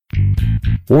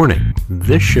Warning,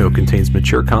 this show contains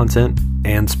mature content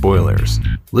and spoilers.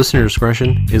 Listener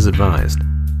discretion is advised.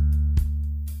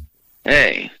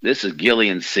 Hey, this is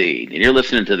Gillian Seed, and you're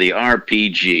listening to the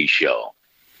RPG Show.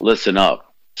 Listen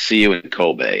up. See you in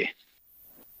Kobe.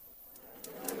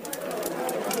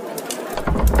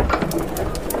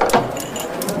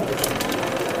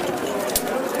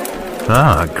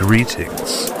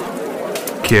 Greetings.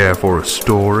 Care for a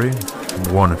story?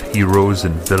 One of heroes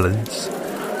and villains?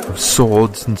 Of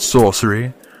swords and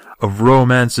sorcery? Of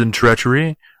romance and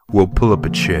treachery? Well, pull up a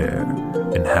chair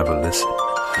and have a listen.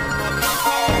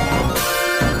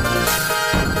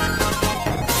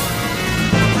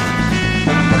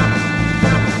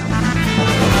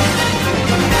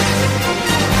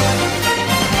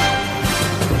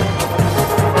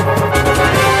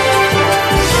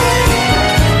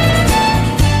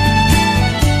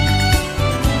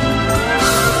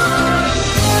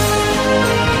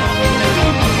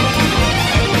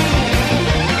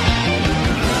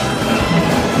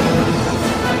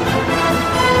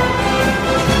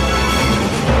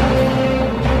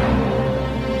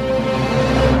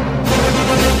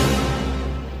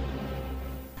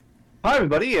 Hi,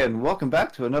 everybody, and welcome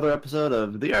back to another episode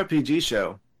of the RPG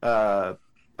Show. I'm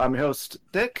your host,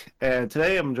 Dick, and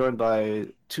today I'm joined by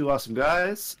two awesome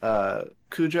guys,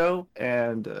 Cujo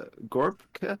and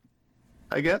Gorpka,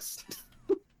 I guess,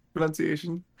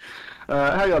 pronunciation.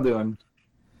 How y'all doing?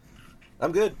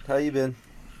 I'm good. How you been?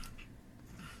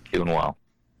 Doing well.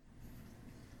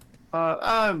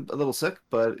 I'm a little sick,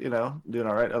 but, doing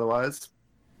all right otherwise.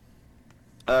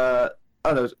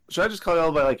 I don't know. Should I just call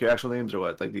y'all by your actual names or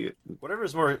what?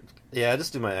 Whatever's more. Yeah,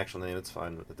 just do my actual name. It's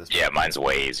fine at this point. Yeah, mine's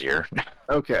way easier.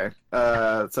 Okay.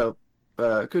 So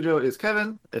Cujo is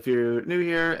Kevin, if you're new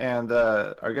here, and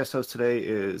our guest host today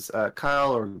is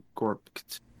Kyle or Gorp.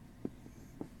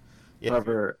 Yeah,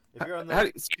 However, if you're on the...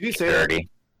 can you say that? 30.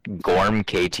 Gorm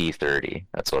KT30.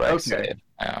 That's what I say.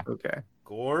 Yeah. Okay.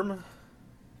 Gorm?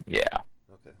 Yeah.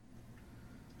 Okay.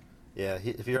 Yeah,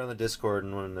 if you're on the Discord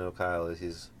and want to know Kyle,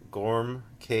 he's Gorm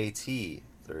KT30.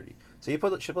 So you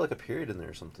should put a period in there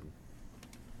or something.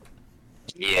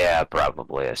 Yeah,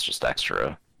 probably. It's just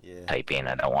extra Yeah. typing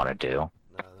I don't want to do.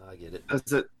 No, I get it.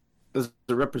 Does it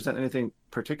represent anything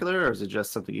particular, or is it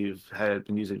just something you've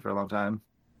been using for a long time?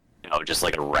 Just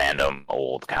like a random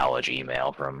old college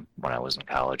email from when I was in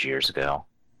college years ago.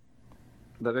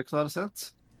 That makes a lot of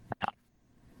sense.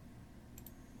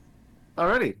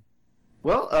 Alrighty.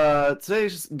 Well,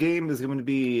 today's game is going to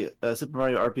be Super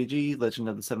Mario RPG: Legend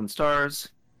of the Seven Stars.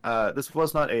 This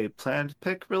was not a planned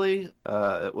pick, really.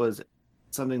 It was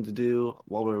something to do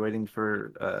while we were waiting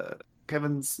for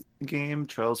Kevin's game,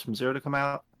 Trails from Zero, to come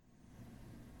out.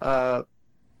 But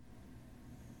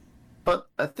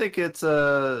I think it's been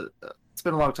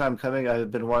a long time coming.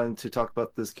 I've been wanting to talk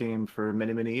about this game for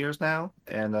many, many years now,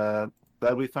 and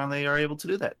glad we finally are able to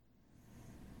do that.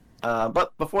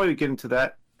 But before we get into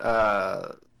that, do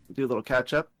a little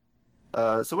catch up.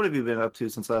 So what have you been up to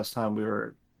since last time we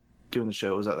were doing the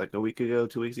show? Was that like a week ago,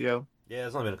 2 weeks ago? Yeah,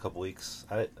 it's only been a couple weeks.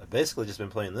 I've basically just been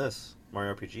playing this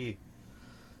Mario RPG.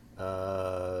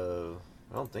 I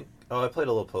don't think. Oh, I played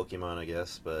a little Pokemon, I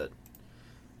guess, but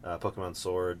Pokemon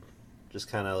Sword. Just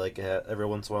kind of like every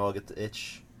once in a while I'll get the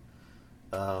itch.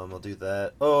 I'll do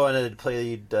that. Oh, and I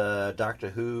played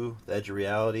Doctor Who: The Edge of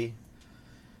Reality.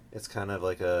 It's kind of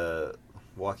like a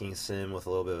walking sim with a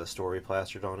little bit of a story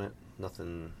plastered on it.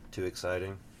 Nothing too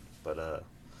exciting, but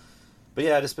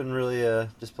yeah, I just been really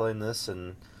just playing this,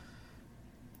 and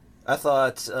I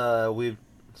thought I thought we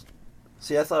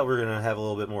were gonna have a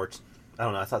little bit more. I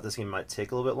don't know. I thought this game might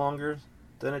take a little bit longer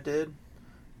than it did,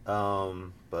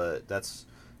 but that's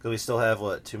because we still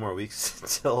have 2 more weeks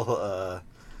until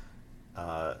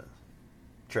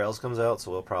Trails comes out, so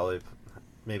we'll probably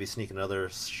maybe sneak another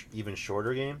even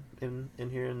shorter game in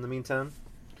here in the meantime.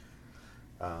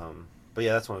 But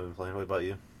yeah, that's what I've been playing. What about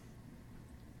you?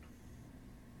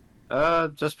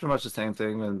 Just pretty much the same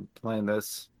thing and playing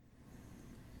this.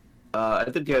 I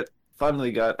did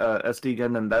finally got SD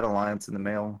Gundam Battle Alliance in the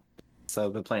mail, so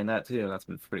I've been playing that too, and that's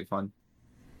been pretty fun.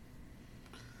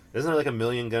 Isn't there like a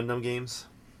million Gundam games?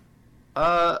 There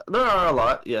are a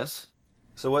lot, yes.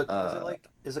 So what is it like?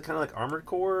 Is it kind of like Armored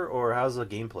Core, or how's the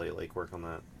gameplay work on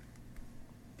that?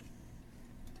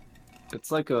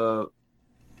 It's like have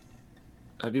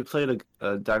you played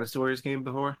a Dynasty Warriors game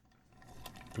before?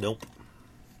 Nope.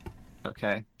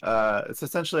 Okay. It's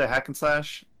essentially a hack and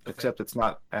slash, except it's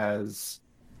not as...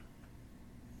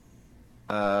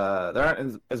 there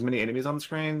aren't as many enemies on the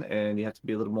screen, and you have to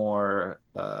be a little more,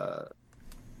 I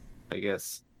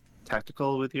guess,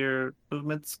 tactical with your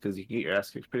movements, because you can get your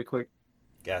ass kicked pretty quick.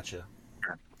 Gotcha.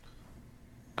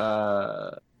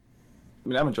 I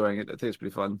mean, I'm enjoying it. I think it's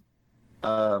pretty fun.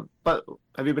 But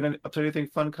have you been up to anything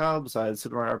fun, Kyle, besides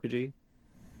Super Mario RPG?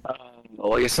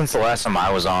 Well, I guess since the last time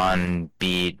I was on,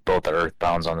 beat both the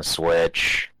Earthbounds on the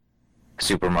Switch,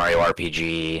 Super Mario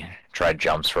RPG, tried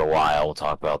Jumps for a while. We'll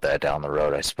talk about that down the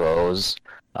road, I suppose.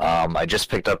 I just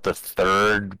picked up the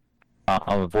third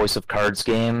Voice of Cards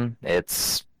game.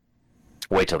 It's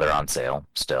wait till they're on sale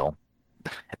still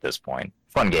at this point.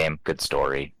 Fun game, good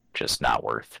story, just not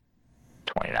worth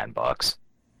 $29.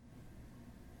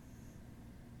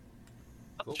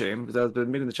 Shame, because I've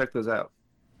been meaning to check those out.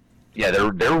 Yeah,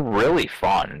 they're really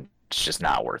fun. It's just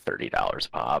not worth $30 a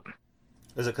pop.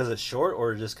 Is it because it's short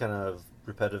or just kind of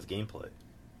repetitive gameplay?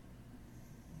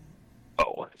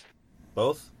 Oh,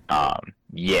 Both?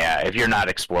 yeah. If you're not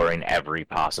exploring every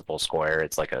possible square,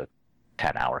 it's like a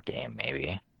 10-hour game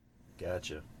maybe.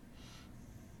 Gotcha.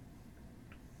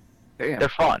 Damn. They're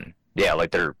fun. Yeah,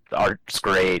 like their art's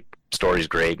great, story's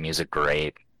great, music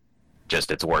great.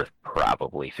 Just it's worth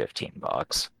probably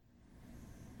 $15.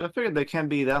 I figured they can't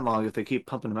be that long if they keep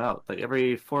pumping them out. Like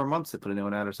every 4 months they put a new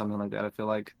one out or something like that. I feel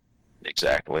like.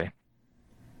 Exactly.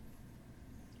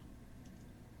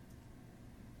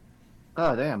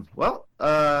 Oh damn. Well,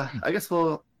 I guess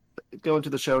we'll go into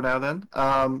the show now then.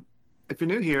 If you're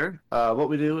new here, what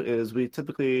we do is we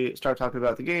typically start talking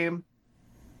about the game,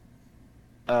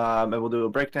 and we'll do a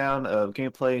breakdown of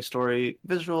gameplay, story,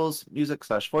 visuals, music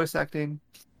 / voice acting,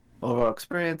 overall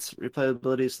experience,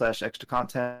 replayability / extra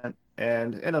content,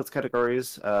 and in those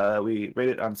categories, we rate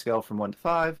it on a scale from 1 to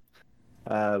 5.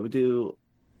 We do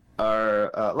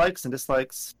our likes and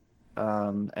dislikes,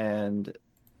 and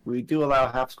we do allow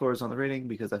half scores on the rating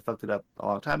because I fucked it up a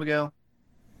long time ago.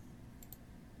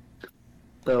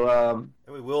 So,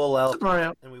 And we will allow Super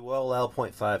Mario.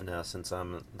 0.5 now since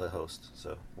I'm the host,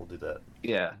 so we'll do that.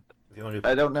 Yeah, If you want to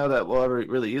I don't know that we'll ever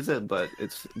really use it, but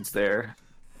it's there.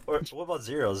 Or what about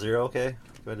 0? 0 okay?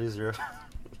 Go ahead and do 0.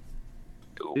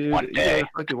 Dude, One you day. do whatever the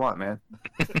fuck you want, man.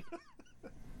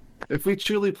 If we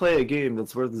truly play a game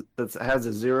that has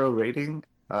a 0 rating,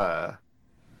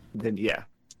 then yeah.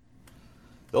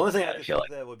 The only thing I I could feel think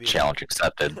like that would be Challenge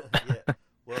accepted. yeah.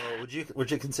 Well,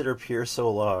 would you consider Pure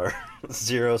Solar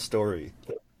 0 story?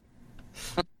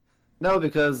 No,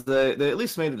 because they at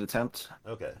least made an attempt.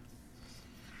 Okay.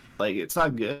 Like, it's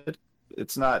not good.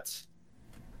 It's not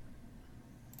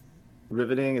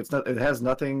riveting. It's not. It has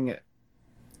nothing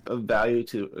of value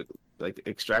to like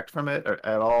extract from it or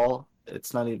at all.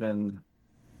 It's not even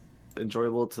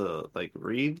enjoyable to like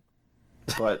read.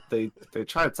 But they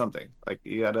tried something. Like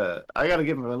I gotta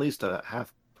give them at least a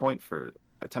half point for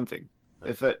attempting.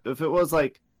 If it was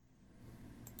like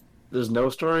there's no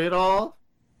story at all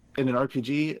in an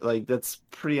RPG, like that's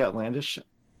pretty outlandish.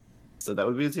 So that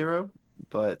would be a 0.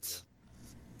 But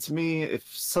to me, if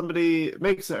somebody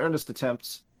makes an earnest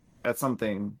attempt at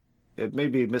something, it may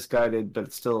be misguided, but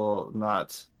it's still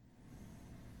not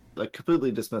like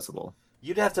completely dismissible.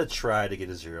 You'd have to try to get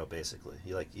a 0, basically.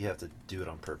 You have to do it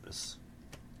on purpose.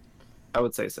 I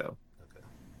would say so. Okay.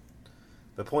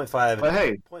 But 0.5. But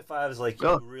hey, 0.5 is like you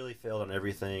well- really failed on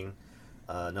everything.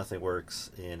 Nothing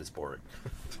works, and it's boring.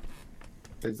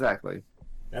 Exactly.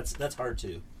 That's hard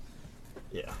too.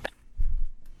 Yeah.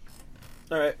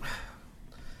 All right.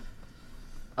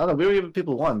 I don't know. We were giving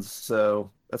people 1s,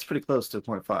 so that's pretty close to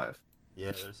 0.5.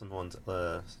 Yeah, there's some ones.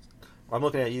 I'm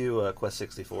looking at you, Quest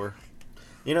 64.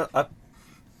 You know,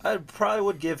 I probably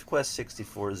would give Quest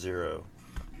 64 0.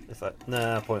 If I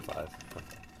 0.5.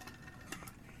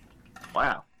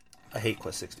 Wow. I hate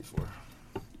Quest 64.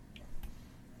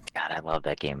 God, I loved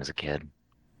that game as a kid.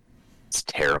 It's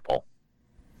terrible.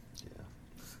 Yeah,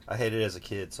 I hated it as a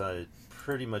kid, so I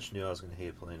pretty much knew I was going to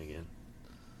hate playing again.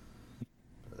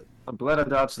 I'm glad I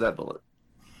dodged that bullet.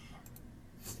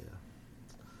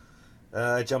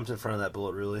 Yeah. I jumped in front of that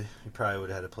bullet. Really, you probably would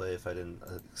have had to play if I didn't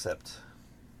accept.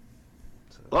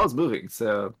 So, Well, I was moving,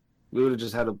 so we would have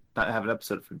just had to not have an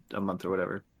episode for a month or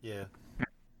whatever. yeah,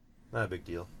 not a big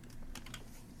deal.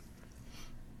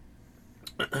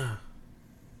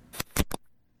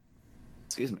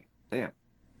 Excuse me. Damn. I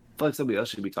feel like somebody else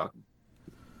should be talking.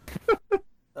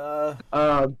 Super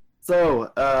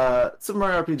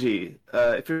Mario RPG.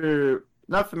 If you're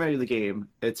not familiar with the game,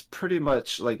 it's pretty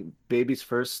much like baby's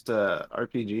first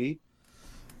RPG.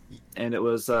 And it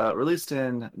was released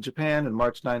in Japan on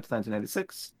March 9th,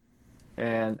 1996,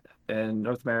 and in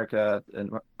North America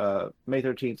on May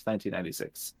 13th,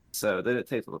 1996. So they didn't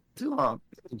take too long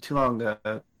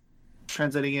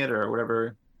translating it or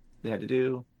whatever they had to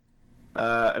do.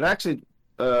 It actually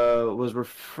was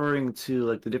referring to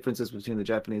like the differences between the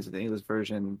Japanese and the English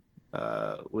version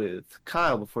with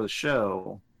Kyle before the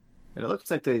show, And it looks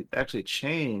like they actually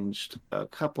changed a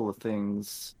couple of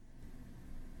things,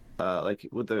 like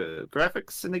with the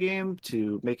graphics in the game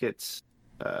to make it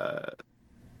uh,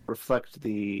 reflect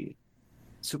the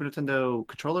Super Nintendo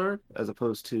controller as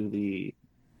opposed to the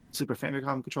Super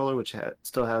Famicom controller, which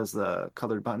still has the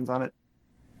colored buttons on it.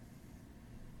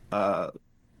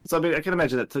 So I mean, I can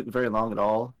imagine that took very long at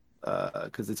all,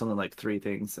 because it's only like three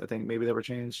things I think maybe that were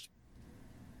changed.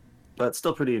 But it's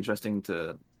still pretty interesting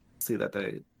to see that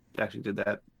they actually did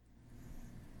that.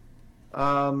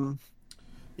 Um,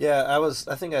 Yeah,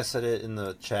 I think I said it in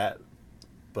the chat,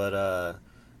 but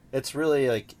it's really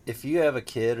like if you have a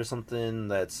kid or something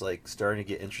that's like starting to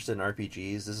get interested in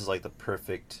RPGs, this is like the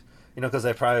perfect, because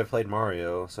I probably played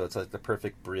Mario, so it's like the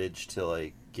perfect bridge to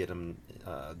like get them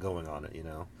going on it,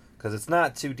 because it's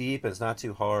not too deep and it's not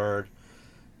too hard,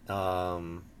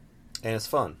 and it's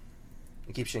fun.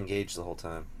 It keeps you engaged the whole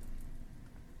time.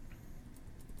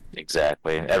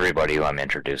 Exactly. Everybody who I'm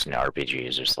introducing to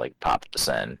RPGs just like pop this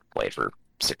in, play for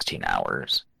 16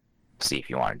 hours, see if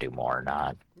you want to do more or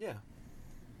not. Yeah,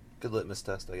 good litmus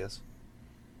test, I guess.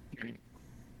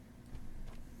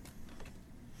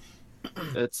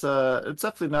 it's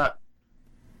definitely not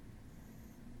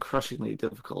crushingly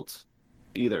difficult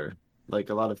either. Like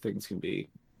a lot of things can be.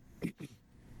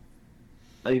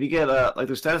 Like if you get like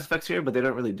there's status effects here, but they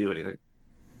don't really do anything.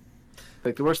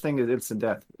 Like the worst thing is instant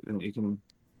death, and you can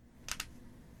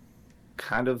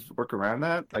kind of work around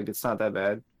that. Like it's not that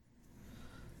bad.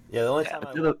 Yeah,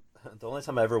 The only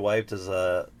time I ever wiped is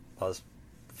I was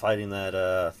fighting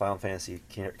that Final Fantasy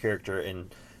character,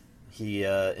 and he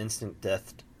instant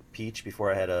deathed Peach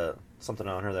before I had something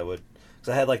on her that would, because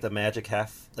I had like the magic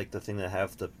half, like the thing that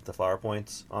have the flower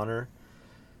points on her.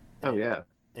 Oh yeah.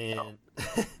 And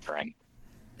Right.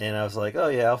 and I was like, oh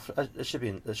yeah, it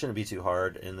shouldn't be too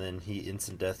hard. And then he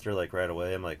instant deathed her like right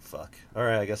away. I'm like, fuck. All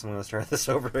right, I guess I'm gonna start this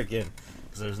over again,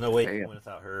 because there's no way you win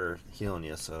without her healing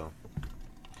you. So.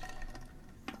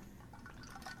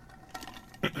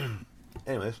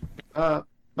 Anyways,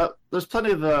 but there's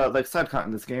plenty of like side content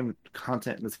in this game,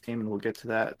 and we'll get to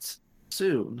that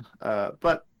soon.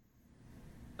 But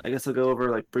I guess I'll go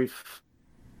over like brief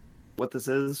what this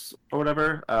is or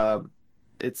whatever.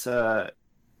 It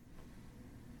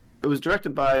was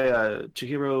directed by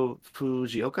Chihiro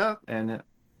Fujioka and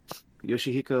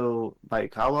Yoshihiko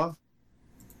Maekawa,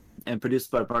 and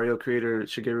produced by Mario creator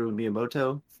Shigeru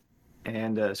Miyamoto,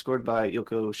 and scored by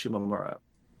Yoko Shimomura.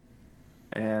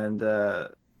 And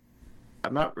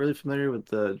I'm not really familiar with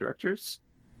the directors,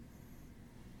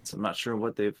 so I'm not sure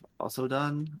what they've also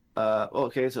done.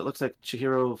 Okay, so it looks like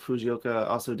Chihiro Fujioka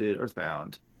also did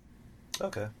Earthbound.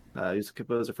 okay. He was a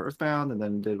composer for Earthbound, and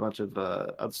then did a bunch of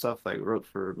other stuff, like wrote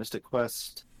for Mystic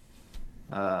Quest,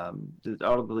 did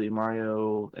audibly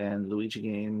Mario and Luigi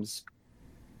games.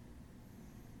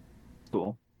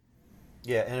 Cool.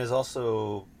 Yeah, and is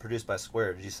also produced by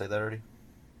Square. Did you say that already?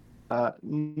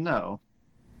 No.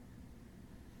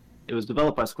 It was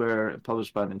developed by Square and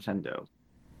published by Nintendo.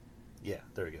 Yeah,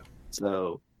 there we go.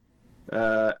 So,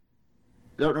 don't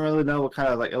really know what kind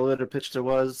of like elevator pitch there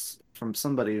was from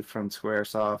somebody from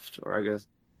SquareSoft, or I guess,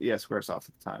 yeah, SquareSoft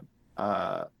at the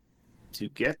time, to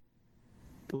get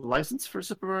the license for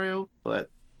Super Mario, but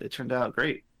it turned out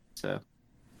great. So,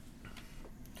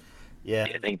 Yeah,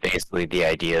 I think basically the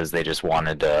idea is they just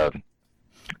wanted to.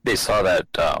 They saw that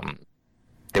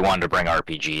they wanted to bring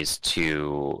RPGs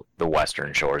to the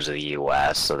western shores of the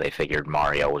U.S., so they figured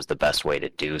Mario was the best way to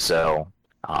do so,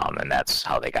 and that's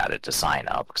how they got it to sign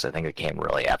up. Because I think it came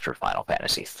really after Final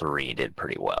Fantasy III did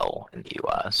pretty well in the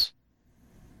U.S.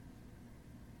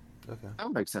 okay.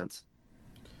 that makes sense.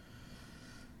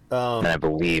 And I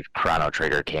believe Chrono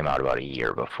Trigger came out about a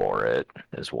year before it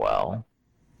as well.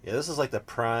 Yeah, this is like the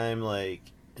prime, like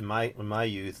in my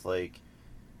youth, like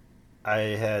I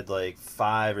had like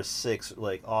 5 or 6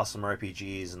 like awesome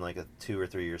RPGs in like a 2 or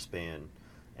 3 year span,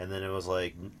 and then it was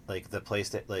like the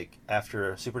PlayStation, like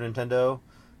after Super Nintendo,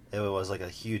 it was like a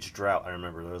huge drought. I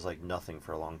remember there was like nothing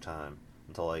for a long time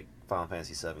until like Final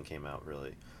Fantasy VII came out,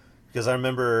 really, because I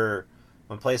remember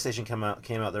when PlayStation came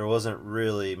out, there wasn't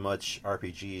really much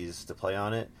RPGs to play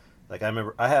on it. Like I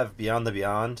remember I have Beyond the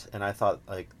Beyond, and I thought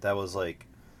like that was like,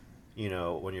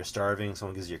 when you're starving,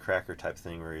 someone gives you a cracker type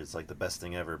thing, where it's like the best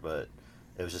thing ever, but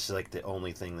it was just like the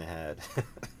only thing they had.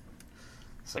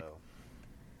 So,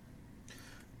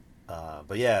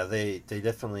 but yeah, they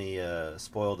definitely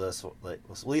spoiled us. Like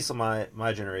at least in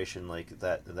my generation, like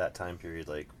that time period,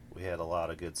 like we had a lot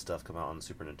of good stuff come out on the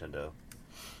Super Nintendo.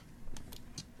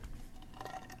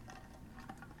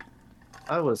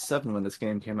 I was 7 when this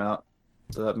game came out,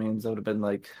 so that means I would have been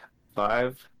like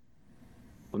 5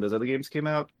 when those other games came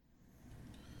out.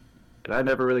 And I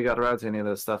never really got around to any of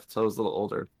this stuff until I was a little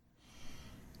older.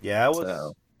 Yeah,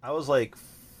 So I was like,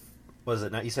 was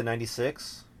it? You said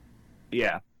 96?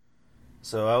 yeah,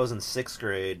 So I was in sixth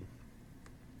grade.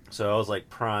 So I was like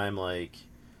prime, like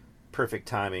perfect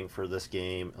timing for this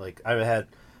game. Like I had,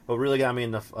 what really got me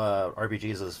into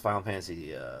RPGs was Final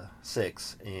Fantasy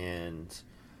six, and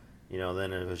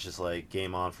then it was just like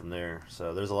game on from there.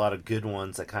 So there's a lot of good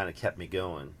ones that kind of kept me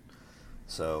going.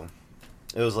 So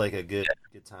it was like a good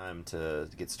time to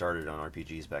get started on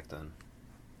RPGs back then.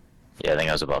 Yeah, I think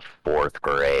I was about fourth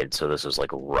grade, so this was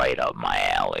like right up my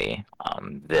alley.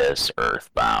 This,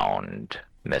 Earthbound,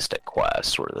 Mystic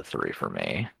Quest were the three for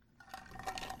me.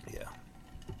 Yeah.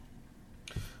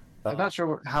 I'm not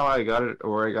sure how I got it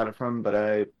or where I got it from, but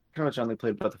I pretty much only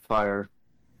played Breath of Fire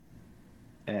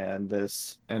and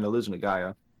this and Illusion of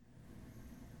Gaia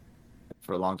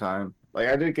for a long time. Like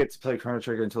I didn't get to play Chrono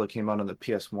Trigger until it came out on the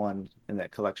PS1 in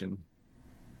that collection.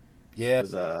 Yeah,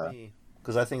 'Cause,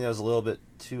 because I think that was a little bit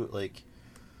too like.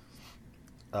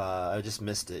 I just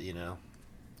missed it,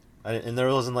 and there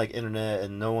wasn't like internet,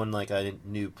 and no one like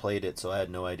knew played it, so I had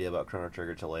no idea about Chrono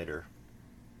Trigger till later.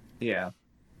 Yeah.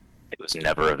 It was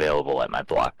never available at my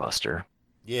Blockbuster.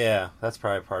 Yeah, that's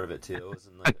probably part of it too. It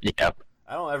wasn't like Yep.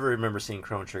 I don't ever remember seeing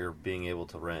Chrono Trigger being able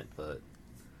to rent, but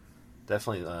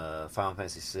definitely Final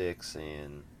Fantasy VI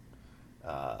and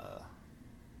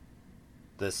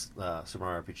this Super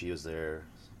Mario RPG was there.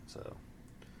 So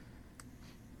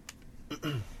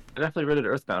I definitely rented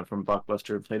Earthbound from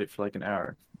Blockbuster and played it for like an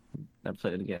hour. Then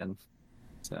played it again.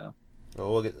 So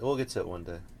well, we'll get to it one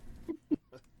day.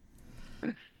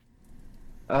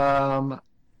 the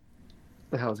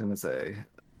hell was I gonna say?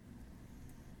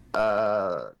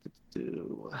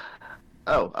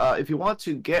 If you want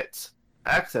to get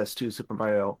access to Super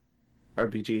Mario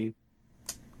RPG,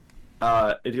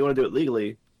 if you want to do it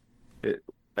legally,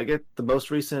 I get the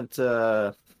most recent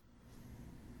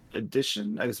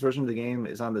edition, I guess, version of the game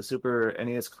is on the Super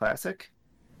NES Classic,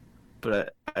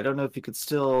 but I don't know if you could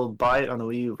still buy it on the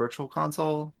Wii U Virtual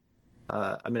Console.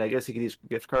 I mean, I guess you could use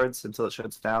gift cards until it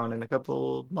shuts down in a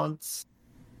couple months.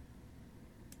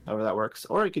 However that works.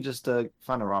 Or you could just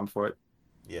find a ROM for it.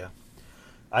 Yeah,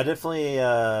 I definitely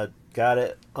got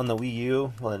it on the Wii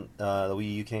U when the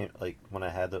Wii U came. Like when I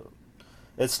had the,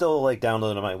 it's still like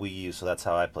downloaded on my Wii U, so that's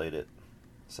how I played it.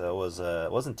 So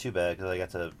it wasn't too bad because I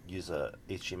got to use a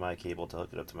HDMI cable to hook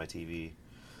it up to my TV.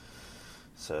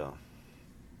 So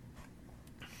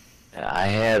I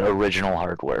had original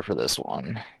hardware for this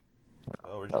one.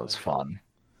 oh, That was fun.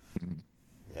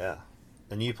 Yeah,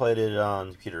 and you played it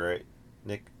on computer, right,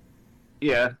 Nick?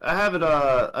 Yeah, I have it.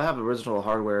 I have original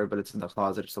hardware, but it's in the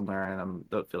closet somewhere, and I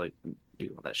don't feel like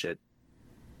doing all that shit.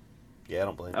 Yeah, I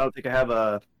don't blame I you. don't think I have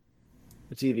a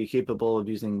TV capable of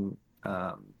using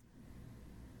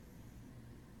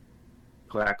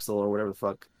coaxial or whatever the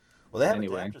fuck. Well, they have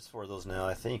Anyway. adapters for those now.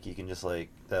 I think you can just like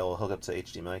that will hook up to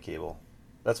HDMI cable.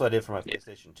 That's what I did for my Yeah.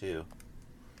 PlayStation 2.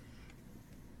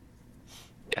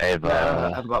 I have I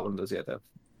haven't bought one of those yet, though.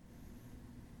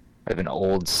 I have an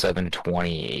old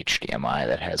 720 HDMI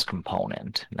that has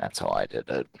component, and that's how I did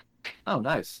it. Oh,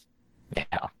 nice.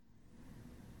 Yeah.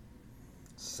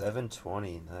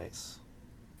 720, nice.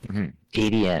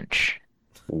 80 inch.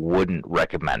 Wouldn't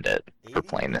recommend it for 80?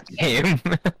 playing this game.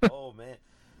 Oh man.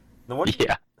 No wonder.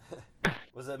 Yeah.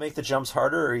 Was that make the jumps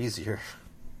harder or easier?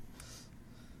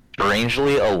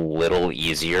 Strangely, a little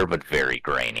easier, but very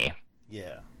grainy.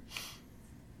 Yeah.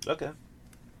 Okay.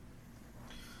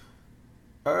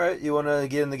 All right, you want to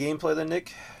get in the gameplay then,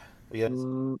 Nick? You got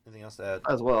Mm, anything else to add?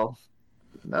 as well.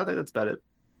 No, I think that's about it.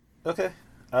 Okay.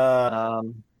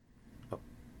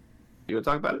 You want to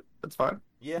talk about it? That's fine.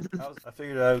 Yeah, I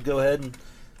figured I would go ahead and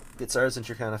get started since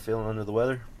you're kind of feeling under the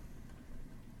weather.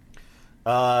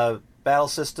 Battle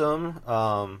system.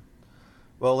 Well,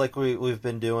 like we've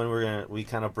been doing, we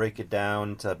kind of break it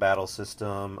down to battle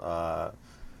system,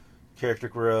 character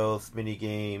growth, mini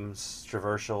games,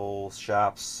 traversal,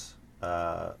 shops,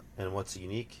 and what's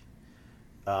unique.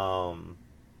 Battle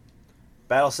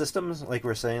systems, like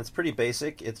we're saying, it's pretty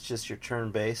basic. It's just your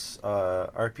turn-based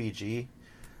RPG.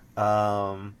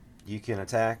 You can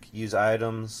attack, use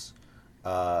items,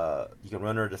 you can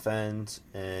run or defend,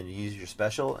 and use your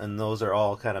special, and those are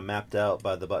all kind of mapped out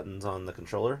by the buttons on the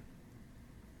controller.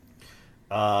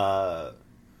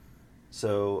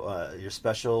 So your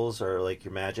specials are like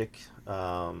your magic,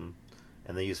 and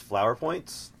they use flower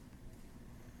points.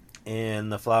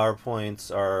 And the flower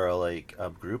points are like a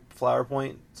group flower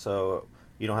point, so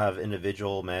you don't have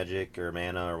individual magic or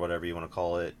mana or whatever you want to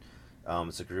call it.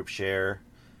 It's a group share,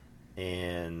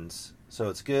 and so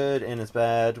it's good and it's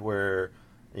bad. Where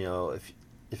if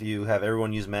if you have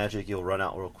everyone use magic, you'll run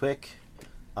out real quick.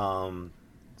 But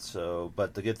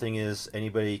the good thing is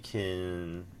anybody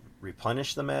can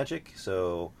replenish the magic,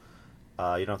 so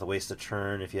you don't have to waste a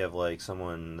turn. If you have like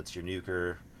someone that's your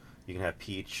nuker, you can have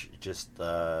Peach just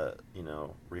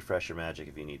refresh your magic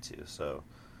if you need to. So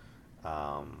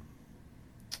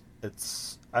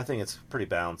I think it's pretty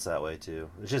balanced that way too.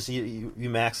 It's just you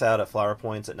max out at flower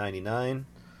points at 99.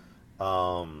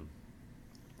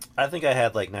 I think I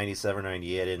had like 97 or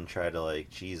 98. I didn't try to like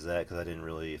cheese that because I didn't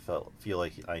really feel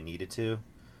like I needed to.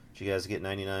 Did you guys get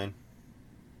 99?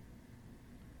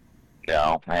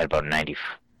 No, I had about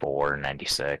 94,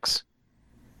 96.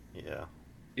 Yeah.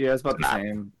 Yeah, it's about the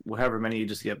same. However many you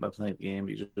just get by playing the game,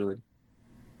 usually.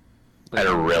 I had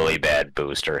a really bad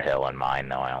booster hill in mine,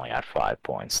 though. I only got 5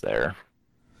 points there.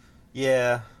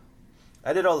 Yeah.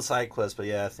 I did all the side quests, but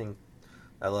yeah, I think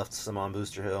I left some on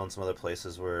Booster Hill and some other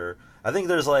places where... I think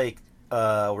there's like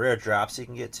rare drops you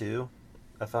can get too,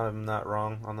 if I'm not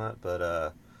wrong on that,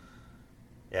 but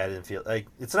yeah, I didn't feel... like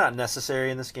it's not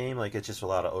necessary in this game, like it's just a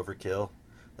lot of overkill.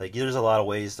 Like there's a lot of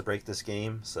ways to break this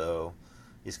game, so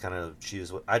you just kind of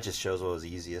choose what... I just chose what was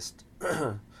easiest.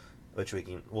 Which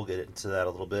we'll get into that a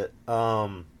little bit.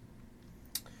 What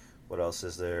else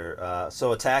is there?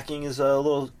 So attacking is a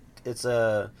little. It's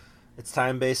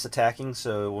time-based attacking.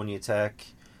 So when you attack,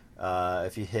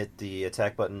 if you hit the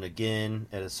attack button again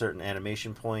at a certain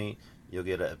animation point, you'll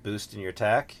get a boost in your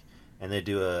attack, and they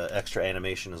do a extra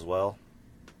animation as well.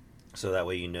 So that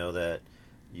way you know that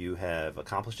you have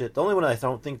accomplished it. The only one I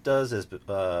don't think does is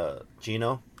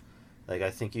Gino. Like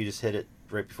I think you just hit it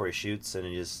right before he shoots, and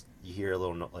you hear a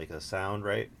little like a sound,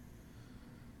 right?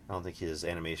 I don't think his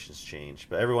animations change,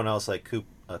 but everyone else like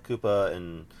Koopa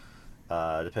and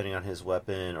depending on his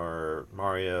weapon, or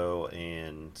Mario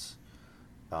and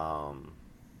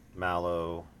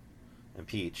Mallow and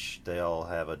Peach, they all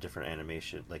have a different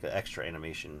animation, like an extra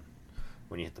animation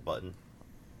when you hit the button.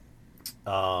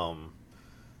 And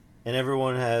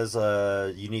everyone has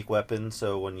a unique weapon,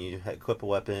 so when you equip a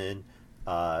weapon,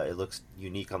 it looks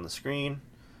unique on the screen.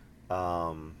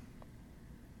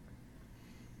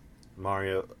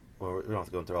 Mario, well, we don't have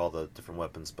to go through all the different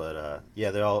weapons, but yeah,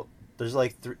 there's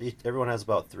like everyone has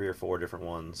about 3 or 4 different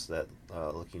ones that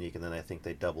look unique, and then I think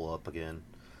they double up again.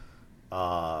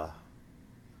 Let's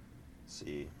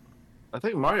see. I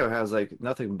think Mario has like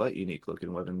nothing but unique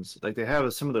looking weapons. Like they have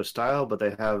a similar style, but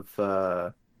they have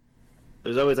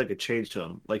there's always like a change to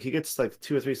them. Like he gets like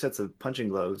 2 or 3 sets of punching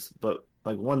gloves, but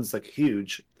like one's like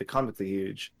huge, like comically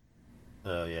huge.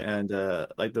 Oh yeah. And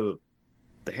like the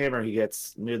hammer he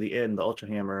gets near the end, the Ultra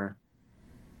Hammer,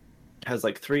 has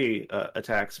like 3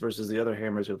 attacks versus the other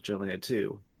hammers which only had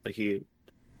 2. Like he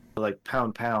like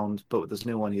pound, but with this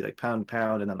new one he like pound,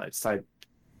 and then like side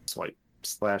swipe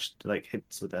slash like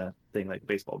hits with a thing like a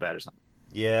baseball bat or something.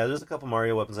 Yeah, there's a couple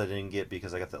Mario weapons I didn't get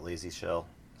because I got that lazy shell,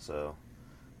 so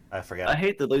I forgot. I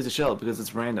hate the laser shell because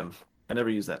it's random. I never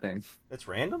use that thing. It's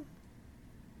random?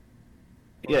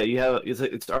 Yeah, you have it's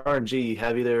RNG. You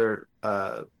have either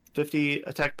 50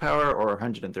 attack power or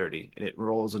 130, and it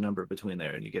rolls a number between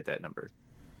there, and you get that number.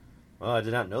 Well, I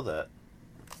did not know that.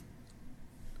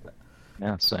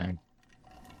 Yeah, same.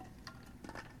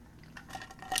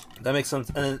 That makes sense,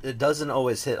 and it doesn't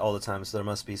always hit all the time, so there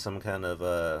must be some kind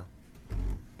of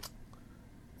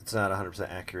it's not 100%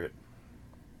 accurate.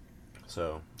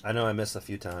 So I know I missed a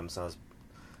few times,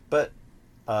 but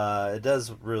it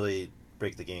does really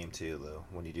break the game too, though,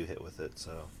 when you do hit with it.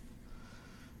 So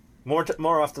more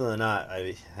often than not,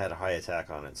 I had a high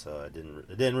attack on it, so I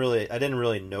didn't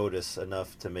really notice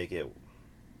enough to make it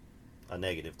a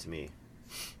negative to me.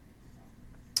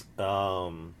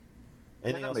 Anything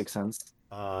That else makes sense.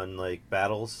 on like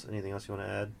battles? Anything else you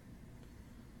want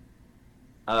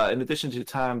to In addition to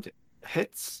timed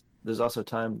hits, there's also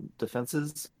timed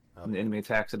defenses. When the enemy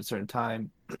attacks at a certain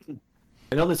time.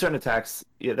 And only certain attacks,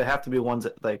 yeah, they have to be ones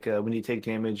that, like, when you take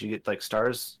damage, you get, like,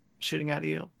 stars shooting at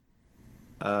you.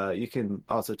 You can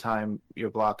also time your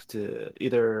block to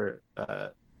either, I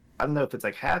don't know if it's,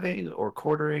 like, halving or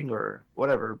quartering or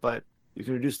whatever, but you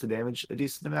can reduce the damage a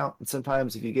decent amount. And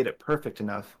sometimes if you get it perfect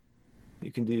enough,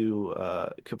 you can do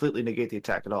completely negate the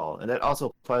attack at all. And that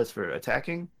also applies for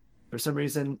attacking. For some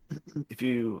reason, if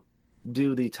you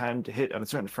do the time to hit on a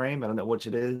certain frame, I don't know which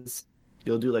it is,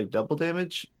 you'll do like double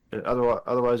damage.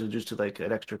 Otherwise you'll just do like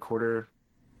an extra quarter,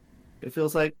 it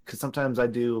feels like, because sometimes I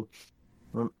do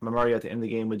Mario at the end of the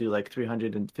game would do like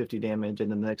 350 damage, and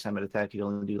then the next time I attack you'd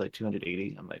only do like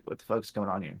 280. I'm like, what the fuck's going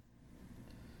on here?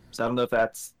 So I don't know if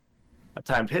that's a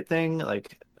timed hit thing,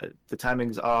 like the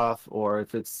timing's off, or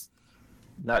if it's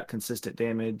not consistent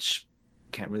damage.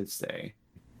 Can't really say.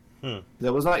 I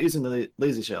was not using the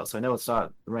lazy shell, so I know it's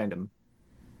not random,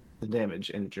 the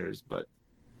damage integers, but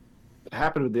it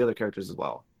happened with the other characters as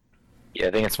well. Yeah,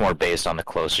 I think it's more based on the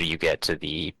closer you get to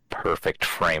the perfect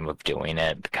frame of doing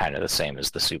it, kind of the same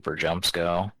as the super jumps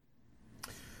go.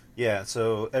 Yeah,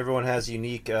 so everyone has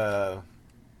unique, I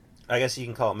guess you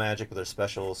can call it magic with their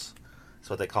specials. That's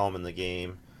what they call them in the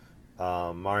game.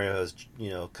 Mario has,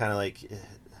 kind of like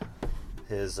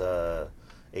his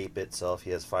 8-bit self.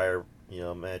 He has fire,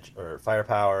 magic or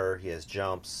firepower. He has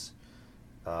jumps.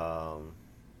 I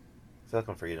feel like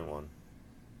I'm forgetting one.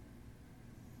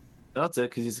 That's it,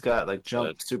 because he's got like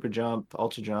jump, super jump,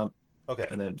 ultra jump, Okay.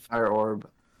 and then fire orb,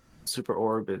 super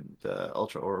orb, and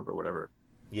ultra orb or whatever.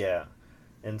 Yeah,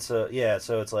 and so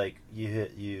it's like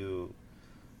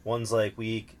one's like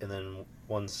weak, and then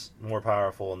one's more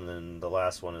powerful, and then the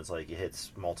last one is like it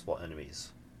hits multiple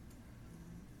enemies.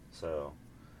 So,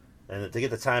 and to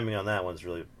get the timing on that one's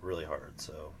really really hard.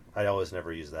 So I always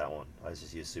never use that one. I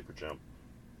just use super jump.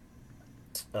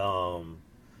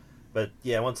 But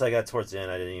yeah, once I got towards the end,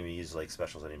 I didn't even use like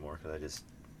specials anymore because I just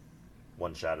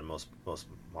one-shotted most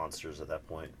monsters at that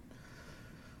point.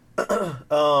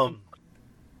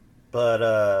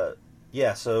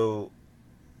 Yeah, so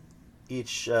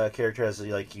each character has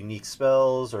like unique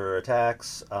spells or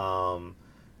attacks, and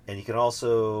you can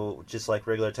also, just like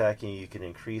regular attacking, you can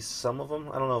increase some of them.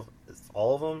 I don't know if it's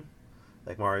all of them.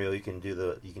 Like Mario, you can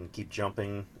keep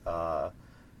jumping.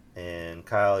 And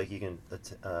Kyle, you can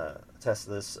attest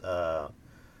this.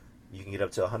 You can get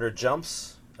up to 100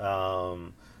 jumps,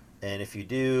 and if you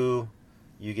do,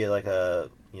 you get like a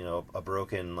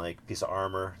broken like piece of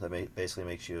armor that basically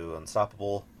makes you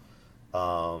unstoppable.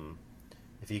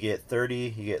 If you get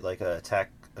 30, you get like an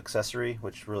attack accessory,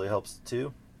 which really helps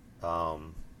too. But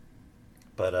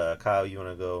Kyle, you want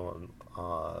to go and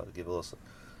give a little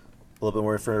bit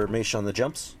more information on the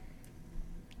jumps?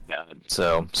 Yeah,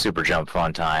 so super jump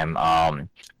fun time.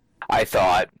 I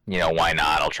thought, why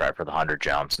not? I'll try for the 100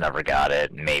 jumps. Never got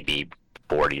it. Maybe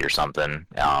 40 or something.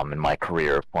 In my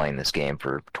career of playing this game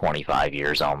for 25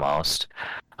 years almost.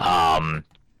 After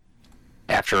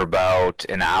about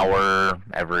an hour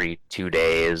every 2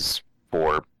 days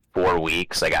for 4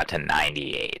 weeks, I got to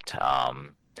 98.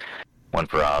 Went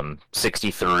from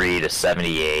 63 to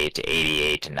 78 to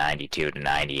 88 to 92 to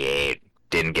 98.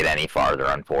 Didn't get any farther,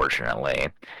 unfortunately.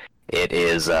 It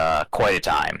is quite a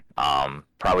time.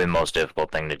 Probably the most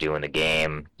difficult thing to do in the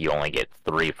game. You only get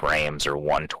 3 frames or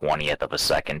 1/20th of a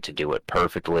second to do it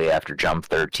perfectly after jump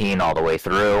 13 all the way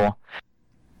through.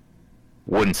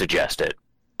 Wouldn't suggest it,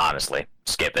 honestly.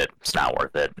 Skip it. It's not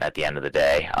worth it at the end of the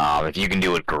day. If you can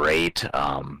do it, great.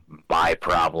 My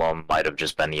problem might have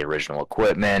just been the original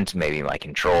equipment. Maybe my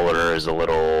controller is a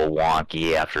little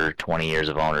wonky after 20 years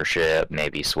of ownership.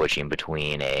 Maybe switching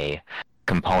between a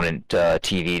component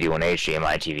TV to an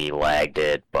HDMI TV lagged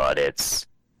it, but it's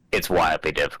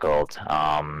wildly difficult.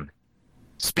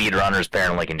 Speedrunners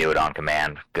apparently can do it on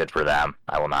command. Good for them.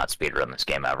 I will not speedrun this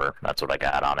game ever. That's what I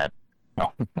got on it.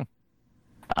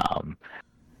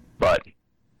 But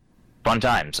fun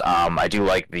times. I do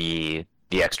like the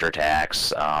extra attacks.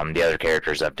 The other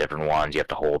characters have different ones. You have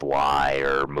to hold Y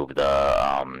or move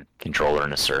the controller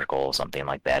in a circle, something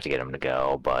like that, to get them to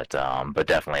go. But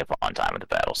definitely a fun time with the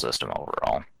battle system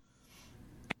overall.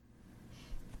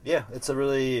 Yeah, it's a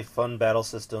really fun battle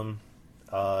system,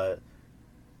 and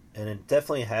it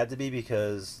definitely had to be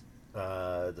because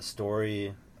the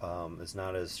story is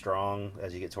not as strong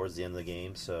as you get towards the end of the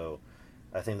game. So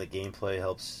I think the gameplay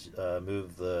helps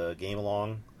move the game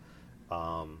along.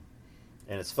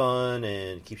 And it's fun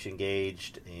and keeps you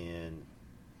engaged, and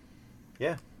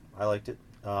yeah, I liked it.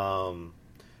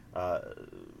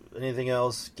 Anything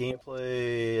else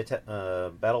gameplay,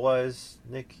 battle-wise?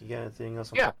 Nick, you got anything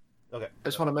else? Yeah. Okay. I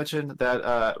just want to mention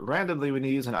that randomly when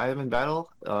you use an item in battle,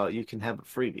 you can have a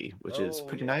freebie, which is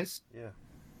pretty nice. Yeah.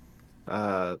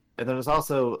 And then there's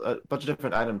also a bunch of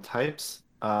different item types.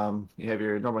 You have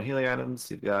your normal healing items,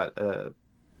 you've got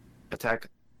attack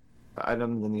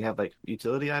item, then you have like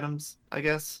utility items, I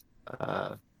guess.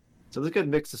 So there's a good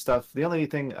mix of stuff. The only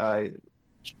thing I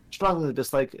strongly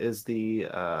dislike is the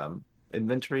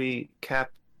inventory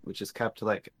cap, which is capped to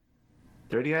like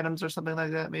 30 items or something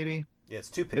like that, maybe. Yeah, it's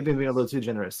too Maybe I'm being a little too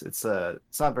generous. It's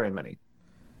not very many.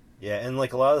 Yeah, and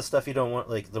like a lot of the stuff you don't want,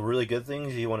 like the really good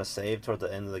things you want to save toward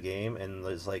the end of the game, and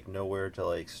there's like nowhere to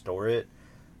like store it.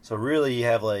 So really, you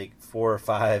have like 4 or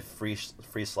 5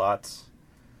 free slots.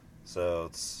 So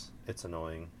it's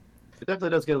annoying. It definitely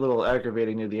does get a little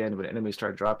aggravating near the end when enemies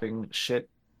start dropping shit,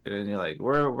 and you're like,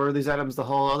 where are these items the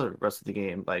whole other rest of the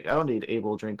game? Like, I don't need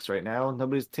able drinks right now.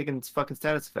 Nobody's taking fucking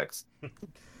status effects.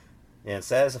 And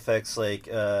status effects, like,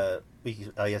 I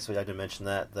guess I didn't mention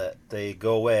that they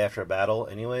go away after a battle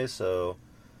anyway, so,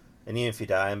 and even if you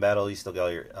die in battle, you still get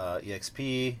all your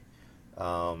EXP.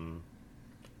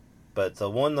 But the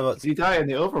one If you die in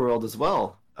the overworld as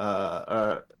well,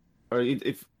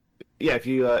 if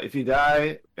you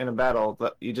die in a battle,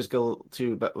 you just go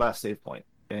to the last save point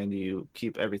and you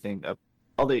keep everything up.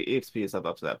 All the EXP is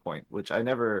up to that point, which I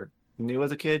never knew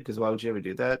as a kid because why would you ever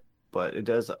do that? But it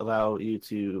does allow you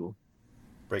to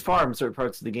farm certain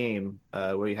parts of the game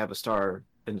where you have a star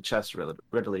in the chest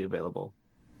readily available.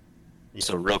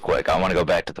 So real quick, I want to go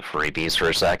back to the freebies for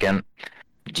a second.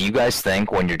 Do you guys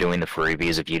think when you're doing the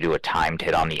freebies, if you do a timed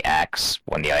hit on the X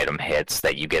when the item hits,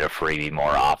 that you get a freebie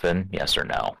more often? Yes or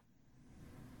no?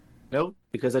 No,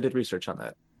 because I did research on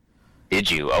that. Did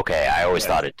you? Okay, I always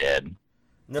thought it did.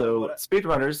 No, so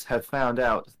speedrunners have found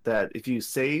out that if you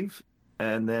save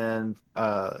and then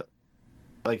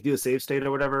like do a save state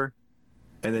or whatever,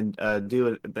 and then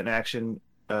do an action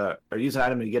or use an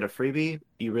item to get a freebie,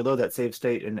 you reload that save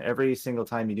state, and every single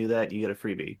time you do that, you get a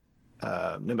freebie,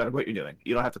 no matter what you're doing.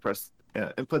 You don't have to press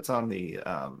inputs on the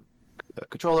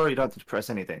controller. You don't have to press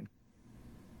anything.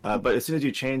 But as soon as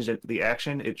you change the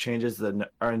action, it changes the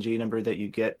RNG number that you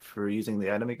get for using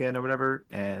the item again or whatever.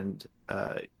 And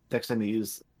next time you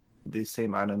use the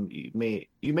same item, you may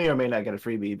or may not get a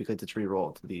freebie because it's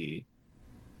re-rolled the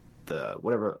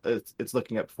whatever it's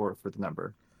looking up for the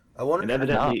number. I wonder. And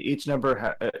evidently, each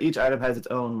item has its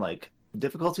own like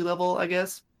difficulty level, I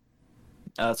guess.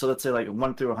 So let's say like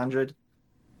 1 through 100.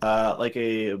 Like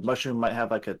a mushroom might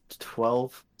have like a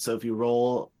 12. So if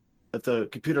the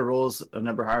computer rolls a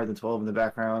number higher than 12 in the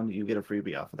background, you get a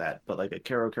freebie off of that. But like a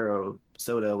Kero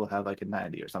soda will have like a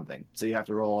 90 or something. So you have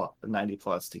to roll a 90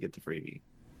 plus to get the freebie.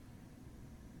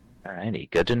 Alrighty,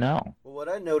 good to know. Well, what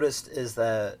I noticed is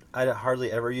that I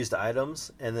hardly ever used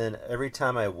items, and then every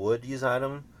time I would use an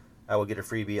item, I would get a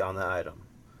freebie on the item.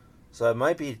 So it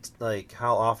might be like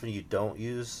how often you don't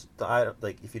use the item.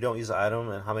 Like if you don't use the item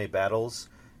and how many battles,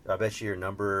 I bet you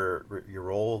your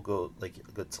roll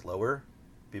gets lower.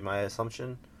 Be my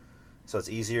assumption. So it's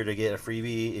easier to get a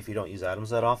freebie if you don't use items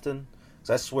that often.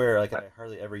 So I swear, like I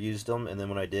hardly ever used them, and then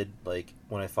when I did, like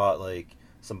when I fought like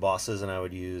some bosses, and I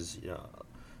would use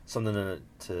something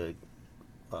to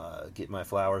get my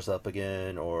flowers up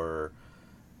again, or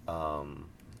a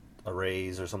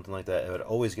raise or something like that, I would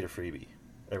always get a freebie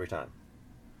every time.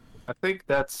 I think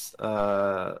that's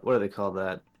what do they call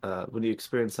that? When you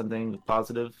experience something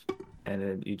positive, and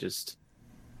then you just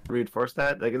reinforce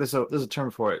that. Like there's a term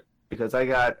for it because I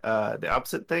got the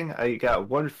opposite thing. I got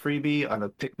one freebie on a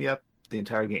pick me up the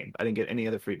entire game. I didn't get any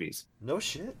other freebies. No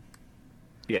shit.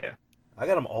 Yeah, I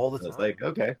got them all the time. I was like,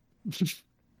 okay.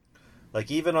 Like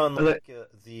even on like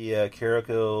the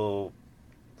Kiriko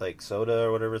like soda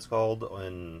or whatever it's called,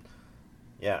 and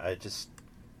yeah,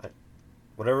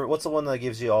 whatever. What's the one that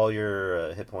gives you all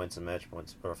your hit points and match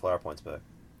points or flower points back?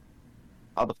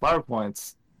 All the flower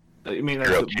points. You mean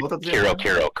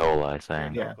Kiro Cola, I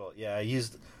think. Yeah. Yeah,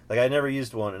 I never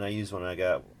used one, and I used one and I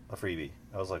got a freebie.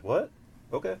 I was like, what?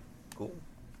 Okay, cool.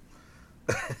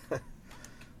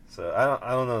 So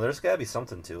I don't know. There's got to be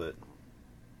something to it.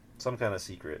 Some kind of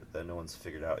secret that no one's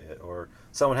figured out yet, or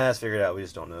someone has figured out. We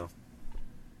just don't know.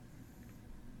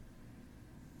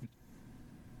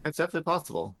 It's definitely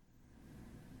possible.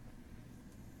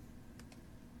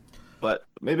 But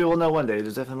maybe we'll know one day.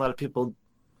 There's definitely a lot of people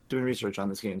doing research on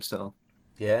this game still.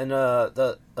 Yeah, and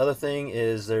the other thing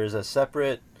is there's a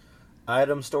separate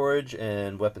item storage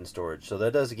and weapon storage. So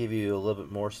that does give you a little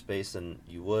bit more space than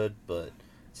you would, but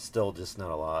it's still just not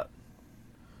a lot.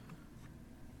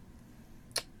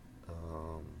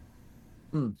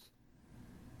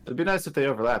 It'd be nice if they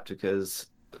overlapped because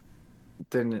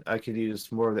then I could use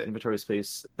more of the inventory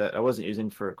space that I wasn't using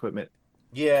for equipment.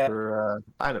 Yeah. For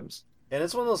items. And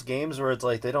it's one of those games where it's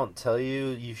like they don't tell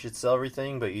you should sell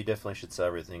everything, but you definitely should sell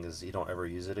everything because you don't ever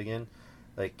use it again.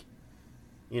 Like,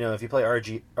 if you play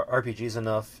RPGs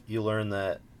enough, you learn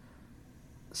that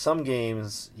some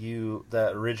games,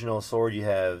 that original sword you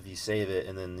have, you save it,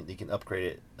 and then you can upgrade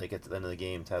it like at the end of the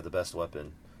game to have the best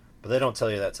weapon. But they don't tell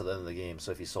you that till the end of the game,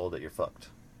 so if you sold it, you're fucked.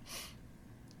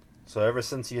 So ever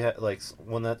since you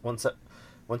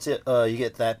once you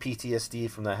get that PTSD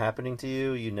from that happening to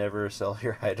you, you never sell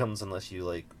your items unless you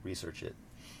like research it.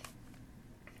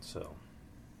 So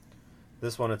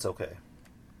this one, it's okay.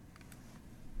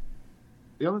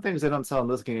 The only things they don't sell in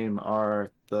this game are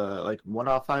the like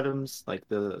one-off items, like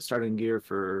the starting gear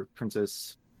for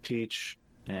Princess Peach,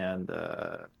 and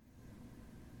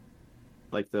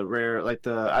like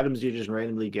the items you just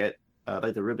randomly get,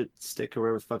 like the ribbit stick or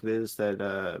whatever the fuck it is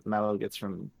that Mallow gets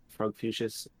from Frog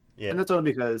Fuchsius. Yeah, And that's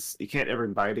only because you can't ever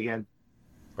buy it again.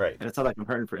 right. And it's not like I'm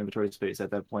hurting for inventory space at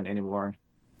that point anymore.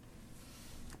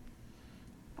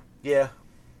 Yeah.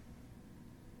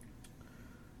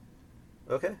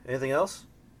 Okay. Anything else?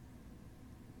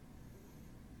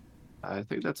 I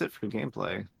think that's it for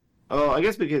gameplay. Oh, I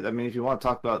guess because if you want to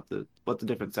talk about what the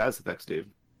different status effects do.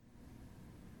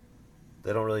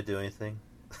 They don't really do anything.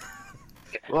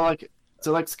 Well,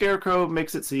 like Scarecrow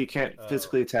makes it so you can't Oh.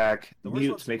 physically attack. The worst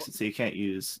Mute one's- makes it so you can't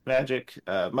use magic.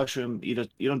 Mushroom, you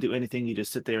don't do anything. You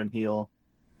just sit there and heal.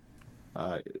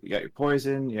 You got your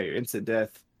poison. You got your instant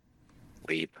death.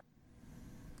 Leap.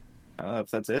 I don't know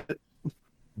if that's it.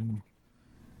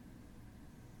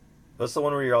 What's the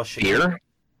one where you're all shaking?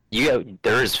 Fear?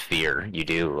 There is fear. You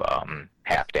do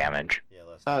half damage. Yeah,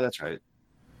 less. Oh, that's right.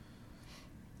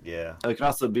 Yeah. It can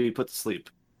also be put to sleep.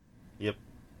 Yep.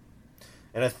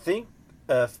 And I think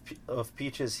of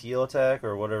Peach's heal attack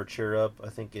or whatever cheer up, I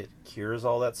think it cures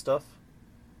all that stuff.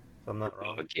 If I'm not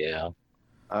wrong. Yeah.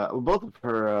 Well, both of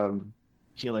her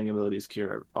healing abilities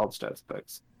cure all the stat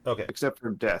effects, Okay. except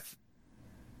for death.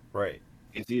 Right.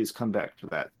 If you just come back to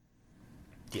that.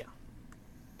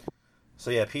 So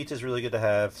yeah, Peach is really good to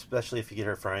have, especially if you get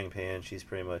her frying pan. She's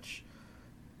pretty much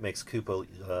makes Koopa.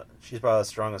 She's probably the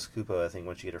strongest Koopa, I think,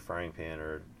 once you get her frying pan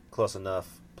or close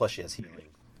enough. Plus, she has healing.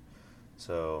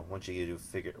 So once you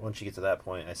get to that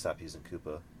point, I stop using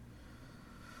Koopa.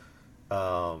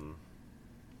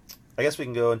 I guess we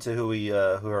can go into who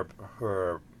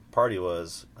our party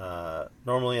was.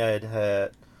 Normally,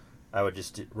 I would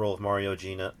just roll with Mario,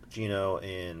 Gino,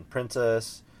 and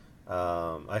Princess.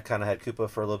 I kind of had Koopa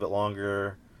for a little bit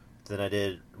longer than I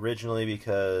did originally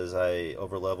because I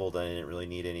overleveled and I didn't really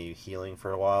need any healing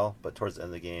for a while. But towards the end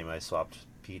of the game, I swapped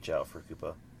Peach out for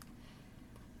Koopa.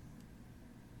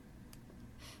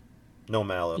 No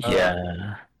Mallow.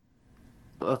 Yeah.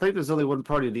 I think there's only one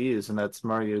party to use, and that's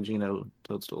Mario, Gino,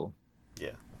 Toadstool.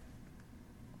 Yeah.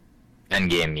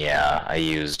 Endgame, yeah. I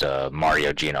used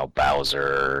Mario, Gino,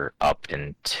 Bowser up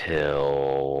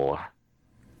until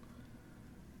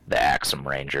the Axum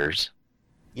Rangers.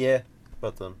 Yeah,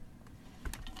 both of them.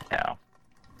 Yeah.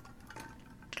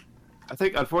 I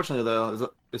think, unfortunately, though,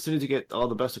 as soon as you get all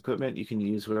the best equipment, you can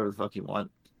use whatever the fuck you want.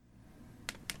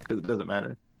 Because it doesn't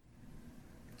matter.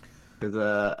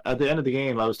 Because at the end of the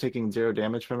game, I was taking 0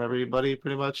 damage from everybody,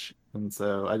 pretty much. And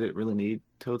so I didn't really need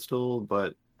Toadstool,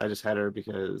 but I just had her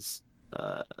because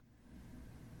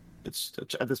it's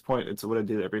at this point, it's what I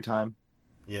do every time.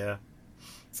 Yeah.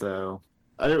 So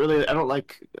I don't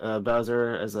like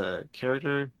Bowser as a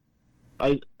character.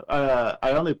 I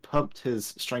only pumped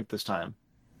his strength this time.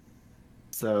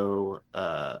 So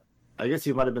I guess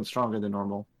he might have been stronger than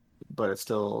normal, but I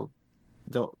still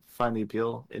don't find the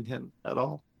appeal in him at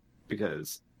all.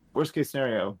 Because worst case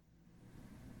scenario,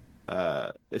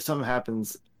 if something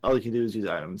happens, all he can do is use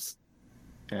items,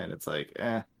 and it's like,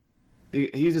 he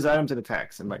uses items and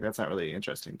attacks, and like that's not really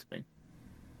interesting to me.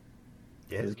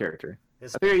 Yeah. His character.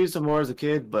 His, I think I used him more as a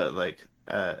kid, but like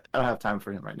I don't have time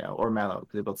for him right now, or Mallow,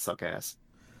 because they both suck ass.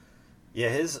 yeah,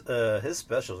 his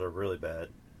specials are really bad.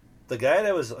 The guy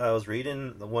that I was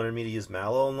reading wanted me to use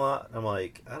Mallow a lot. I'm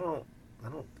like, I don't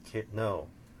care. No,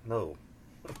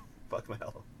 fuck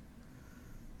Mallow.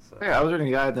 So, Yeah, I was reading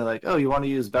a guide, and they're like, oh, you want to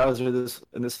use Bowser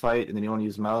in this fight, and then you want to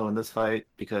use Mallow in this fight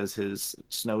because his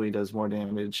Snowy does more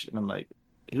damage, and I'm like,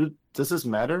 does this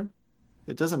matter?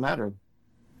 It doesn't matter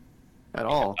at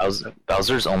all.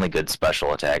 Bowser's only good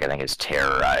special attack, I think, is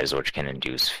Terrorize, which can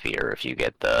induce fear if you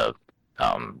get the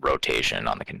rotation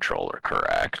on the controller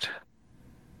correct.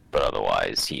 But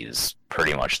otherwise, he's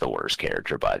pretty much the worst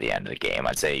character by the end of the game.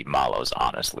 I'd say Mallow's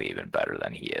honestly even better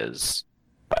than he is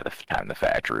by the time the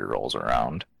factory rolls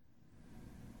around.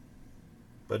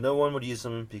 but no one would use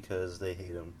him because they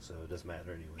hate him, so it doesn't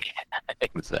matter anyway.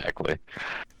 Exactly.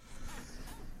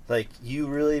 Like, you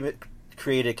really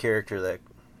create a character that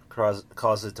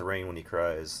causes it to rain when he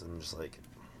cries. I'm just like,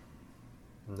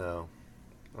 no,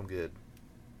 I'm good.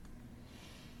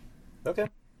 Okay.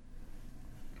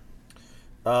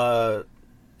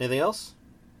 Anything else?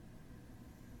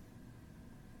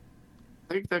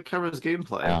 I think that covers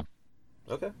gameplay. Yeah.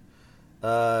 Okay.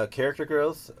 Character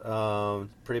growth,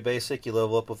 pretty basic. You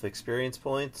level up with experience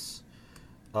points.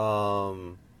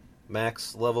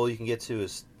 Max level you can get to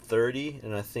is 30,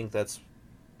 and I think that's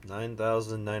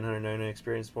 9,999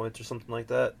 experience points or something like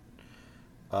that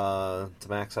to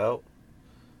max out.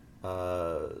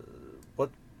 What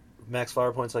max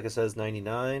flower points, like I said, is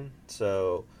 99.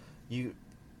 So you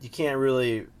can't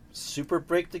really super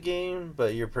break the game,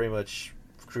 but you're pretty much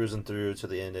cruising through to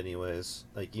the end anyways.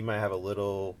 Like, you might have a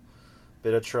little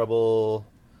bit of trouble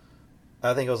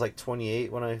I think I was like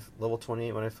 28 when I level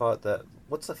 28 when I fought that.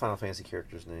 What's the Final Fantasy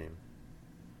character's name?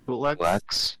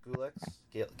 Lex. Gulex?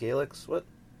 Galix? What?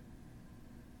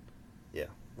 Yeah.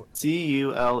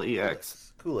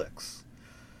 Culex. Gulex.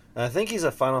 And I think he's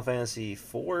a Final Fantasy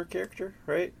IV character,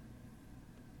 right?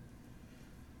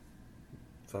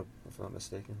 If I'm not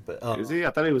mistaken. But Is he? I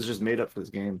thought he was just made up for this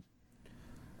game.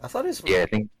 I thought he was. Yeah, I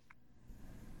think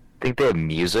they have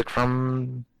music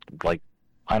from like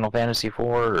Final Fantasy IV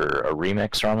or a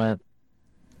remix from it.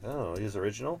 Oh, he's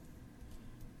original?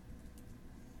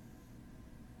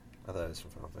 I thought he was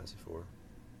from Final Fantasy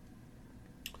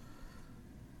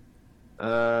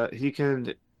IV. He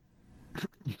can.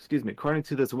 Excuse me. According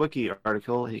to this wiki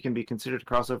article, he can be considered a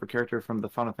crossover character from the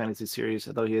Final Fantasy series,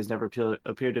 although he has never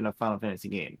appeared in a Final Fantasy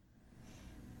game.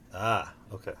 Ah,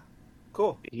 okay.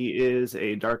 Cool. He is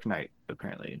a Dark Knight,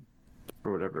 apparently,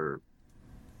 or whatever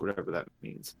that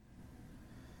means.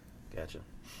 Gotcha.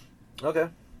 Okay.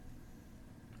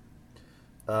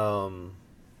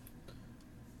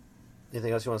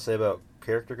 Anything else you want to say about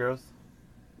character growth?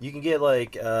 You can get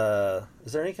like,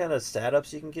 is there any kind of stat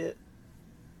ups you can get?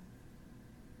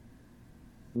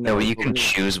 No, you can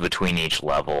choose between each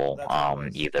level, That's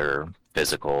nice. either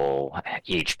physical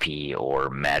HP or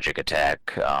magic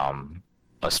attack,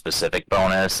 a specific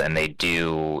bonus, and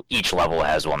each level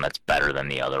has one that's better than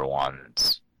the other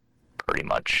ones, pretty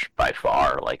much by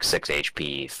far, like 6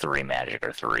 HP, 3 magic,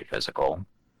 or 3 physical.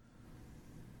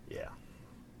 Yeah.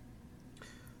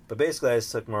 But basically, I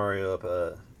just took Mario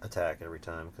up attack every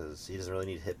time because he doesn't really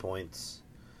need hit points,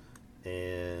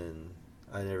 and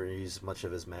I never use much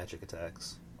of his magic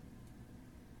attacks.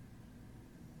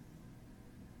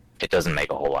 It doesn't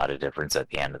make a whole lot of difference at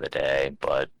the end of the day,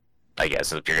 but I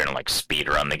guess if you're gonna like speed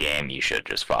run the game, you should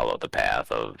just follow the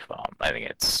path of I think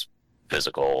it's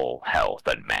physical, health,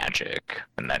 and magic,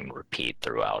 and then repeat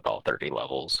throughout all 30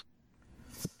 levels.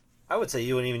 I would say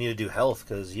you wouldn't even need to do health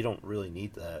because you don't really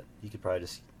need that. You could probably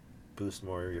just boost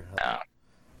more of your health,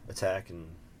 attack and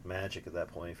magic at that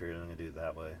point if you're going to do it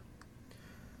that way.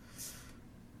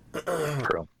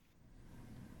 True.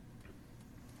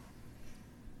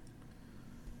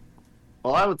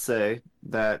 Well, I would say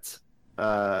that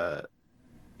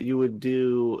you would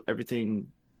do everything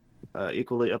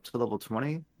equally up to level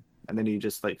 20, and then you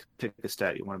just like pick a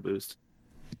stat you want to boost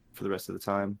for the rest of the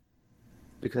time,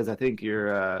 because I think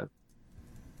your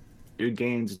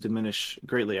gains diminish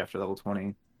greatly after level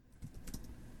 20.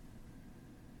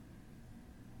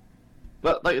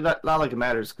 But like that, not like it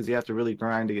matters because you have to really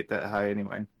grind to get that high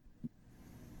anyway.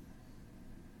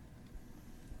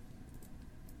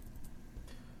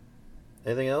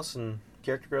 Anything else in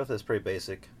character growth? That's pretty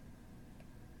basic.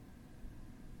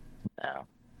 No.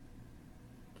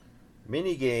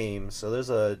 Mini games. So there's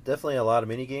definitely a lot of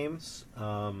mini games.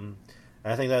 And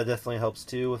I think that definitely helps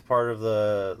too with part of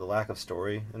the lack of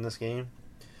story in this game.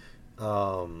 But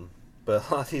a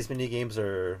lot of these mini games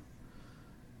are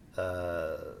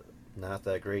not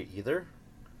that great either.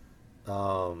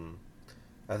 I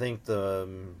think I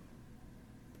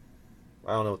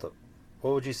don't know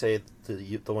what would you say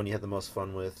the one you had the most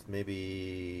fun with?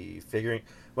 Maybe figuring.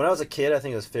 When I was a kid, I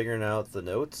think it was figuring out the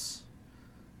notes,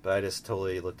 but I just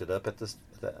totally looked it up at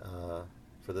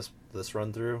for this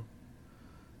run through,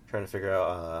 trying to figure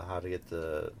out how to get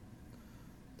the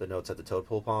notes at the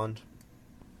Toadpool Pond.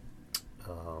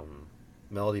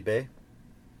 Melody Bay.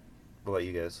 What about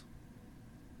you guys?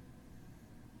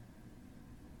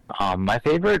 My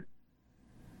favorite,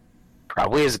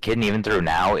 probably as a kid and even through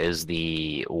now, is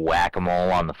the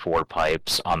whack-a-mole on the 4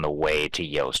 pipes on the way to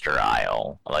Yoster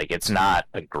Isle. Like, it's not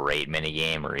a great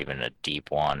minigame or even a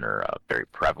deep one or a very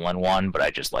prevalent one, but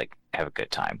I just like have a good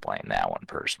time playing that one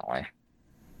personally.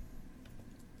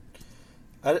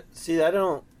 I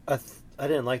didn't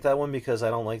like that one because I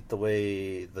don't like the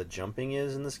way the jumping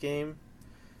is in this game,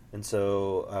 and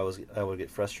so I would get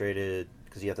frustrated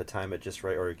because you have to time it just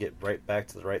right or get right back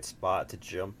to the right spot to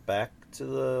jump back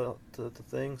to the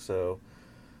thing. So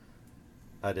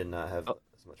I did not have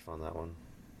as much fun that one.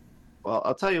 Well,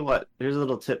 I'll tell you what. Here's a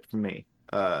little tip from me.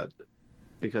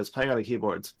 Because playing on the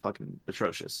keyboard's fucking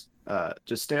atrocious.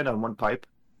 Just stand on one pipe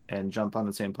and jump on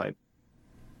the same pipe.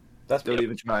 Don't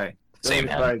even try. Same.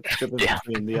 Try jumping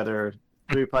between the other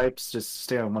 3 pipes. Just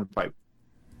stay on one pipe.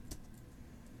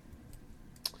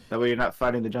 That way you're not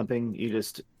fighting the jumping.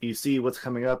 You see what's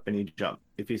coming up and you jump.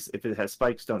 If it has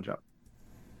spikes, don't jump.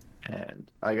 And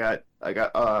I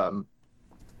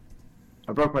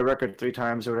broke my record 3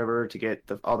 times or whatever to get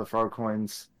all the frog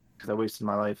coins because I wasted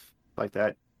my life like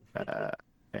that,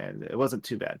 and it wasn't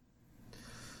too bad.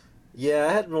 Yeah,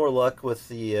 I had more luck with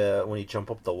the when you jump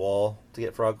up the wall to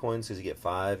get frog coins because you get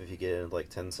 5 if you get it in like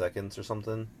 10 seconds or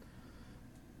something.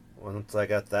 once I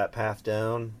got that path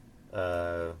down,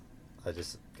 I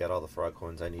just got all the frog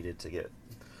coins I needed to get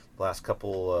the last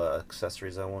couple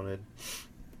accessories I wanted.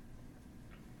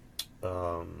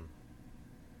 Well,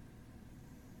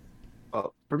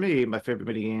 for me, my favorite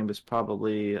mini game is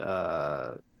probably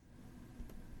the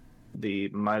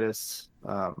Midas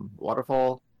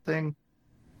waterfall thing.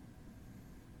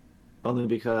 Only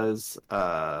because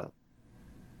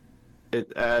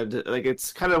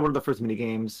it's kind of one of the first mini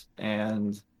games,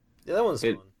 and Yeah, that one's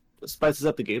it fun. spices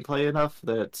up the gameplay enough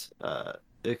that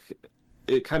it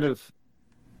kind of,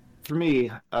 for me,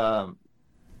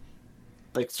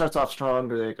 like starts off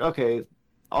strong. Or like, okay,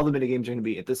 all the mini games are going to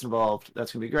be this involved.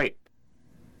 That's going to be great.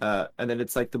 And then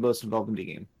it's like the most involved mini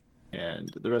game,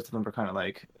 and the rest of them are kind of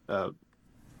like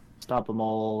stop them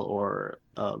all, or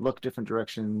look different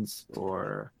directions,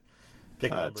 or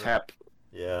Pick number. tap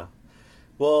Yeah.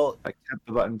 Well, tap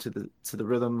the button to the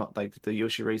rhythm, like the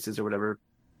Yoshi races or whatever.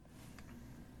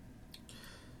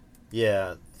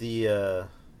 yeah,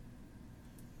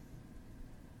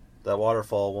 that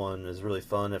waterfall one is really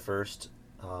fun at first,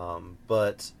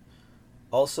 but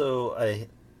also I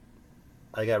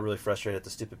got really frustrated at the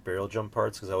stupid barrel jump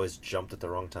parts because I always jumped at the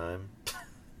wrong time.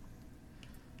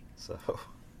 So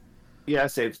Yeah, I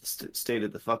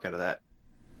stated the fuck out of that.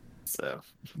 So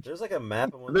there's like a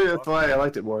map in one of maybe these that's why I walkthroughs.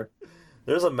 liked it more.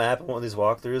 There's a map in one of these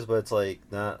walkthroughs, but it's like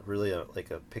not really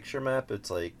like a picture map. It's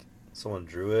like someone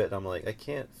drew it, and I'm like, I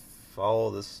can't follow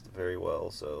this very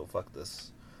well, so fuck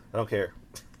this. I don't care.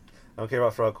 I don't care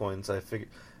about frog coins. I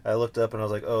looked up and I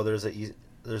was like, oh, there's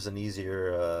an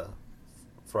easier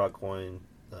frog coin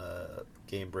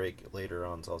game break later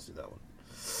on, so I'll do that one.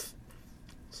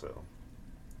 So,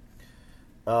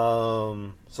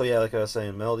 so yeah, like I was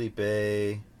saying, Melody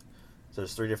Bay. So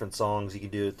there's 3 different songs you can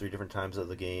do at 3 different times of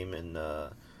the game, and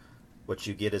what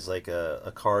you get is like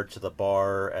a card to the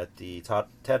bar at the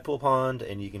Tadpole Pond,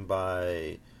 and you can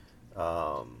buy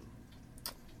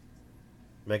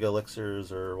Mega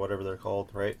Elixirs or whatever they're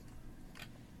called, right?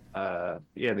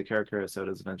 Yeah, the character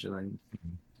sodas eventually and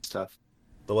stuff.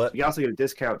 The what? You also get a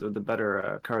discount with the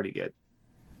better card you get.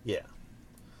 Yeah.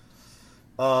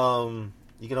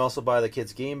 You can also buy the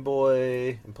kids' Game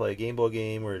Boy and play a Game Boy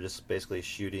game where you're just basically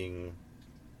shooting.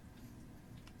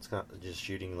 It's kind of just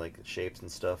shooting like shapes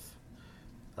and stuff.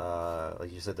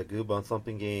 Like you said, the Goomba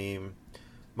thumping game,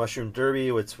 Mushroom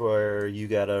Derby, which where you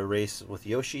gotta race with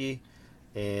Yoshi,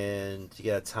 and you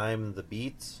gotta time the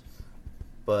beats.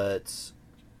 But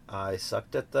I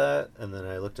sucked at that, and then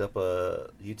I looked up a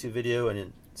YouTube video, and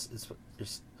it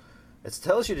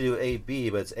tells you to do A B,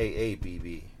 but it's A A B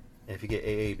B. And if you get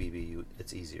AABB,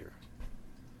 it's easier.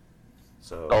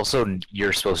 So Also,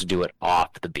 you're supposed to do it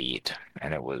off the beat,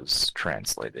 and it was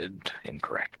translated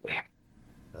incorrectly.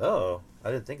 oh, I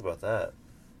didn't think about that.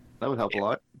 That would help a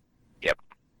lot. Yep.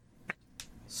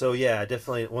 So yeah,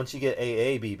 definitely. Once you get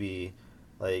AABB,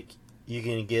 like you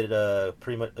can get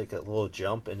pretty much like a little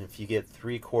jump, and if you get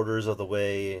 3/4 of the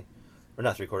way, or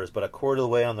not 3/4, but a quarter of the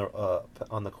way on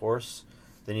the course,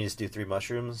 then you just do 3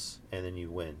 mushrooms, and then you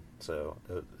win. So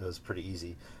it was pretty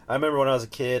easy. I remember when I was a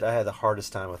kid, I had the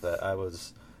hardest time with that.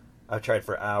 I tried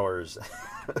for hours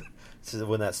to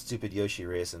win that stupid Yoshi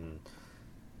race, and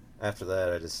after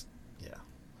that, yeah.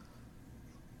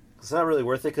 It's not really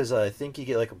worth it because I think you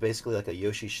get like basically like a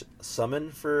Yoshi summon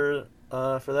for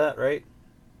that, right?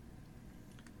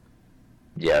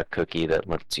 Yeah, a cookie that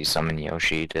lets you summon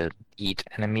Yoshi to eat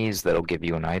enemies that'll give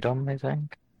you an item, I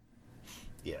think.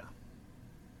 Yeah.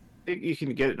 You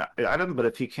can get an item, but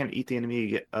if you can't eat the enemy, you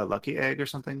get a lucky egg or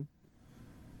something.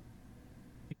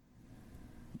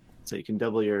 So you can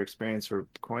double your experience for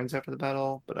coins after the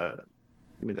battle. But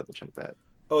let me double check that.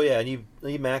 Oh yeah, and you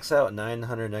max out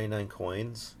 999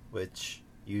 coins, which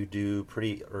you do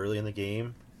pretty early in the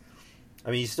game. I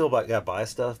mean, you still gotta buy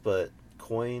stuff, but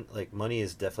money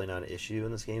is definitely not an issue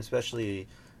in this game, especially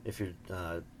if you're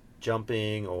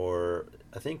jumping, or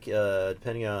I think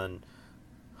depending on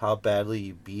how badly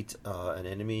you beat an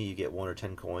enemy, you get 1 or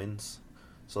 10 coins.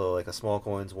 So like a small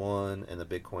coin's 1 and the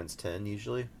big coin's 10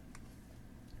 usually.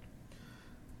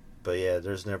 But yeah,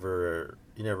 you never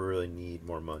really need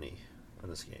more money in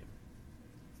this game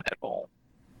At all.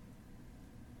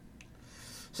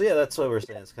 So yeah, that's why we're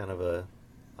saying it's kind of a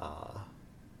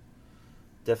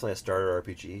definitely a starter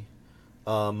RPG.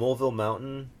 Moleville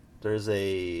Mountain, there's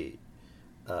a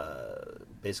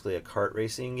basically a kart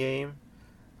racing game.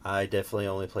 I definitely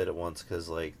only played it once because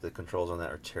like the controls on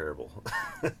that are terrible.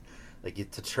 Like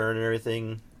to turn and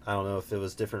everything. I don't know if it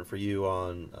was different for you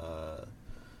on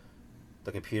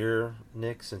the computer,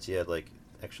 Nick, since you had like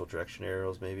actual direction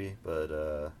arrows, maybe.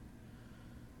 But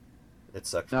it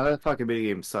sucked. No, that fucking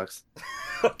video game sucks.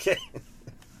 Okay.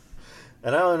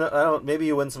 And I don't know. I don't. Maybe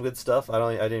you win some good stuff. I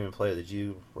don't. I didn't even play it. Did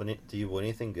you win? Do you win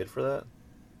anything good for that?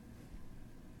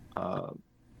 Uh,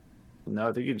 no,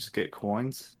 I think you just get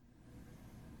coins.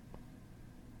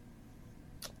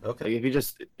 Okay. Like if you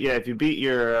just if you beat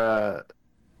your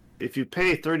if you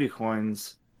pay 30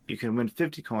 coins, you can win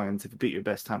 50 coins if you beat your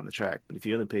best time on the track. But if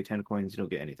you only pay 10 coins, you don't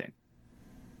get anything.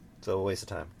 So a waste of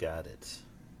time. Got it.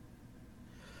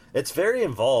 It's very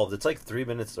involved. It's like 3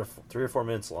 minutes or 3 or 4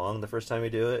 minutes long the first time you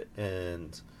do it,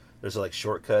 and there's like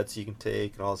shortcuts you can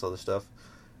take and all this other stuff.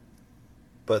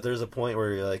 But there's a point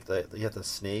where you're like you have to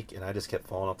snake, and I just kept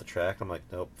falling off the track. I'm like,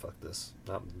 nope, fuck this.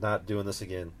 Not doing this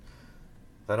again.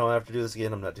 If I don't have to do this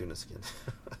again, I'm not doing this again.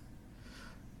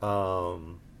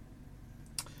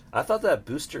 I thought that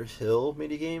Booster Hill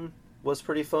minigame was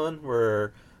pretty fun,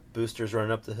 where Booster's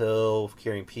running up the hill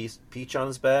carrying Peach on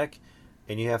his back,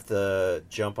 and you have to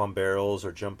jump on barrels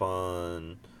or jump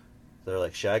on they're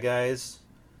like Shy Guys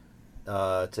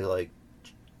to like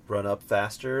run up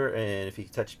faster. And if you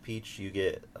touch Peach, you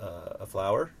get a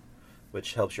flower,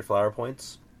 which helps your flower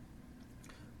points.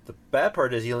 The bad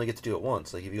part is you only get to do it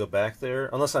once. Like if you go back there,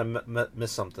 unless I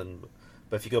miss something,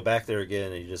 but if you go back there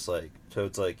again and you just like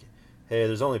Toad's like, hey,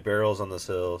 there's only barrels on this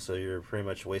hill, so you're pretty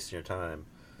much wasting your time.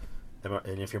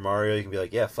 And if you're Mario, you can be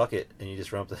like, yeah, fuck it, and you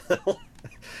just run up the hill.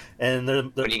 And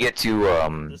when you get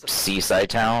to Seaside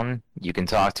Town, you can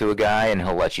talk to a guy, and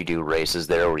he'll let you do races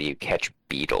there where you catch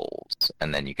beetles,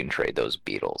 and then you can trade those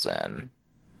beetles in.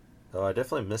 Oh, I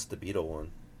definitely missed the beetle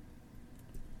one.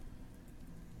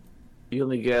 You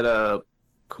only get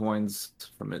coins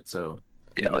from it, so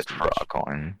Yeah, like frog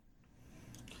coin.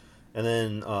 And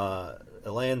then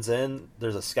at Land's End,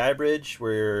 there's a sky bridge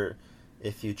where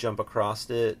if you jump across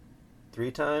it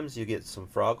 3 times, you get some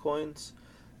frog coins.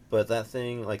 But that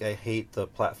thing, like, I hate the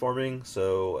platforming,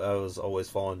 so I was always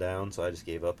falling down, so I just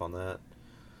gave up on that.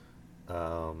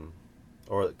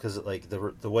 Or because like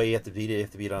the way you have to beat it, you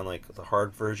have to beat it on like the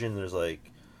hard version. There's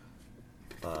like,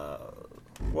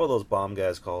 what are those bomb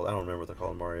guys called? I don't remember what they're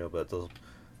called in Mario, but those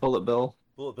Bullet Bill.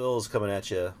 bullet bills coming at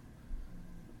you.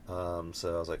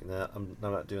 So I was like, nah, I'm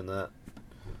not doing that.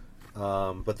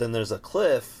 But then there's a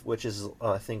cliff, which is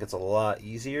I think it's a lot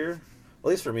easier. At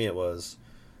least for me, it was.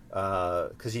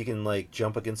 Because you can like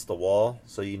jump against the wall,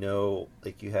 so you know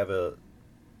like you have a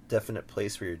definite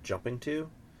place where you're jumping to.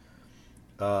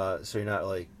 So you're not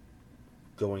like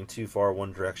going too far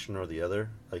one direction or the other.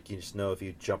 Like you just know if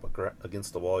you jump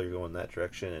against the wall, you're going that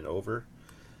direction and over.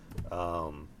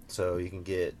 So you can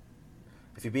get,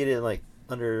 if you beat it in like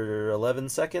under 11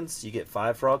 seconds, you get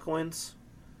 5 frog coins.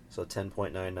 So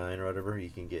 10.99 or whatever, you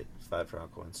can get 5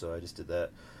 frog coins. So I just did that.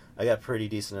 I got pretty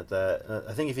decent at that.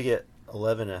 I think if you get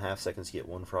 11 and a half seconds, you get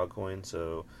 1 frog coin.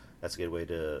 So that's a good way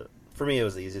to, for me, it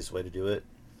was the easiest way to do it.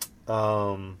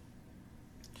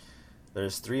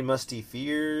 There's 3 Musty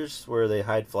Fears where they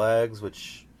hide flags,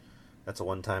 which that's a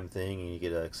one-time thing, and you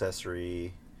get an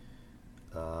accessory.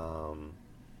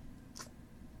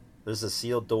 There's a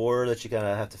sealed door that you kind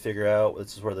of have to figure out.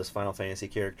 This is where this Final Fantasy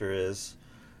character is.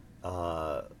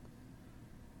 That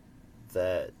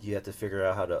you have to figure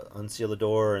out how to unseal the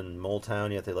door. In Mole Town,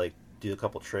 you have to like do a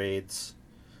couple trades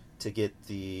to get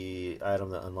the item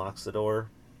that unlocks the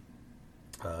door.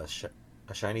 A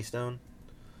shiny stone.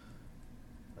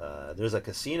 There's a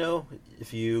casino.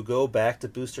 If you go back to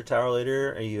Booster Tower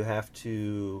later, and you have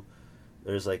to,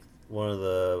 there's like one of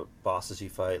the bosses you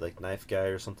fight, like Knife Guy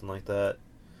or something like that,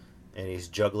 and he's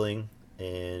juggling.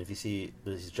 And if you see,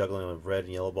 he's juggling with red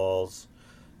and yellow balls.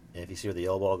 And if you see where the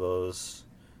yellow ball goes,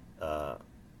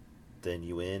 then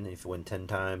you win. If you win 10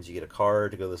 times, you get a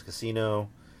card to go to this casino.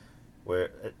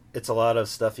 Where it's a lot of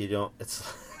stuff you don't. It's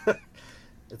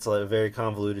it's like very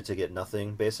convoluted to get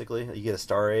nothing. Basically, you get a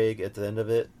star egg at the end of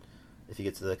it if you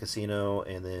get to the casino,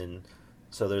 and then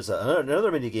so there's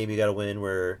another mini game you got to win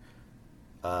where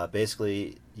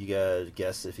basically you gotta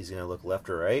guess if he's gonna look left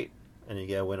or right, and you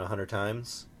gotta win 100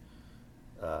 times.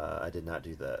 I did not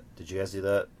do that. Did you guys do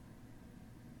that?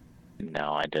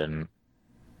 No, I didn't.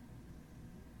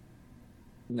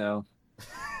 No.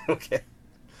 Okay.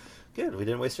 Good. We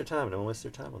didn't waste your time. No one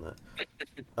wasted their time on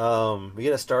that. We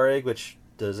get a star egg, which,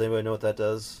 does anybody know what that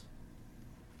does?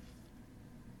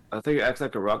 I think it acts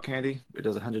like a rock candy. It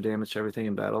does 100 damage to everything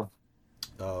in battle.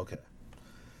 Oh, okay.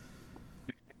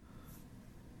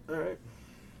 Alright.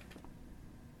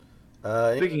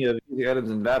 Speaking of using items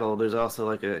in battle, there's also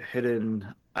like a hidden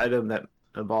item that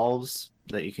evolves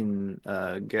that you can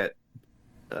get,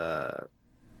 I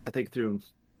think through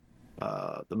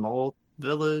the Mole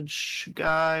Village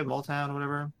guy, Mole Town,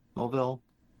 whatever, Moleville.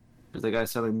 There's the guy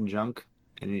selling junk,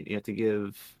 and you have to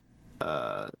give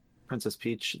Princess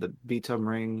Peach the Beatum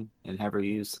ring and have her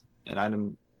use an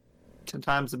item 10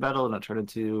 times the battle, and it turned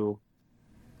into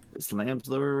this lamb's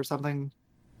lure or something.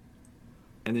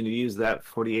 And then you use that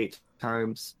 48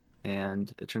 times,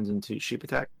 and it turns into sheep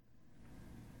attack,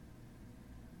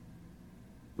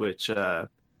 which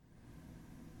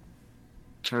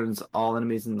turns all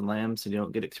enemies into lambs, and you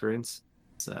don't get experience.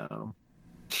 So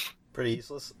Pretty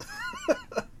useless.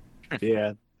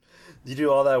 yeah, You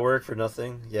do all that work for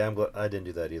nothing? Yeah, I'm glad I didn't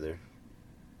do that either.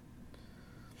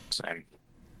 Same.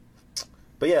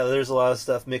 But yeah, there's a lot of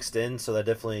stuff mixed in, so that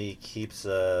definitely keeps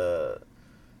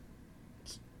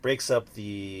breaks up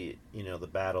the the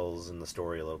battles and the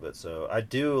story a little bit. So I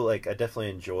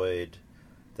definitely enjoyed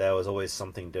that it was always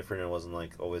something different. It wasn't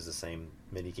like always the same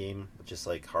mini game, just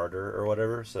like harder or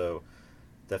whatever. So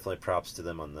definitely props to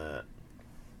them on that.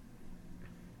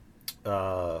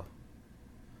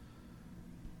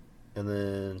 And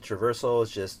then traversal is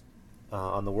just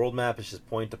on the world map. It's just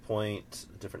point to point,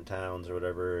 different towns or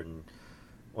whatever, and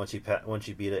once you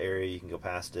beat an area, you can go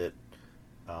past it.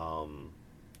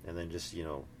 And then just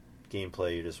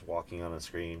gameplay. You're just walking on a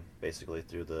screen basically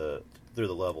through the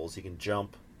levels. You can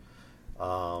jump,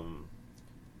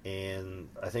 and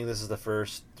I think this is the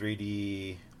first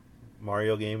 3D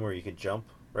Mario game where you can jump.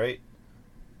 Right?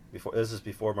 This is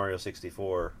before Mario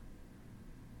 64.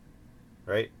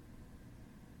 Right?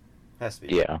 Has to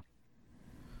be. Yeah.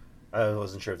 I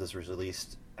wasn't sure if this was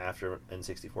released after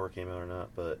N64 came out or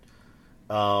not, but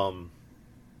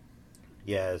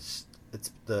yeah, it's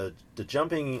the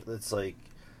jumping. It's like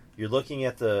you're looking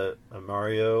at the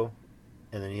Mario,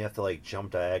 and then you have to like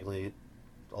jump diagonally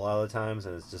a lot of the times,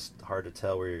 and it's just hard to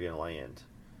tell where you're gonna land.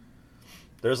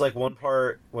 There's like one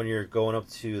part when you're going up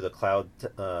to the Cloud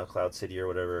City or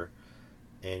whatever,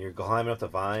 and you're climbing up the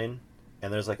vine,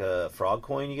 and there's like a frog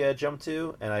coin you gotta jump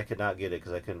to, and I could not get it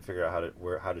because I couldn't figure out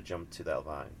how to jump to that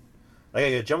vine. Like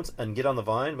I could jump and get on the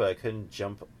vine, but I couldn't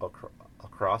jump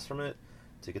across from it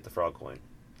to get the frog coin.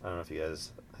 I don't know if you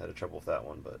guys had a trouble with that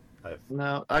one, but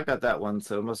no, I got that one,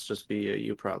 so it must just be a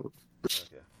you problem.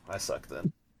 okay. I suck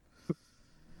then.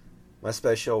 My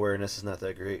spatial awareness is not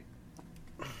that great.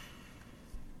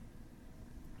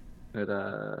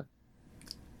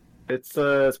 It's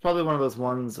probably one of those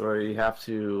ones where you have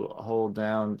to hold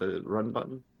down the run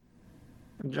button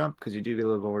and jump because you do get a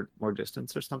little more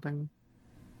distance or something.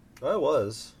 I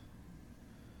was,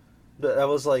 but I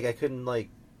was like I couldn't like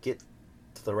get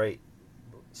to the right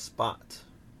spot.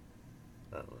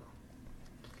 I don't know.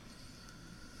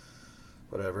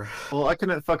 Whatever. Well, I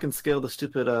couldn't fucking scale the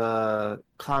stupid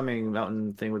climbing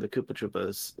mountain thing with the Koopa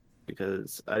Troopas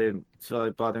because I didn't feel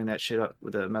like bothering that shit up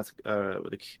with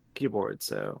the keyboard.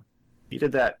 So you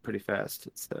did that pretty fast.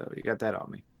 So you got that on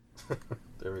me.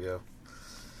 There we go.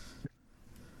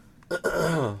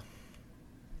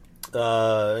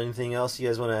 Anything else you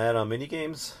guys want to add on mini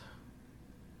games?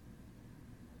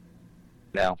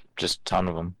 No, just a ton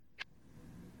of them.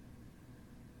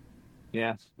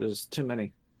 Yeah, there's too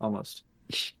many almost.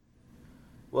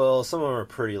 Well, some of them are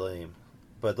pretty lame,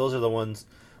 but those are the ones.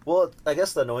 Well, I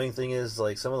guess the annoying thing is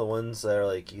like some of the ones that are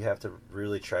like you have to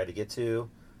really try to get to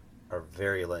are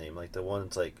very lame. Like the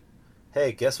ones like,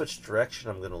 hey, guess which direction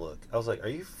I'm gonna look. I was like, are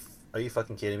you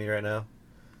fucking kidding me right now?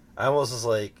 I almost was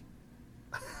like,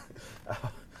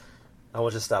 I will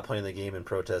just stop playing the game and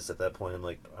protest at that point. I'm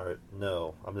like, all right,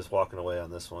 no, I'm just walking away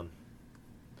on this one.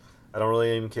 I don't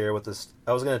really even care what this.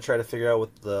 I was gonna try to figure out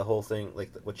what the whole thing, like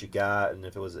what you got, and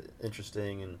if it was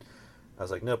interesting. And I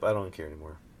was like, nope, I don't care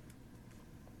anymore.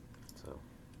 So,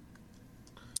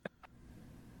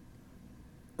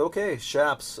 okay,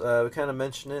 shops. We kind of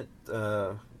mentioned it,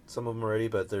 some of them already,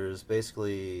 but there's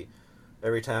basically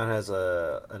every town has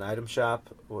an item shop,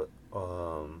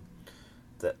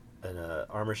 that an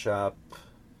armor shop,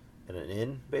 and an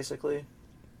inn, basically.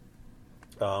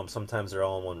 Sometimes they're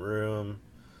all in one room.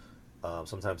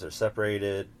 Sometimes they're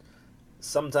separated.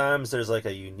 Sometimes there's like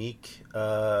a unique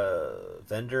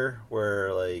vendor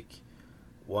where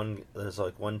there's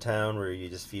one town where you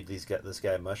just feed this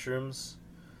guy mushrooms,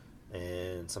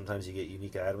 and sometimes you get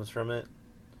unique items from it.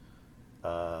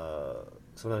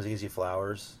 Sometimes it gives you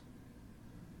flowers.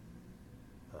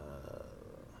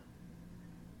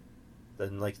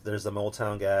 Then there's the Mole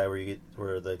Town guy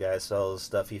where the guy sells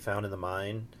stuff he found in the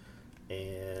mine,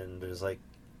 and there's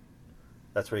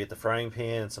that's where you get the frying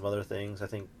pan and some other things. I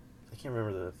can't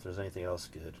remember if there's anything else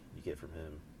good you get from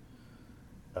him.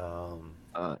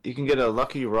 You can get a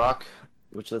lucky rock,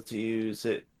 which lets you use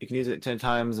it. You can use it 10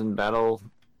 times in battle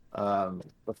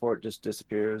before it just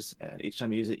disappears. And each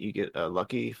time you use it, you get a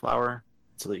lucky flower,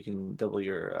 so that you can double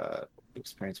your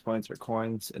experience points or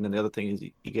coins. And then the other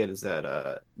thing you get is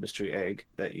that mystery egg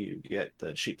that you get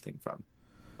the sheep thing from.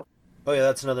 Oh yeah,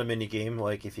 that's another mini game.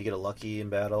 Like if you get a lucky in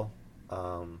battle,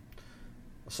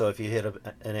 So if you hit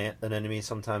an enemy,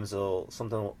 sometimes I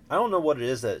don't know what it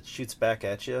is that shoots back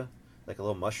at you, like a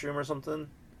little mushroom or something.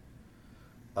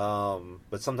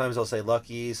 But sometimes they'll say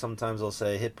lucky, sometimes they'll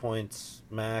say hit points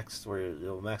maxed, where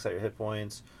you'll max out your hit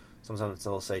points. Sometimes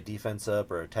they'll say defense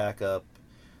up or attack up.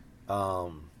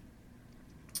 But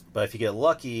if you get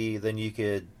lucky, then you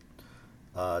could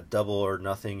double or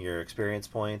nothing your experience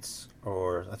points,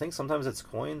 or I think sometimes it's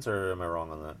coins, or am I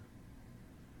wrong on that?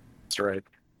 That's right.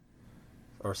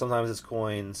 Or sometimes it's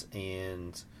coins,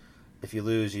 and if you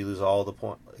lose all the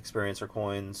experience or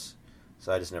coins.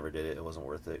 So I just never did it. It wasn't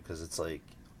worth it because it's like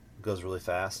it goes really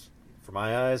fast. For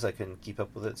my eyes, I couldn't keep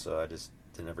up with it, so I just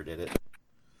never did it.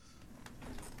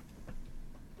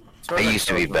 I used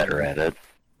to be better at it.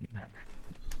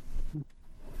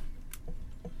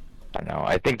 I know.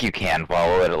 I think you can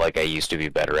follow it. Like I used to be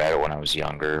better at it when I was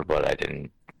younger, but I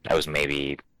didn't. I was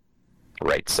maybe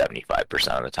right 75%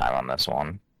 of the time on this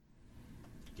one.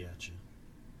 Gotcha.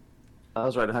 I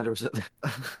was right 100%.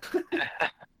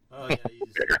 Oh yeah, you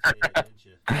just didn't say it, didn't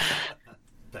you?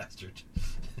 Bastard.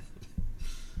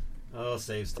 Oh,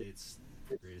 save state's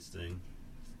the greatest thing.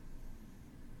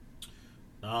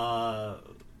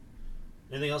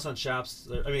 Anything else on shops?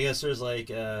 I mean, I guess there's like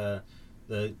the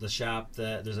shop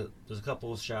that there's a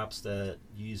couple of shops that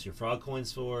you use your frog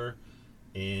coins for,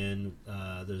 and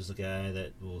there's a guy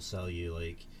that will sell you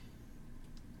like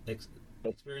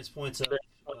experience points of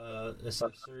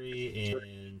accessory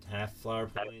and half flower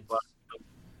points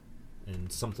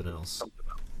and something else.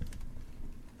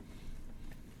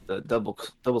 The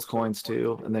doubles coins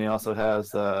too, and then he also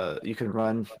has you can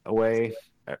run away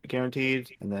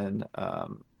guaranteed, and then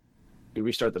you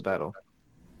restart the battle.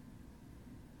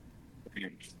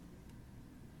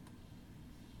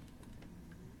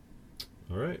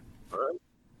 All right.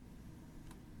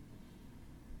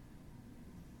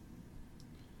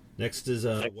 Next is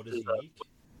what is unique.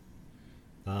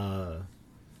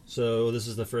 So this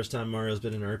is the first time Mario's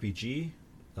been in an RPG.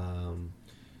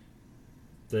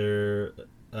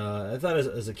 I thought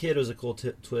as a kid it was a cool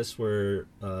twist where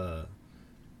you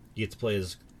get to play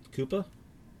as Koopa.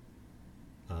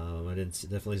 I didn't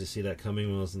definitely see that coming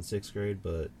when I was in 6th grade,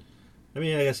 but I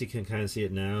mean, I guess you can kind of see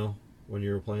it now when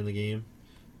you're playing the game.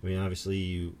 I mean,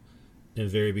 obviously, in the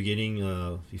very beginning,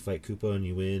 you fight Koopa and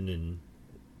you win, and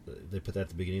they put that at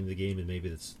the beginning of the game, and maybe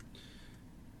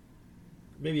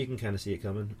you can kind of see it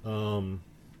coming.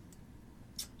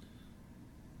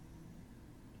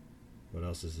 What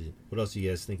else do you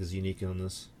guys think is unique on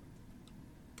this?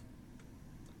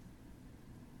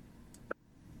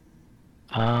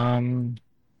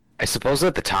 I suppose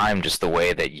at the time, just the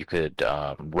way that you could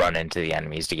run into the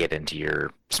enemies to get into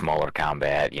your smaller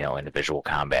combat, individual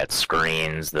combat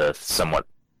screens, the somewhat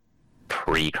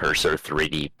precursor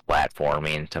 3D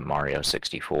platforming to Mario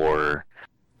 64.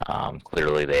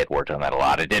 Clearly, they had worked on that a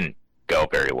lot. It didn't go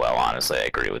very well, honestly. I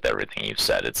agree with everything you've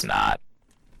said. It's not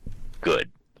good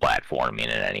platforming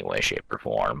in any way, shape, or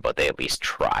form, but they at least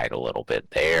tried a little bit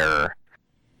there.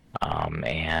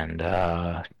 And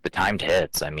the timed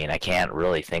hits. I mean, I can't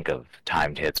really think of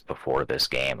timed hits before this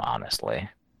game, honestly.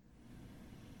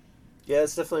 Yeah,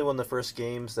 it's definitely one of the first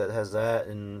games that has that,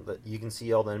 and that you can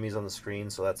see all the enemies on the screen,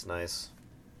 so that's nice.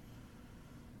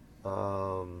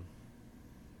 And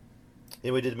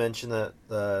we did mention that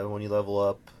when you level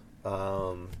up,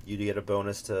 you do get a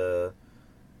bonus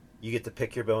you get to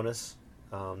pick your bonus.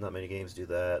 Not many games do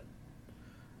that.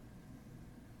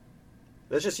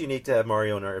 It's just unique to have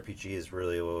Mario in RPG is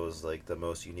really what was like the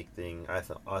most unique thing I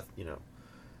thought, and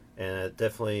it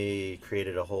definitely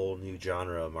created a whole new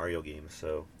genre of Mario games.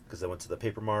 So because I went to the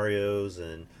Paper Marios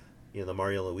and the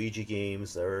Mario and Luigi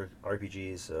games that were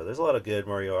RPGs. So there's a lot of good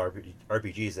Mario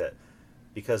RPGs that,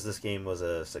 because this game was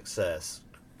a success,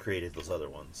 created those other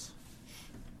ones.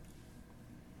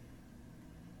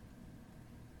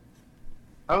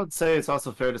 I would say it's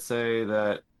also fair to say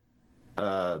that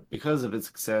because of its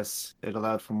success, it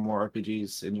allowed for more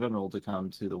RPGs in general to come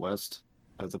to the West,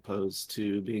 as opposed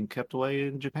to being kept away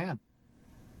in Japan.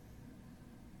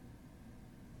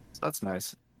 So that's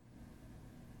nice.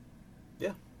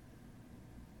 Yeah.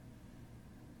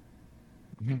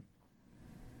 Mm-hmm.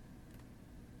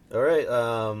 All right,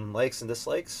 likes and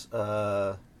dislikes.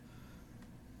 I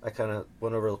kind of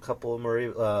went over a couple of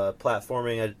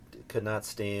platforming. I could not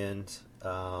stand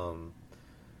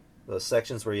those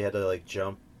sections where you had to like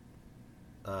jump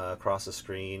across the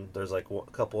screen. There's like a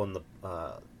couple in the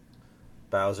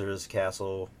Bowser's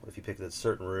castle. If you pick a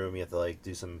certain room, you have to like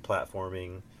do some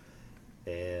platforming,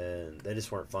 and they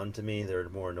just weren't fun to me. They were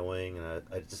more annoying, and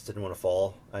I just didn't want to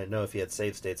fall. I know if you had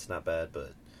save states, not bad,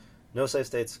 but no save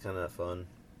states, kind of fun.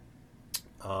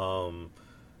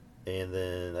 And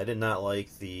then I did not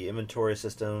like the inventory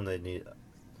system. I mean,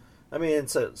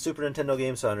 it's a Super Nintendo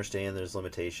game, so I understand there's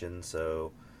limitations.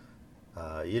 So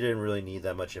you didn't really need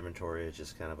that much inventory. It's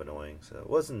just kind of annoying. So it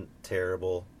wasn't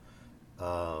terrible.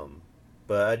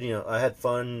 But I had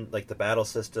fun. Like the battle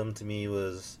system to me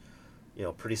was,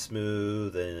 pretty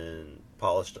smooth and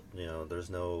polished.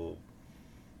 There's no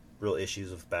real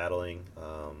issues with battling.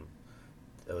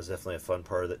 It was definitely a fun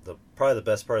part of probably the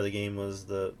best part of the game was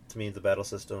to me the battle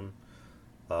system.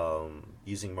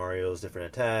 Using Mario's different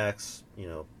attacks,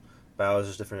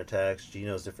 Bowser's different attacks,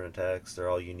 Geno's different attacks. They're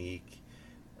all unique,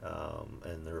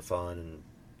 and they were fun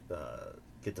and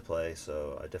good to play.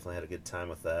 So I definitely had a good time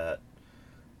with that.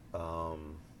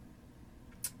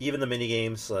 Even the mini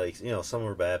games, like some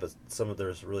were bad, but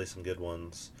there's really some good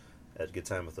ones. I had a good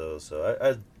time with those. So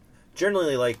I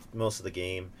generally liked most of the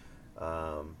game,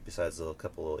 besides a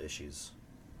couple of issues.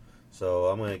 So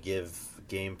I'm gonna give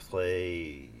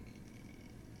gameplay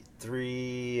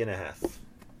 3.5.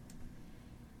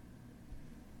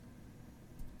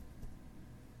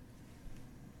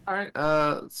 All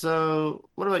right. So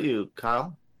what about you,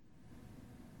 Kyle?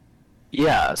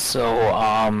 Yeah, so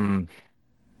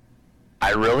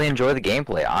I really enjoy the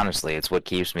gameplay, honestly. It's what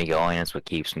keeps me going. It's what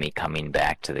keeps me coming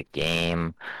back to the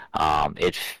game.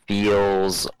 It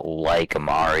feels like a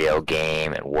Mario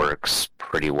game. It works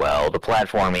pretty well. The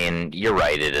platforming, you're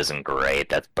right, it isn't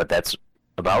great. But that's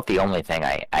about the only thing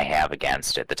I have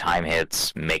against it. The time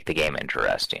hits make the game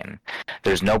interesting.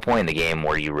 There's no point in the game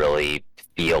where you really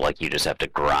feel like you just have to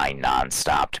grind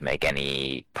nonstop to make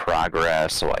any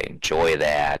progress, so I enjoy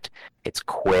that. It's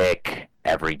quick.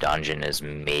 Every dungeon is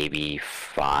maybe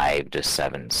 5 to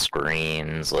 7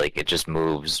 screens. Like, it just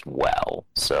moves well.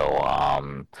 So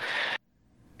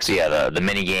yeah, the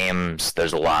mini games,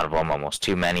 there's a lot of them, almost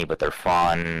too many, but they're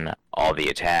fun. All the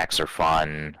attacks are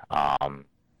fun. I don't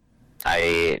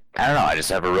know, I just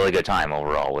have a really good time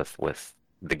overall with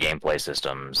the gameplay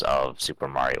systems of Super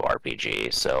Mario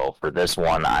RPG. So for this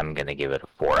one, I'm gonna give it a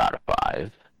 4 out of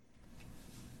 5.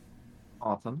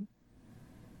 Awesome.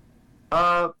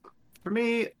 For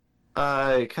me,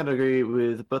 I kind of agree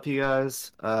with both of you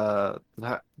guys. The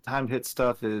time hit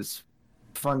stuff is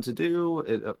fun to do.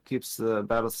 It keeps the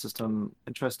battle system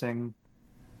interesting.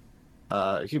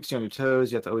 It keeps you on your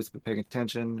toes. You have to always be paying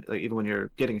attention. Like even when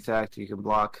you're getting attacked, you can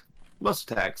block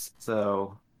most attacks.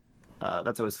 So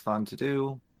that's always fun to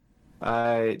do.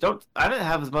 I didn't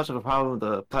have as much of a problem with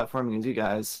the platforming as you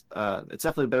guys. It's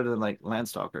definitely better than like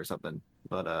Landstalker or something,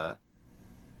 but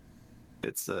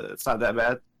it's not that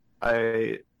bad.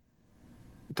 I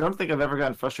don't think I've ever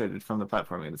gotten frustrated from the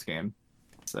platforming in this game.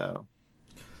 So,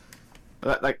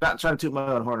 like, not trying to toot my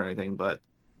own horn or anything, but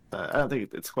I don't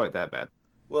think it's quite that bad.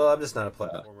 Well, I'm just not a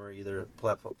platformer either,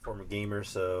 platformer gamer,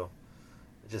 so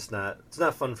it's not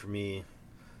fun for me.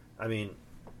 I mean,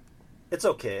 it's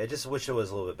okay. I just wish it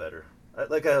was a little bit better.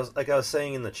 Like I was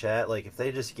saying in the chat, like if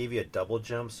they just gave you a double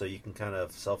jump so you can kind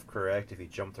of self-correct if you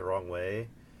jump the wrong way,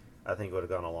 I think it would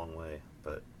have gone a long way.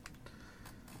 But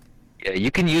Yeah,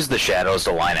 you can use the shadows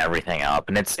to line everything up,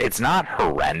 and it's not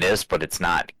horrendous, but it's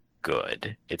not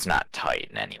good. It's not tight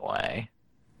in any way.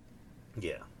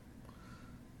 yeah,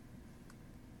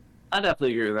 I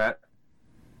definitely agree with that.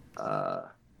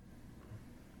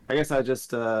 I guess I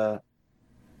just don't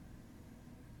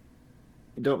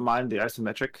mind the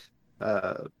isometric,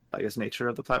 I guess, nature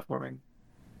of the platforming,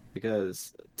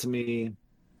 because to me,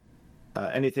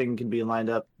 anything can be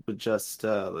lined up with just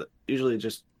usually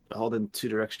just hold in two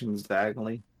directions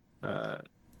diagonally,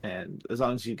 and as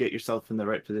long as you get yourself in the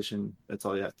right position, that's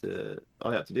all you have to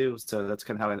do. So that's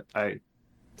kind of how I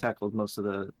tackled most of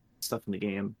the stuff in the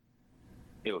game.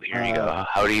 Here you go.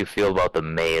 How do you feel about the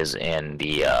maze in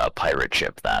the pirate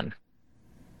ship then?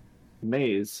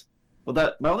 Maze.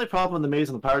 Well, my only problem with the maze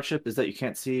on the pirate ship is that you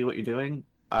can't see what you're doing.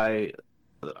 I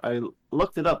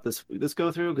looked it up this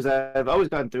go through because I've always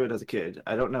gotten through it as a kid.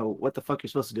 I don't know what the fuck you're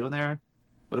supposed to do in there,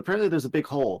 but apparently there's a big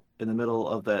hole in the middle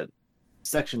of that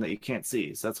section that you can't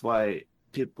see. So that's why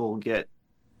people get,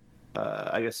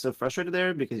 I guess, so frustrated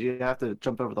there, because you have to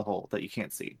jump over the hole that you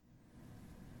can't see.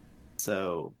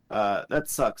 So that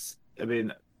sucks. I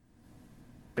mean,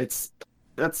 that's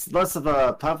less of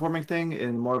a platforming thing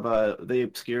and more of they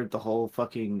obscured the whole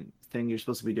fucking thing you're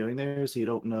supposed to be doing there, so you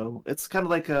don't know. It's kind of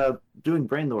like doing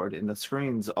Brainlord, and the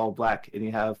screen's all black, and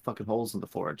you have fucking holes in the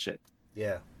floor and shit.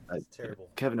 yeah, it's terrible.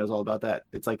 Kevin knows all about that.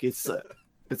 It's like it's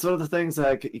one of the things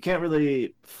that you can't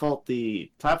really fault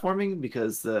the platforming,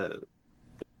 because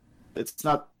it's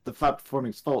not the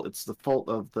platforming's fault. It's the fault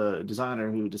of the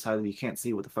designer who decided you can't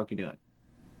see what the fuck you're doing.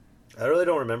 I really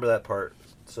don't remember that part.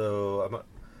 So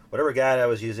whatever guide I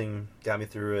was using got me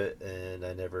through it, and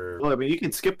I never. Well, I mean, you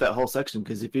can skip that whole section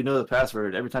because if you know the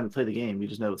password, every time you play the game, you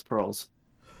just know it's pearls.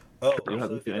 Oh, You don't have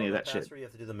so to if do you any know of the that shit. password, you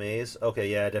have to do the maze.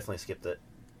 Okay, yeah, I definitely skipped it.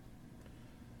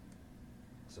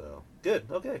 So good.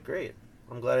 Okay, great.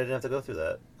 I'm glad I didn't have to go through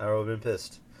that. I would have been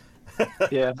pissed.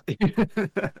 Yeah.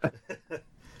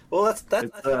 Well, that's It's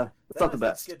not the that's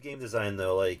best. good game design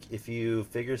though. Like if you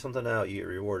figure something out, you get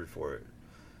rewarded for it.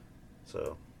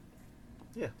 So,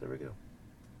 yeah, there we go.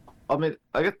 I mean,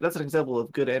 I guess that's an example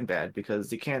of good and bad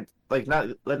because you can't like not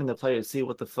letting the players see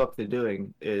what the fuck they're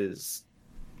doing is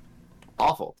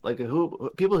awful. Like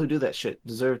people who do that shit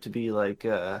deserve to be like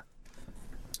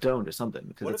stoned or something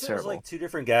because What it's if it was terrible. like two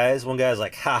different guys? One guy's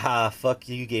like, haha, fuck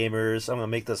you gamers, I'm gonna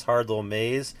make this hard little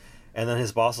maze. And then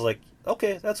his boss is like,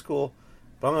 okay, that's cool.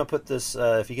 But I'm gonna put this,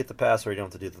 if you get the password, you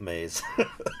don't have to do the maze.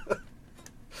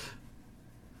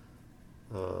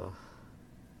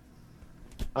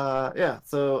 Yeah.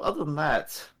 So other than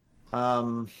that,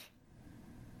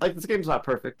 like this game's not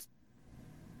perfect.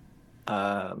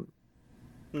 No,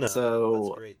 So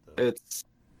that's great though.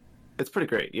 it's pretty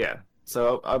great. Yeah.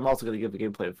 So I'm also gonna give the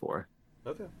gameplay a 4.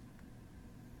 Okay.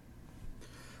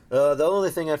 The only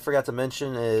thing I forgot to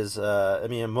mention is, I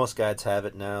mean, most guides have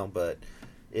it now, but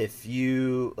if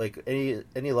you like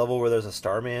any level where there's a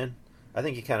Starman, I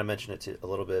think you kind of mentioned it a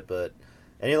little bit, but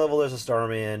any level there's a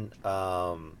Starman,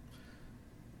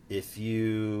 if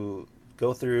you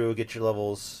go through, get your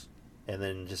levels, and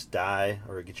then just die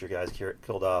or get your guys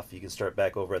killed off, you can start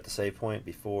back over at the save point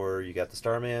before you got the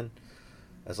Starman.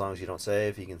 As long as you don't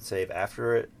save, you can save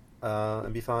after it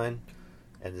and be fine,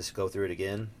 and just go through it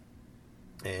again.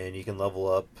 And you can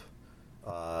level up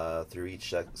through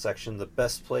each section. The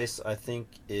best place I think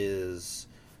is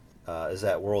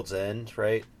at World's End,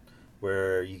 right,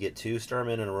 where you get 2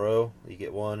 Starmen in a row. You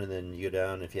get one, and then you go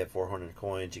down. If you have 400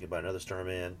 coins, you can buy another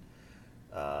Starman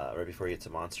right before you get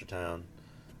to Monster Town.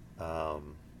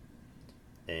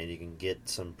 And you can get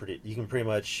some pretty. You can pretty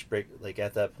much break like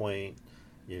at that point.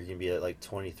 You're gonna be at like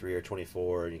 23 or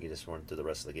 24, and you can just run through the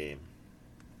rest of the game.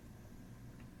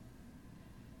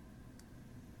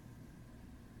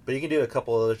 But you can do it a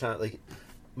couple other times, like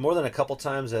more than a couple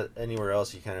times at anywhere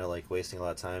else. You're kind of like wasting a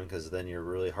lot of time because then you're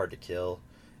really hard to kill,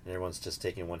 and everyone's just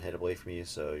taking one hit away from you.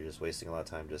 So you're just wasting a lot of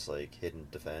time, just like hidden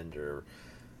defend or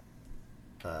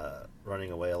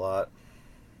running away a lot.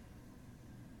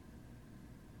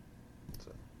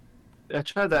 So. I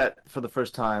tried that for the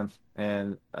first time,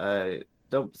 and I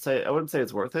wouldn't say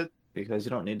it's worth it because you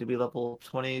don't need to be level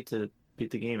 20 to beat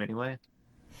the game anyway.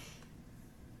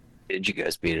 Did you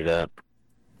guys beat it up?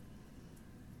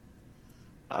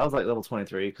 I was like level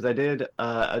 23 because I did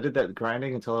that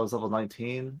grinding until I was level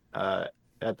 19 at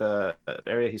the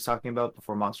area he's talking about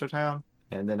before Monster Town,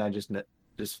 and then I just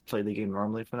played the game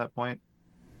normally from that point.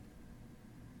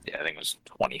 Yeah, I think it was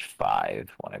 25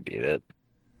 when I beat it.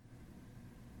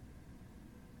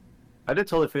 I did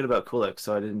totally forget about Kulak,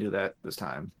 so I didn't do that this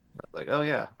time. Like, oh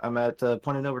yeah, I'm at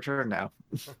point of no return now.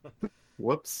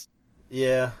 Whoops.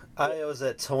 Yeah, I was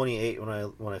at 28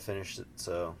 when I finished it,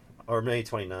 so or maybe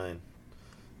 29.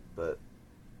 But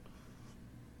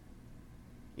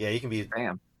yeah, you can be.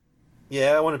 Damn.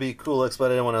 Yeah, I want to be Kulix, but I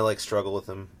didn't want to like struggle with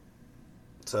him,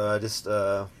 so I just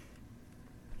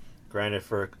grinded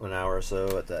for an hour or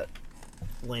so at that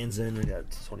Lands End. I got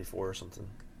 24 or something.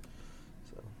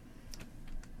 So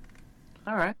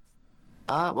All right.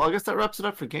 Well, I guess that wraps it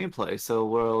up for gameplay. So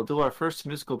we'll do our first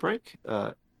musical break.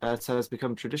 As has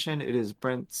become tradition, it is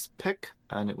Brent's pick,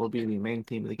 and it will be the main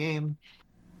theme of the game.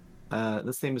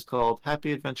 This theme is called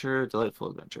Happy Adventure, Delightful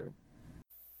Adventure.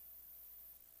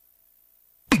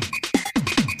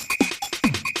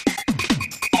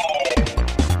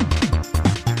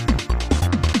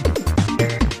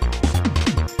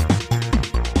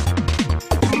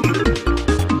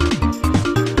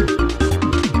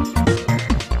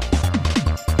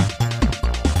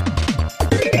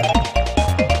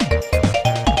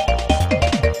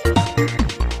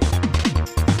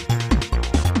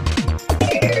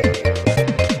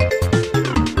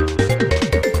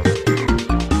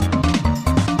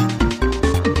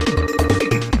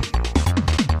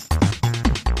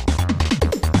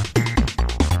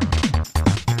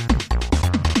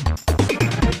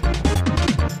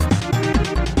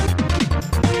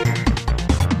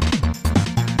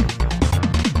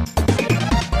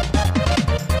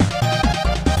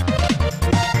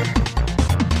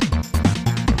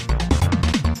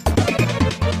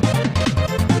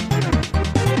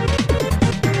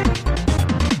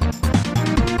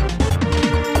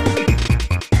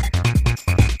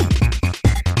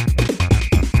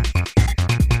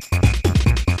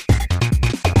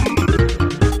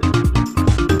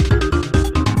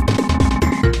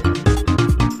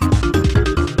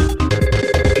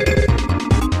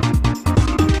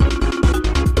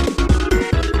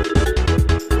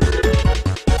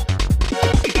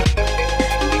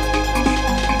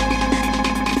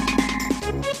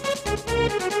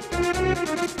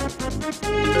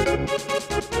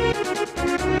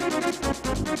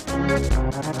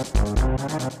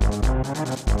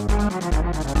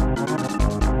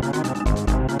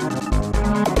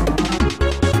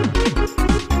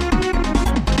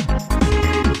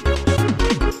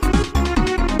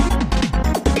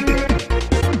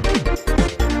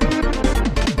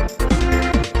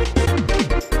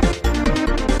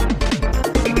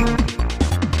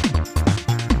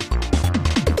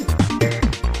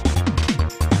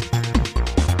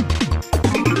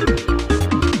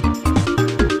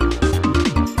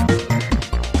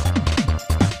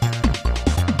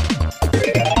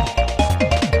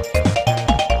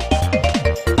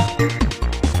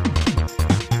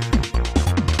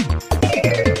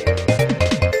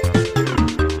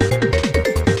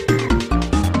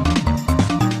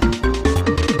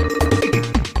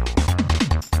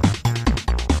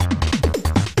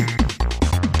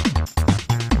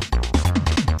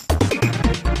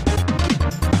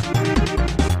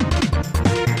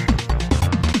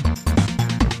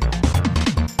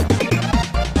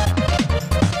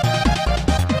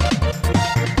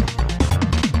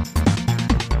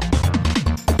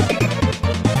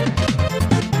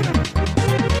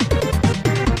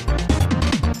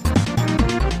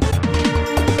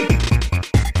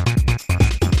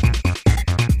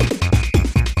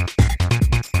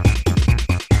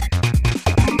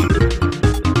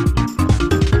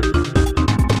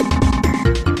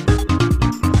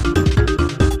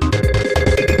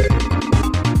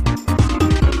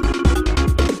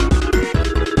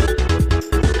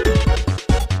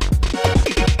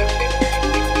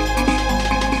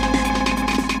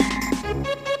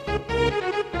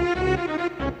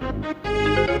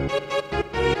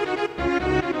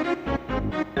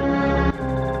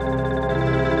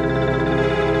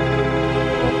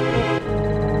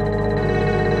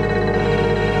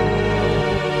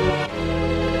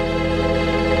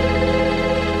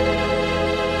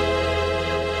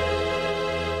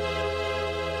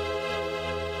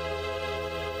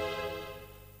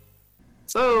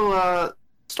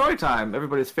 story time,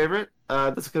 everybody's favorite.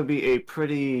 This is going to be a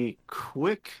pretty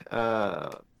quick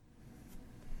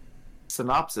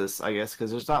synopsis, I guess,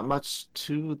 because there's not much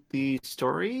to the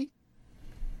story.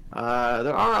 There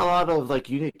are a lot of like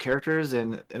unique characters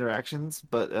and interactions,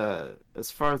 but as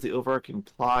far as the overarching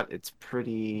plot, it's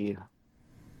pretty.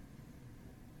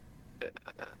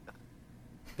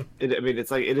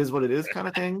 It's like it is what it is kind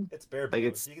of thing. It's bare Like,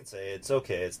 bones. You can say it's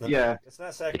okay. It's not. Yeah. It's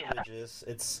not sacrilegious.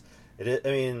 It is. I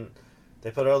mean, they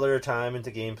put all their time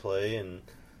into gameplay and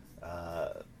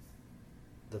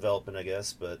development, I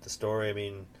guess. But the story, I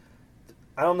mean,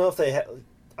 I don't know if they.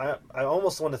 I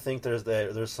almost want to think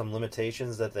there's some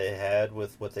limitations that they had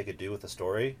with what they could do with the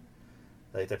story.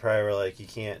 Like they probably were like, you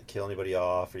can't kill anybody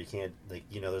off, or you can't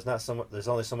there's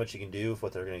only so much you can do with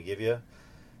what they're going to give you,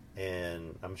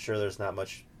 and I'm sure there's not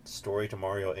much story to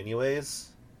Mario anyways.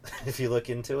 If you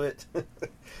look into it,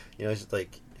 it's just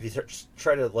like if you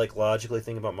try to like logically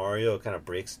think about Mario, it kind of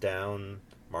breaks down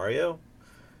Mario.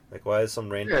 Like why is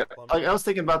some random? Yeah, like I was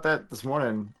thinking about that this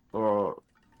morning, or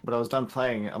when I was done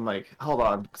playing. I'm like, hold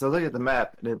on, because I was looking at the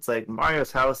map, and it's like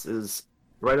Mario's house is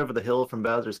right over the hill from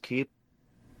Bowser's Keep.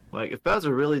 Like, if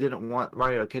Bowser really didn't want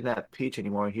Mario to kidnap Peach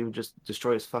anymore, he would just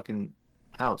destroy his fucking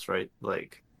house, right?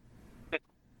 Like,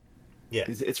 Yeah,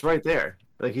 it's right there.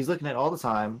 Like, he's looking at it all the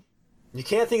time. you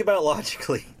can't think about it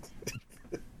logically.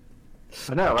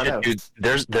 I know. Dude,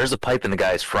 there's a pipe in the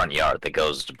guy's front yard that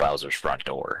goes to Bowser's front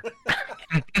door.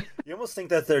 You almost think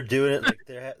that they're doing it like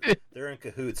they're in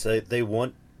cahoots.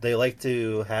 They like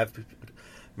to have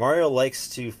Mario likes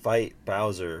to fight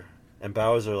Bowser, and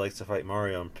Bowser likes to fight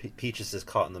Mario, and Peach is just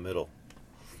caught in the middle.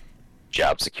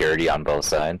 Job security on both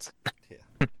sides.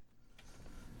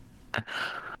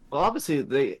 Well, obviously,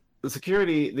 the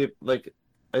security,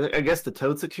 I guess the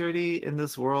Toad security in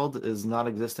this world is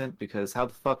non-existent, because how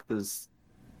the fuck does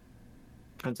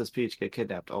Princess Peach get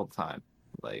kidnapped all the time?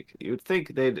 Like, you would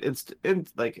think they'd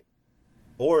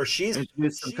Or she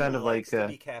kind of likes to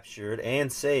be captured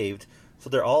and saved, so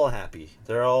they're all happy.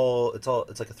 It's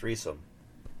like a threesome.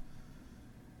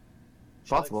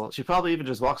 possible. She probably even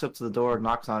just walks up to the door,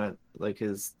 knocks on it, like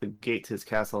the gate to his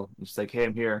castle, and she's like, "Hey,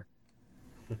 I'm here.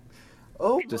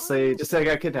 Oh, Just say I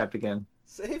got kidnapped again."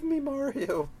 save me,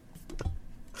 Mario.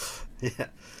 Yeah,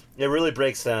 it really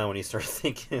breaks down when you start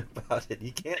thinking about it.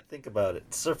 You can't think about it;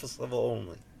 it's surface level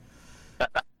only.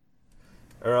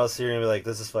 Or else you're gonna be like,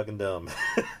 "This is fucking dumb."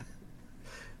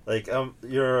 Like,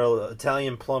 you're an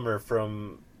Italian plumber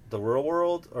from the real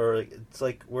world, or it's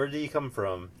like, where do you come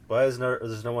from? Why is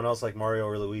there's no one else like Mario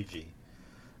or Luigi?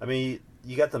 I mean,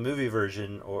 you got the movie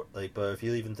version, or like, but if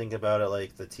you even think about it,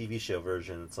 like the TV show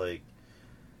version, it's like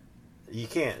you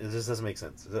can't. It just doesn't make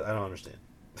sense. I don't understand.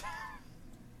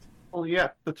 Well, you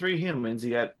got the three humans.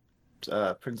 You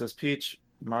got Princess Peach,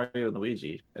 Mario, and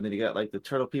Luigi, and then you got like the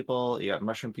turtle people. You got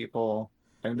mushroom people.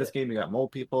 And in this game, you got mole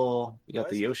people. You got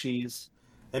the Yoshis.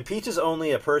 And Peach is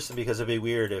only a person because it'd be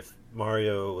weird if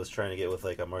Mario was trying to get with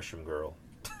like a mushroom girl.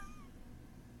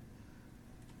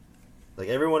 Like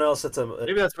everyone else,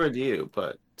 Maybe that's weird to you,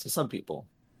 but to some people,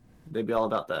 they'd be all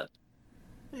about that.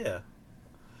 Yeah.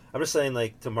 I'm just saying,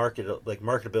 like, to market, like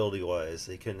marketability wise,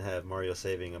 they couldn't have Mario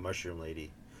saving a mushroom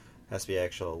lady. It has to be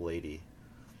actual lady.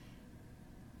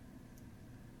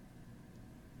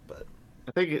 But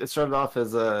I think it started off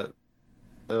as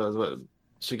what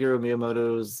Shigeru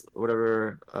Miyamoto's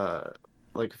whatever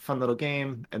like fun little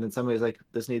game, and then somebody's like,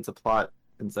 this needs a plot,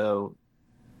 and so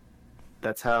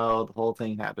that's how the whole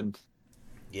thing happened.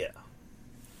 yeah.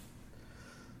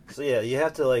 So yeah, you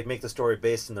have to like make the story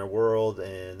based in their world,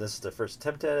 and this is their first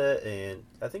attempt at it, and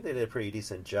I think they did a pretty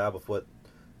decent job of what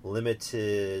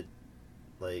limited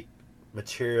like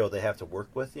material they have to work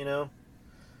with, you know.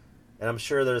 And I'm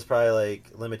sure there's probably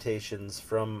like limitations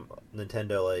from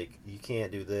Nintendo, like you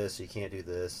can't do this, you can't do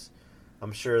this.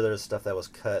 I'm sure there's stuff that was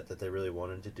cut that they really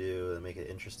wanted to do and make it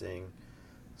interesting.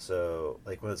 So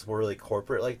like when it's more really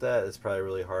corporate like that, it's probably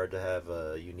really hard to have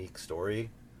a unique story.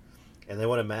 And they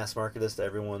want to mass market this to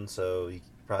everyone, so you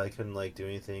probably couldn't like do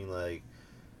anything like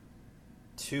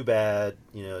too bad.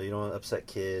 You know, you don't want to upset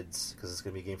kids because it's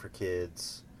gonna be a game for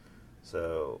kids.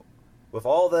 So with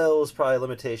all those probably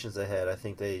limitations they had, I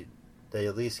think they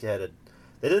at least they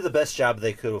did the best job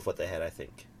they could with what they had, I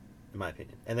think, in my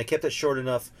opinion. And they kept it short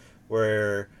enough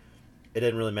where it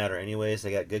didn't really matter anyways.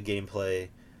 They got good gameplay.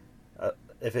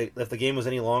 If the game was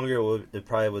any longer, it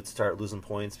probably would start losing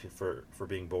points for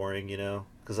being boring, you know?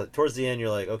 Because like, towards the end, you're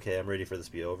like, okay, I'm ready for this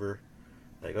to be over.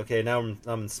 Like, okay, now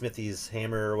I'm in Smithy's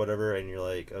hammer or whatever, and you're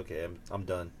like, okay, I'm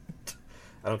done.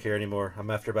 I don't care anymore. I'm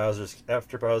after Bowser's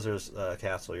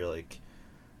castle. You're like,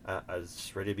 I was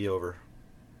just ready to be over.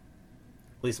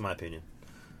 At least in my opinion.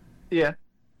 Yeah,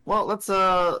 Well, let's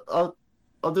I'll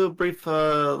do a brief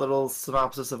little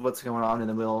synopsis of what's going on, and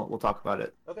then we'll talk about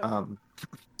it. Okay.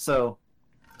 So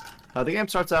the game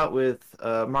starts out with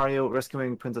Mario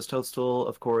rescuing Princess Toadstool,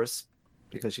 of course,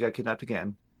 because she got kidnapped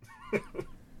again.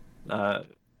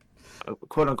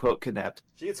 Quote unquote kidnapped.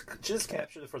 She gets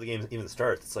captured before the game even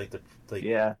starts. It's like the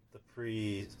Yeah. the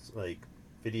pre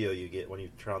video you get when you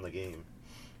turn on the game.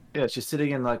 Yeah, she's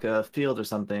sitting in like a field or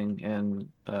something, and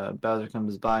Bowser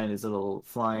comes by in his little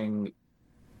flying,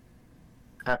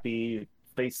 happy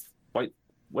face, white,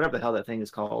 whatever the hell that thing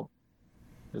is called.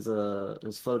 There's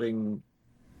his floating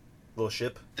Little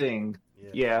ship. thing.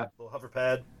 Yeah, Little hover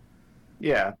pad.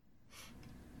 yeah.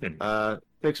 Hmm.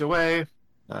 Takes her away,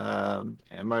 and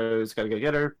Mario's got to go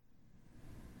get her.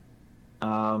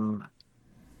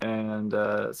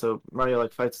 So Mario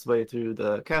like fights his way through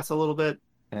the castle a little bit,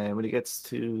 and when he gets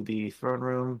to the throne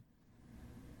room,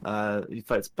 he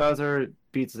fights Bowser,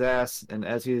 beats his ass, and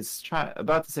as he's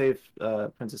about to save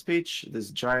Princess Peach, this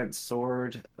giant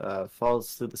sword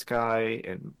falls through the sky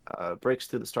and breaks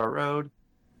through the Star Road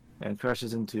and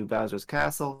crashes into Bowser's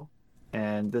castle.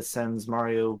 And this sends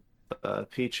Mario,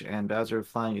 Peach, and Bowser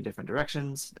flying in different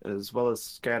directions, as well as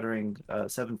scattering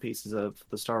 7 pieces of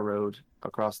the Star Road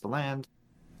across the land.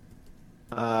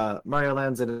 Mario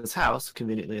lands in his house,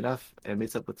 conveniently enough, and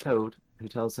meets up with Toad, who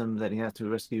tells him that he has to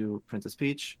rescue Princess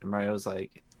Peach. And Mario's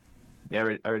like, "Yeah,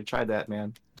 I already tried that,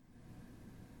 man."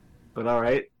 But all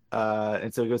right.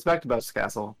 And so he goes back to Bowser's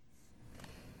castle.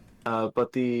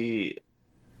 But the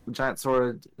giant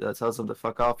sword tells him to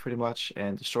fuck off, pretty much,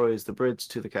 and destroys the bridge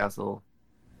to the castle,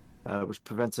 which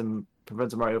prevents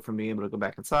Mario from being able to go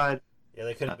back inside. Yeah,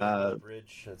 they couldn't build the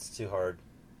bridge. It's too hard.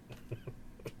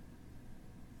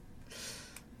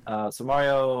 So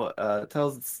Mario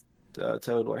tells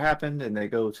Toad what happened, and they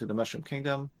go to the Mushroom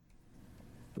Kingdom,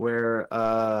 where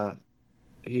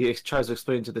he tries to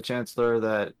explain to the Chancellor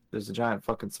that there's a giant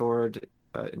fucking sword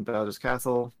in Bowser's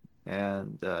castle,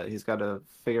 and he's got to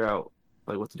figure out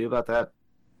like what to do about that.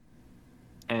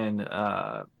 And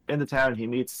in the town, he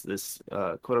meets this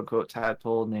quote unquote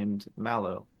tadpole named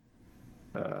Mallow,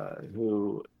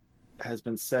 who has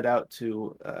been set out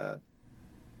to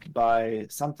buy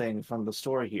something from the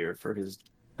store here for his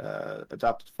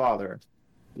adopted father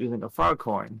using a frog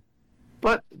coin.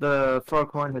 But the frog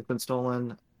coin has been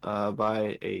stolen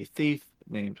by a thief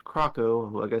named Croco,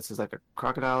 who I guess is like a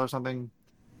crocodile or something.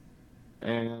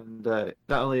 And not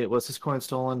only was his coin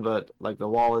stolen, but like the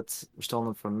wallets were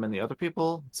stolen from many other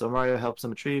people. So Mario helps him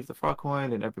retrieve the frog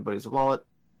coin and everybody's wallet.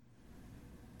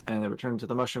 And they return to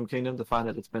the Mushroom Kingdom to find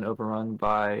that it's been overrun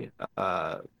by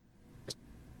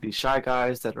these shy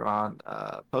guys that are on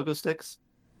pogo sticks.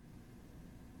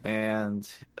 And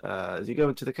as you go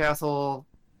into the castle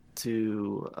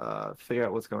to figure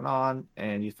out what's going on,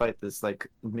 and you fight this like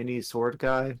mini sword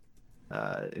guy,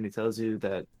 and he tells you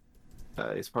that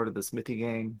he's part of the Smithy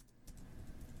gang,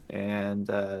 and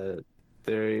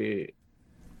they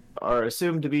are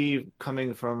assumed to be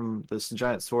coming from this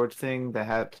giant sword thing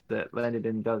that landed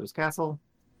in Bowser's castle.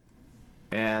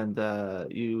 And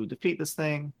you defeat this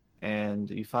thing, and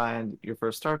you find your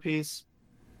first star piece.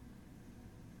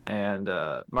 And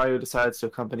Mario decides to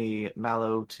accompany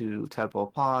Mallow to Tadpole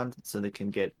Pond so they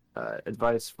can get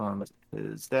advice from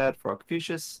his dad, Frog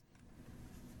Confucius.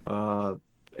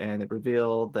 And it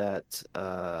revealed that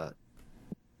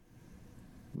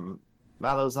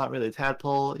Mallow's not really a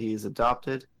tadpole. He's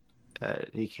adopted.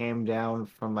 He came down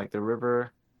from like the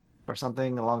river or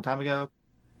something a long time ago.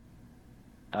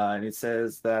 And it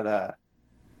says that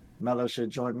Mallow should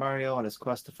join Mario on his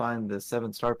quest to find the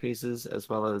 7 star pieces as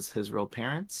well as his real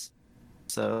parents.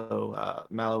 So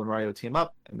Mallow and Mario team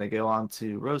up and they go on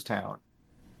to Rosetown,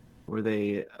 where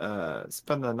they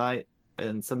spend the night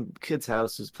in some kid's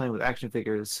house who's playing with action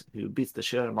figures who beats the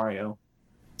shit out of Mario.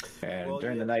 And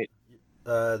during the night,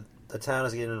 the town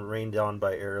is getting rained on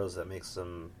by arrows that makes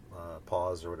them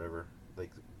pause or whatever.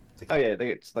 Like, they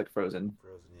get like frozen.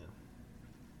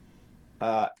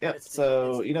 Yeah. Yep.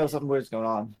 So you know something weird's going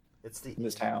on. It's the in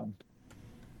this town.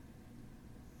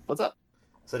 What's up?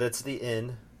 So that's the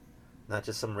inn, not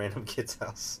just some random kid's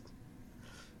house.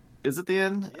 Is it the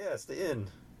inn? Yeah, it's the inn.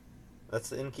 That's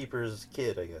the innkeeper's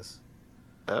kid, I guess.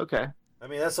 Okay. I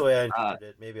mean, that's the way I interpreted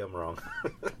it. Maybe I'm wrong.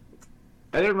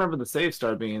 I didn't remember the save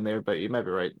star being in there, but you might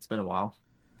be right. It's been a while.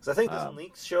 So I think doesn't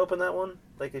Link show up in that one?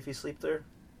 Like if you sleep there?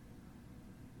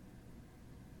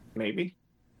 Maybe.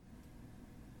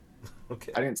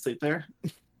 Okay. I didn't sleep there.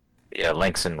 Yeah,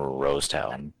 Link's in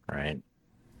Rosetown, right?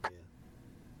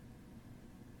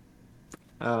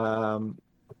 Yeah.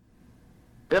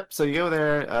 Yep. So you go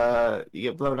there. You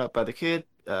get blown up by the kid.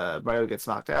 Mario gets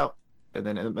knocked out, And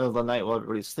then in the middle of the night, while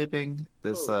everybody's sleeping,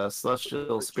 this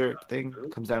celestial spirit thing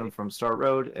comes down from Star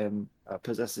Road and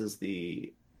possesses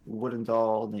the wooden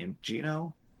doll named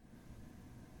Gino.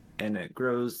 And it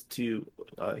grows to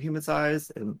human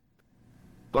size and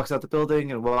walks out the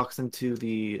building and walks into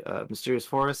the mysterious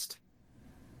forest.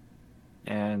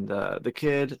 And the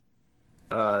kid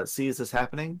sees this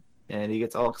happening, and he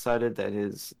gets all excited that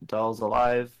his doll's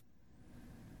alive.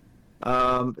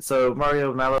 So Mario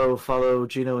and Mallow follow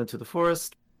Gino into the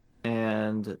forest,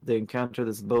 and they encounter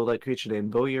this bow-like creature named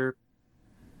Bowyer,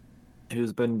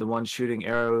 who's been the one shooting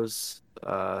arrows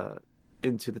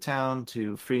into the town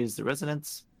to freeze the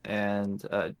residents. And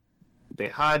they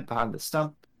hide behind the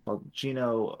stump while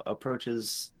Gino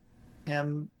approaches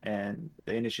him, and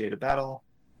they initiate a battle.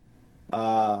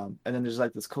 And then there's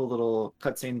like this cool little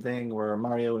cutscene thing where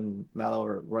Mario and Mallow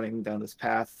are running down this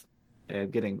path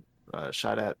and getting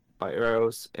shot at by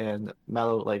arrows, and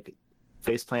Mallow like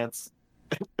face plants,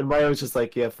 and Mario's just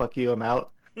like, "Yeah, fuck you, I'm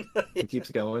out." He keeps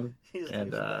going,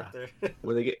 and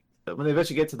when they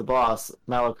eventually get to the boss,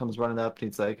 Mallow comes running up and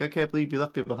he's like, "I can't believe you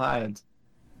left me behind."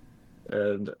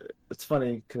 And it's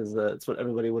funny because it's what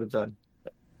everybody would have done.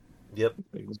 Yep.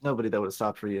 There's nobody that would have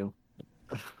stopped for you.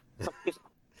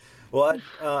 Well,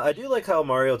 I do like how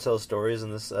Mario tells stories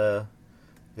in this,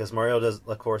 because Mario does,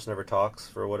 of course, never talks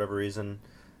for whatever reason,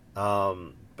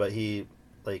 but he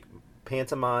like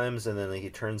pantomimes and then he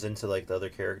turns into like the other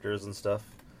characters and stuff.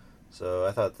 So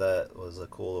I thought that was a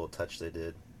cool little touch they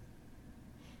did.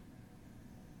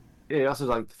 Yeah, he also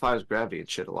like defies gravity and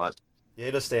shit a lot. Yeah,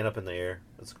 he does stand up in the air.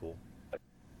 That's cool.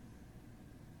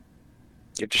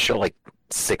 You have to show like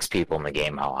 6 people in the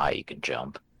game how high you can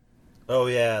jump. Oh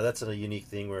yeah, that's a unique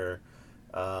thing where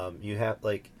you have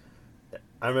like,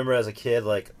 I remember as a kid,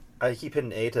 like I keep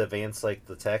hitting A to advance like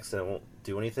the text and it won't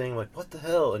do anything. I'm like, what the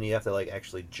hell? And you have to like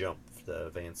actually jump to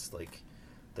advance like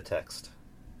the text.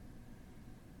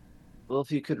 Well,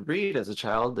 if you could read as a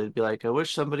child, they'd be like, "I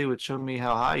wish somebody would show me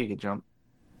how high you could jump."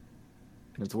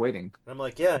 And it's waiting. And I'm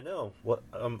like, yeah, no. What?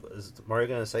 Is Mario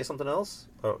gonna say something else?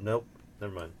 Oh nope,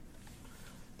 never mind.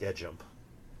 Yeah, jump.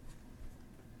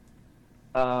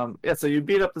 Yeah, so you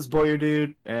beat up this Bowyer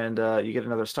dude, and you get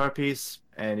another star piece,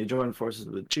 and you join forces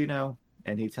with Gino,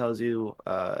 and he tells you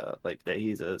like that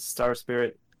he's a star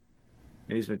spirit,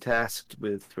 and he's been tasked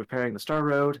with repairing the Star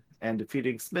Road and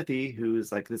defeating Smithy,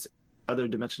 who's like this other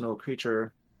dimensional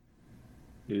creature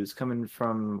who's coming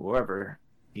from wherever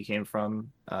he came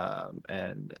from,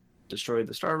 and destroyed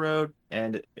the Star Road,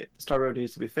 and the Star Road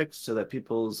needs to be fixed so that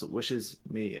people's wishes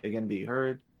may again be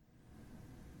heard.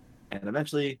 And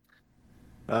eventually,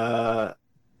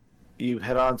 you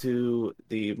head on to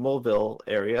the Moleville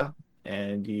area,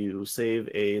 and you save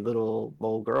a little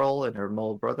mole girl and her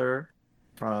mole brother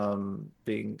from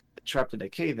being trapped in a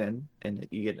cave-in, and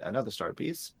you get another star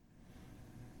piece.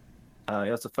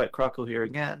 You also fight Croco here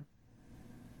again.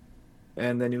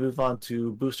 And then you move on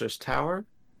to Booster's Tower,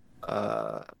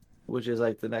 which is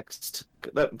like the next...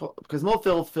 Because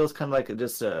Moleville feels kind of like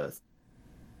just a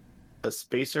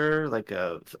spacer, like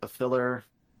a filler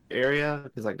area,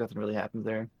 because like nothing really happens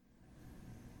there,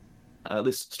 at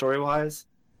least story wise.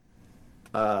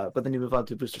 But then you move on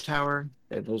to Booster Tower,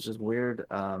 and there's this weird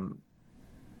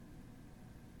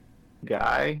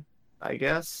guy, I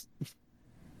guess.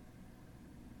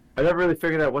 I never really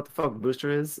figured out what the fuck Booster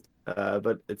is,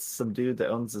 but it's some dude that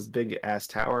owns this big ass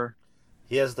tower.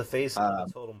 He has the face of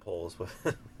the totem poles.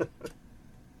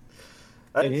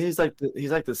 And he's like the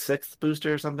 6th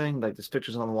Booster or something. Like there's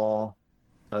pictures on the wall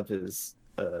of his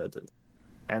the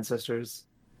ancestors.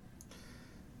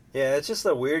 Yeah, it's just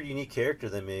a weird, unique character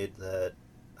they made that,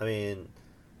 I mean,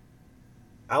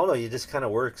 I don't know, he just kind of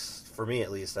works, for me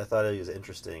at least. I thought he was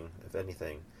interesting, if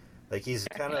anything. Like, he's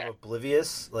kind of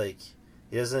oblivious, like,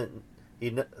 he doesn't,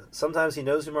 sometimes he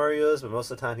knows who Mario is, but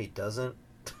most of the time he doesn't.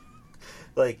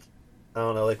 Like, I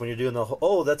don't know, like when you're doing the whole,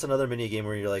 oh, that's another mini game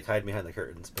where you're like hiding behind the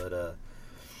curtains, but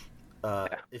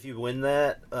if you win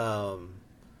that, and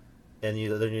then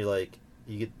you're like,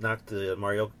 you get knocked the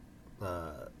Mario,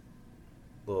 the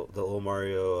little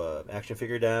Mario action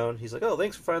figure down. He's like, "Oh,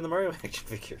 thanks for finding the Mario action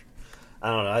figure." I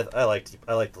don't know. I liked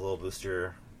the little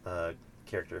Booster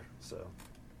character. So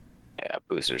Yeah,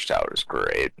 Booster's Tower is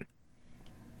great.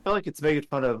 I feel like it's making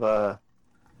fun of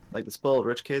like the spoiled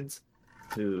rich kids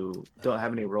who don't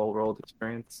have any real world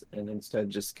experience and instead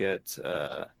just get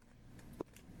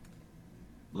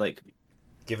like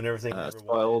given everything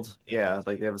spoiled. Yeah,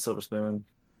 like they have a silver spoon.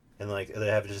 And like they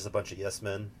have just a bunch of yes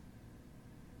men.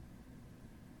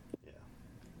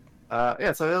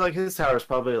 Yeah, so like his tower is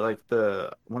probably like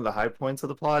one of the high points of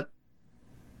the plot,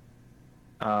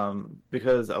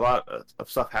 because a lot of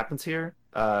stuff happens here.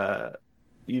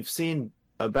 you've seen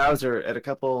Bowser at a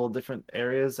couple different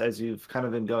areas as you've kind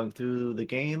of been going through the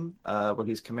game, where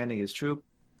he's commanding his troop.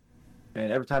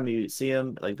 And every time you see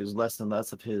him, like there's less and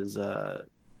less of his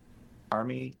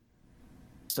army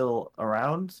still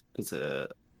around. Because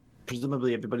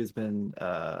presumably everybody's been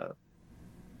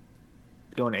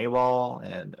going AWOL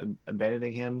and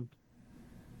abandoning him.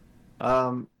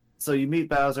 So you meet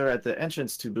Bowser at the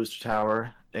entrance to Booster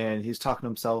Tower, and he's talking to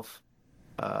himself,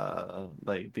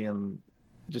 like being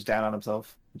just down on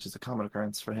himself, which is a common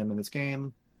occurrence for him in this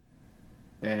game.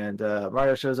 And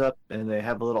Mario shows up, and they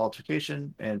have a little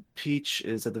altercation. And Peach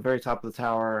is at the very top of the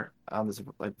tower on this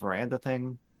like veranda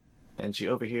thing, and she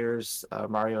overhears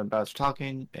Mario and Bowser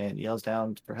talking, and yells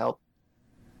down for help.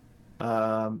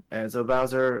 And so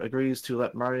Bowser agrees to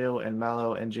let Mario and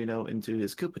Mallow and Gino into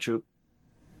his Koopa Troop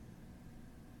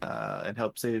and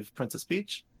help save Princess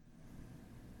Peach.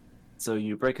 So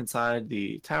you break inside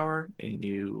the tower and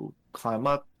you climb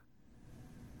up,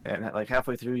 and like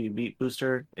halfway through you meet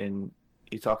Booster and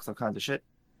he talks all kinds of shit.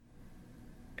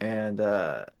 And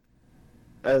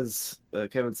as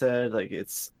Kevin said, like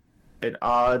it's an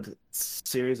odd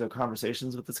series of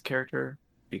conversations with this character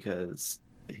because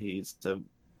he's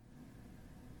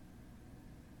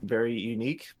very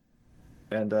unique,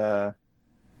 and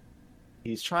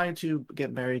he's trying to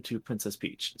get married to Princess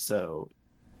Peach. So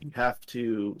you have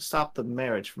to stop the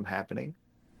marriage from happening.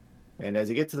 And as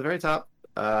you get to the very top,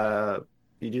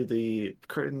 you do the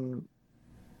curtain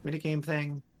minigame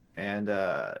thing, and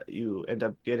you end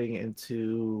up getting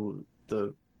into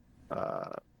the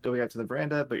going out to the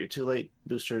veranda, but you're too late.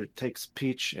 Booster takes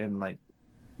Peach and like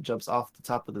jumps off the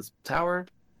top of this tower.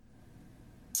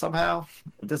 Somehow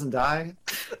it doesn't die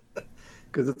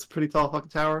because it's a pretty tall fucking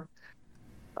tower.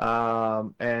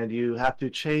 And you have to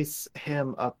chase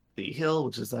him up the hill,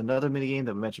 which is another minigame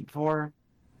that we mentioned before.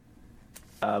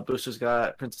 Booster's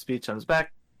got Princess Peach on his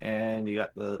back, and you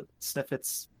got the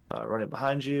Sniffets running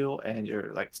behind you, and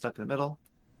you're like stuck in the middle.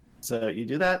 So you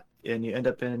do that, and you end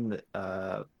up in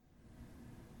what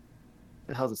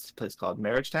the hell's this place called?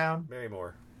 Marriage Town?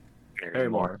 Marymore.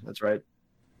 Marymore, that's right.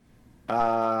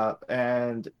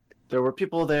 And there were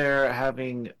people there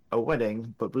having a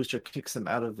wedding, but Booster kicks them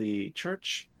out of the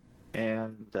church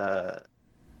and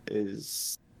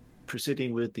is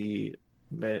proceeding with the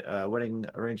wedding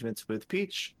arrangements with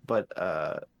Peach, but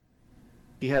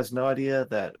he has no idea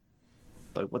that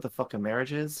like what the fuck a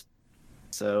marriage is.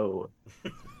 So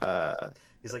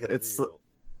He's like a it's 3-year-old.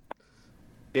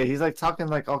 yeah, he's like talking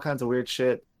like all kinds of weird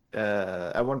shit.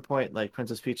 At one point, like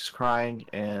Princess Peach is crying,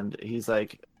 and he's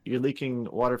like, "You're leaking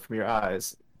water from your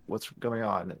eyes. What's going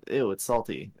on? Ew, it's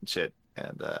salty and shit."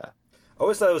 And I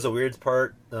always thought it was a weird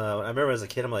part. I remember as a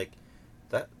kid, I'm like,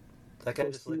 that guy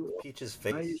just licked Peach's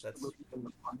face.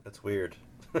 That's weird.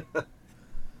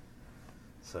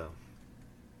 So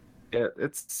yeah,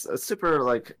 it's a super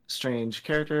like strange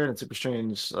character and super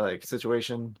strange like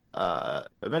situation.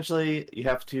 Eventually, you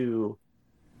have to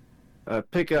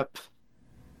pick up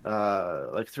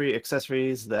like 3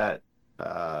 accessories that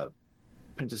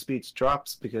Princess Peach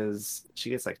drops because she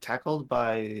gets like tackled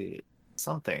by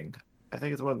something. I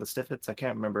think it's one of the Sniffets. I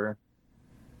can't remember.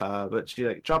 But she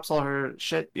like drops all her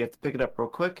shit. You have to pick it up real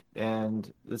quick,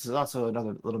 and this is also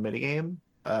another little mini game.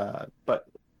 But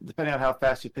depending on how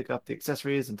fast you pick up the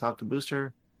accessories and talk to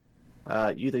Booster,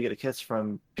 you either get a kiss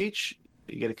from Peach,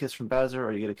 you get a kiss from Bowser,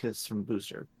 or you get a kiss from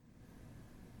Booster.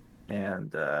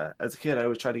 And as a kid, I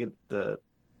always tried to get the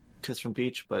kiss from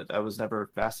Peach, but I was never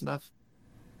fast enough.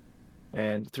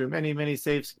 And through many, many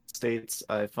save states,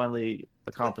 I finally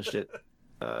accomplished it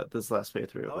this last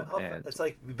playthrough. And it's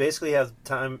like we basically have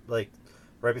time, like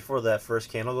right before that first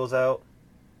candle goes out.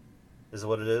 Is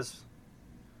what it is.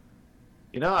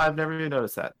 you know, I've never even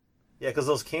noticed that. Yeah, because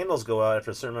those candles go out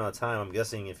after a certain amount of time. I'm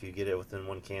guessing if you get it within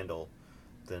 1 candle,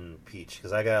 then Peach.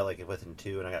 Because I got like within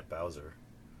 2, and I got Bowser.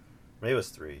 Maybe it was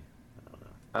 3. I don't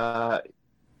know.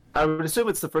 I would assume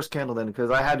it's the first candle then,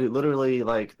 because I had to literally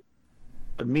like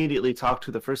immediately talk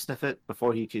to the first Sniffet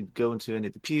before he could go into any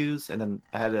of the pews, and then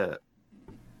I had to,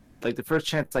 like the first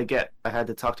chance I get, I had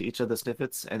to talk to each of the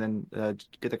Sniffets and then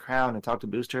get the crown and talk to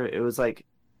Booster. It was like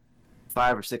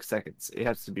 5 or 6 seconds. It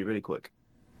has to be really quick.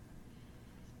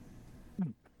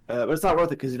 But it's not worth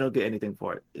it because you don't get anything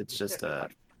for it. It's just a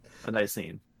nice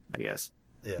scene, I guess.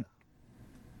 Yeah.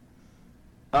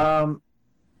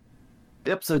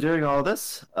 Yep. So during all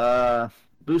this,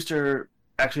 Booster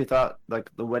actually thought like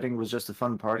the wedding was just a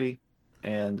fun party,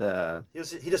 and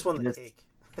He just won the cake.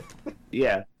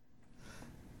 yeah.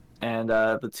 And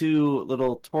the 2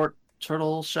 little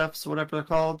turtle chefs, whatever they're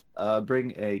called,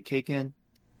 bring a cake in,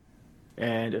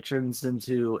 and it turns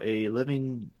into a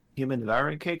living human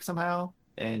devouring cake somehow.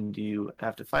 and you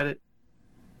have to fight it.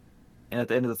 And at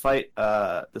the end of the fight,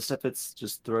 the Snippets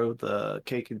just throw the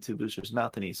cake into Booster's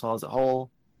mouth, and he swallows it whole.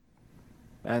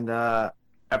 And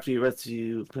after you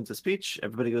rescue Princess Peach,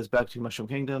 everybody goes back to Mushroom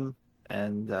Kingdom,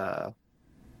 and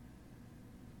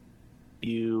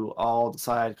you all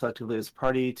decide collectively as a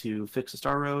party to fix the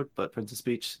Star Road, but Princess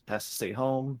Peach has to stay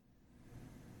home.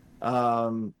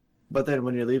 But then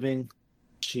when you're leaving,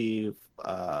 she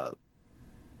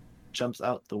jumps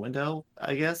out the window,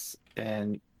 I guess,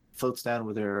 and floats down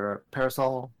with her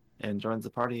parasol and joins the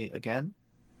party again.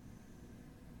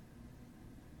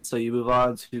 So you move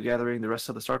on to gathering the rest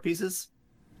of the star pieces,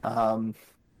 and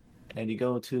you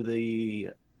go to the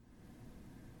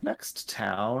next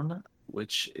town,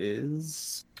 which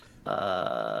is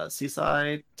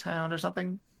Seaside Town or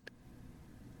something.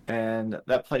 And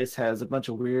that place has a bunch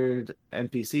of weird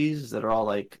NPCs that are all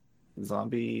like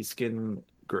zombie skin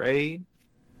gray,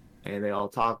 and they all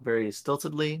talk very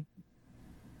stiltedly.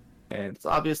 And it's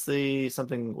obviously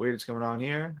something weird's going on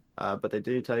here, but they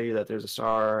do tell you that there's a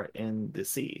star in the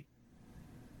sea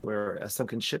where a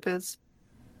sunken ship is.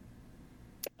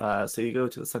 So you go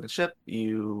to the sunken ship,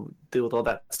 you deal with all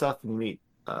that stuff, and you meet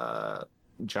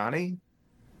Johnny,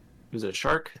 who's a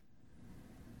shark.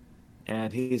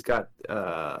 And he's got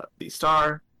the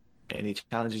star, and he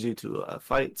challenges you to a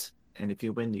fight. And if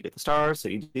you win, you get the star, so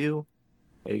you do.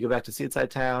 And you go back to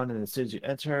Seaside Town, and as soon as you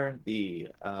enter, the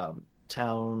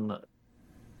town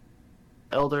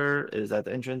elder is at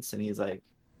the entrance, and he's like,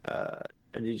 I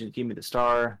need you to give me the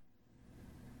star.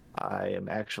 I am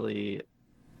actually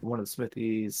one of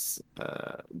Smithy's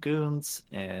goons,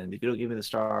 and if you don't give me the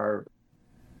star,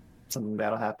 something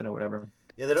bad will happen or whatever.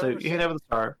 Yeah, they don't. So ever you hand over the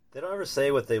star. They don't ever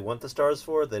say what they want the stars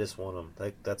for. They just want them.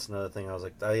 Like, that's another thing. I was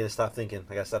like, I gotta stop thinking.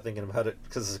 I gotta stop thinking about it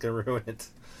because it's gonna ruin it.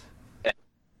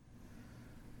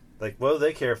 Like, what do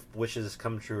they care if wishes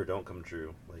come true or don't come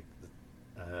true? Like,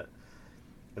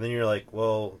 and then you're like,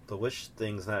 well, the wish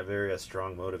thing's not very a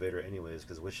strong motivator, anyways,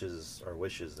 because wishes are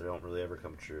wishes. They don't really ever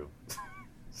come true.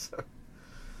 So.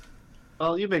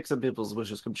 Well, you make some people's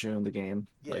wishes come true in the game.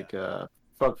 Yeah. Like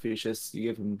Frogfucius,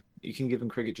 you can give him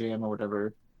Cricket Jam or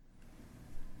whatever.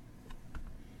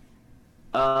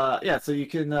 Yeah, so you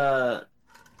can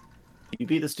you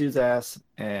beat this dude's ass,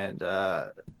 and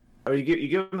or you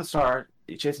give him a star,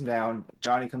 you chase him down.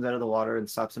 Johnny comes out of the water and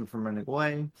stops him from running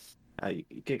away. You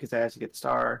kick his ass, you get the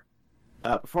star.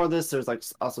 Before this, there's like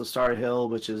also Star Hill,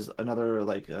 which is another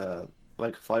like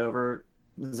flyover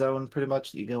zone, pretty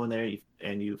much. You go in there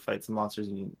and you fight some monsters,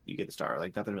 and you get the star.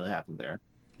 Like, nothing really happened there.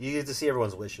 You get to see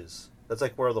everyone's wishes. That's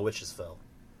like where the witches fell.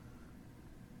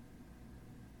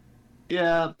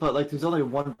 Yeah, but like there's only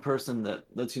one person that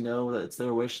lets you know that it's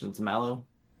their wish, and it's Mallow.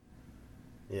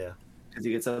 Yeah. Because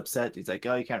he gets upset. He's like,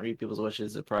 oh, you can't read people's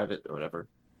wishes, they're private or whatever.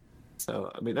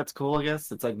 So, I mean, that's cool, I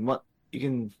guess. It's like,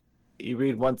 you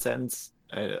read one sentence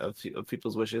of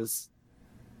people's wishes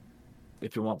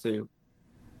if you want to.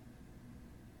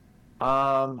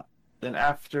 Then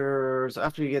after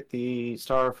you get the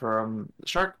star from the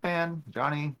Shark Man,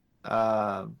 Johnny,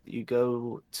 you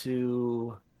go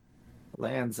to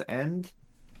Land's End,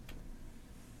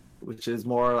 which is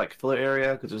more like filler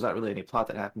area because there's not really any plot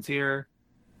that happens here.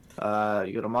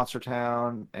 You go to Monster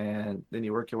Town, and then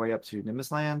you work your way up to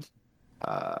Nimbus Land.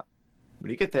 When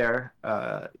you get there,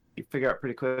 you figure out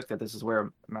pretty quick that this is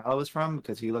where Mallow is from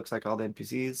because he looks like all the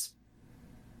NPCs.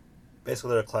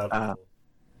 Basically, they're cloud people.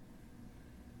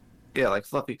 Yeah, like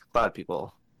fluffy cloud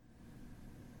people,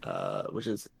 which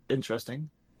is interesting,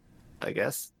 I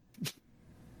guess.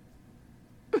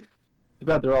 Too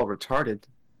bad they're all retarded.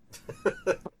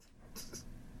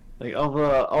 Like all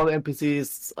the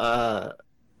NPCs,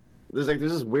 there's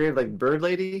this weird like bird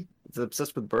lady that's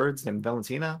obsessed with birds named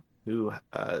Valentina, who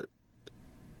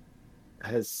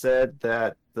has said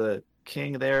that the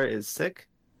king there is sick,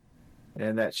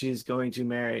 and that she's going to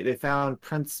marry. They found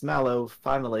Prince Mallow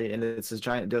finally, and it's this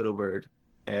giant dodo bird,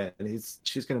 and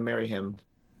she's going to marry him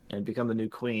and become the new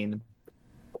queen.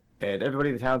 And everybody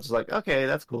in the town's just like, okay,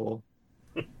 that's cool.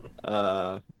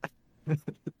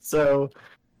 So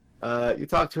you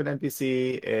talk to an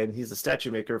NPC, and he's a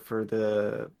statue maker for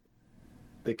the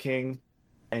king,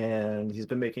 and he's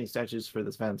been making statues for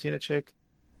this Valentina chick.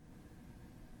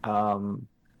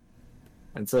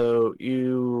 And so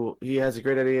he has a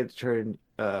great idea to turn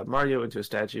Mario into a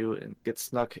statue and get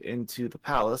snuck into the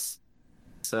palace.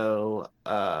 So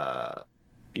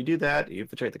you do that. You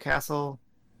infiltrate the castle.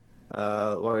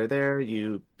 While you're there,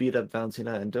 you beat up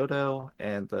Valentina and Dodo,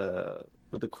 and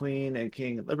with the queen and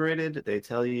king liberated, they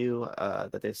tell you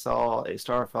that they saw a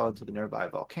star fall into the nearby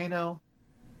volcano.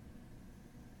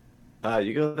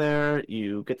 You go there,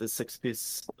 you get the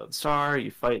 6-piece star,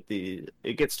 you fight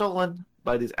it gets stolen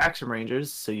by these action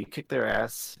rangers, so you kick their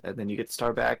ass, and then you get the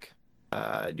star back.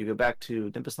 You go back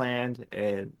to Nimbus Land,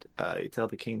 and you tell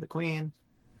the king, the queen,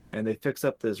 and they fix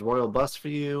up this royal bus for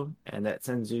you, and that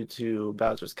sends you to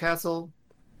Bowser's castle.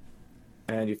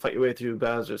 And you fight your way through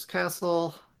Bowser's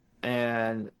castle,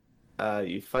 and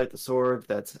you fight the sword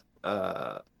that's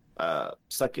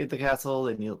stuck in the castle,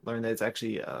 and you learn that it's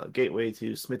actually a gateway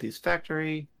to Smithy's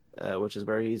factory, which is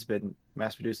where he's been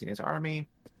mass producing his army.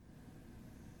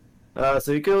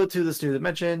 So you go to this new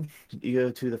dimension, you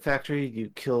go to the factory, you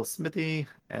kill Smithy,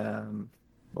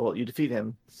 well, you defeat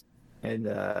him, and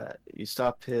you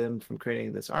stop him from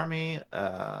creating this army,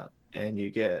 and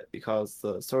you cause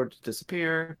the sword to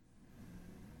disappear,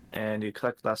 and you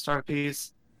collect the last star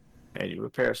piece, and you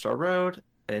repair Star Road,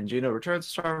 and Geno returns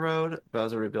to Star Road.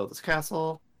 Bowser rebuilds his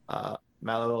castle.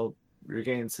 Mallow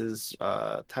regains his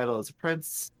title as a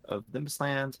prince of Nimbus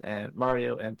Land, and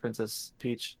Mario and Princess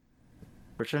Peach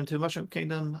return to Mushroom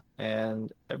Kingdom,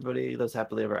 and everybody lives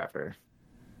happily ever after.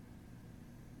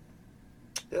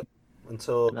 Yep.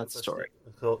 Until And that's the story.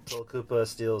 Until Koopa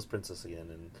steals Princess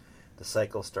again, and the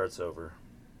cycle starts over.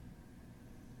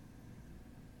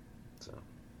 So.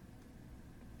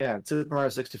 Yeah, Super Mario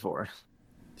 64.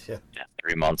 Yeah. Yeah,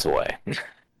 3 months away.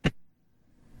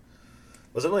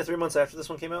 Was it only 3 months after this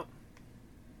one came out?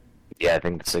 Yeah, I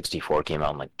think 64 came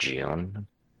out in like June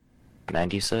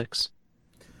 96.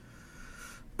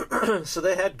 So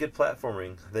they had good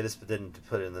platforming. They just didn't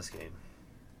put it in this game,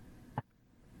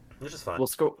 which is fine. Well,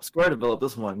 Square developed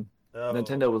this one. Oh,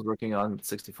 Nintendo was working on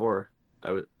 64,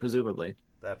 presumably.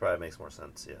 that probably makes more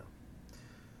sense. Yeah.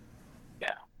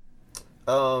 Yeah.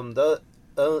 The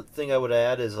other thing I would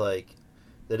add is like,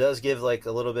 it does give like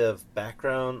a little bit of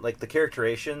background, like the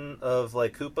characterization of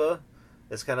like Koopa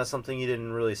is kind of something you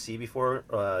didn't really see before.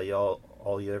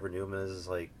 All you ever knew him as is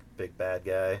like big bad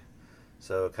guy.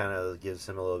 So it kind of gives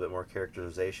him a little bit more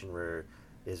characterization where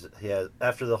he has,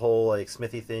 after the whole like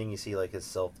Smithy thing, you see like his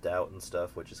self-doubt and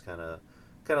stuff, which is kind of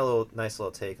a little nice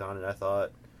little take on it, I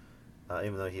thought.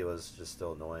 Even though he was just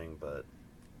still annoying, but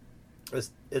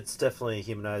it's definitely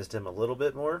humanized him a little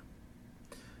bit more.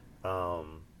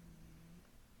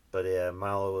 But yeah,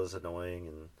 Milo was annoying,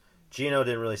 and Geno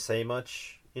didn't really say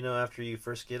much, after you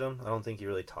first get him. I don't think he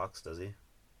really talks, does he?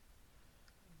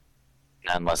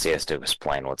 Unless he has to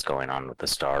explain what's going on with the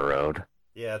Star Road.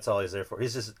 Yeah, that's all he's there for.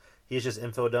 He's just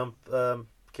info dump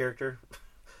character.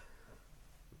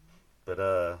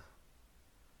 But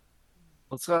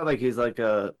Well, it's not like he's like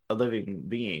a living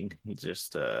being. He's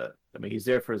just, he's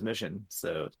there for his mission,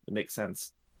 so it makes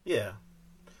sense. yeah.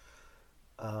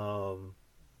 But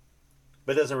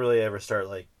it doesn't really ever start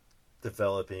like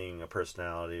developing a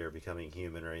personality or becoming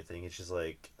human or anything. It's just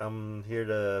like, I'm here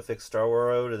to fix Star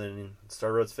Road, and then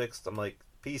Star Road's fixed. I'm like,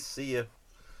 peace, see ya.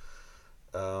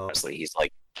 Honestly, he's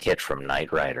like Kit from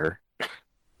Knight Rider.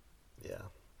 Yeah.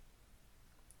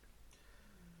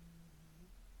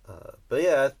 But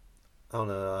yeah, I don't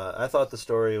know. I thought the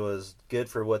story was good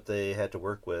for what they had to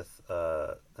work with,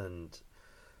 and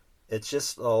it's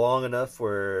just long enough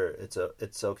where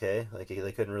it's okay. Like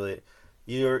they couldn't really.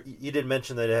 You did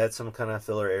mention that it had some kind of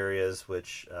filler areas,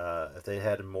 which if they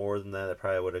had more than that, it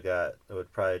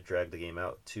would probably drag the game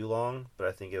out too long. But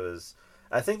I think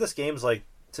this game's like,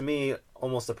 to me,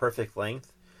 almost a perfect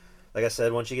length. Like I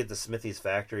said, once you get to Smithy's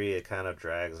factory, it kind of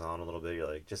drags on a little bit.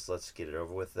 You're like, just let's get it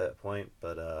over with at that point.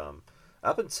 But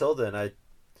up until then, I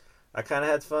kind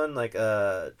of had fun. Like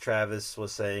Travis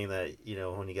was saying that,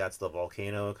 when he got to the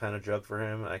volcano, it kind of drug for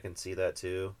him. I can see that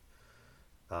too.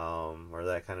 Where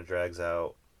that kind of drags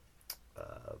out.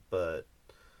 And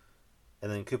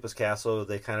then Koopa's Castle,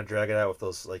 they kind of drag it out with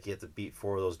those, like, you have to beat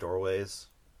 4 of those doorways.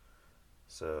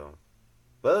 So,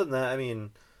 but other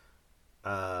than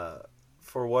that,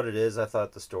 for what it is, I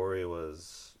thought the story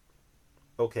was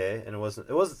okay, and it wasn't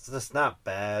just not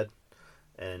bad,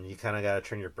 and you kind of got to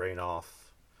turn your brain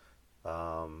off,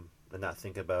 and not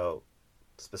think about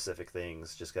specific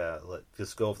things. Just go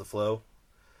with the flow.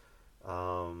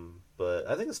 But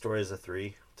I think the story is a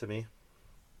 3 to me.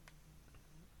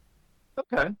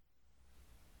 Okay.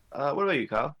 What about you,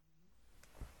 Kyle?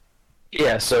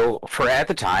 Yeah, so at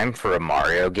the time, for a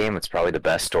Mario game, it's probably the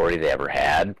best story they ever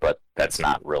had, but that's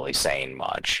not really saying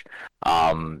much.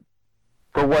 For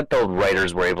what the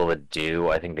writers were able to do,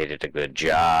 I think they did a good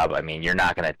job. I mean, you're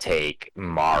not going to take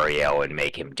Mario and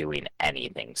make him doing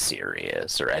anything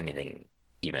serious or anything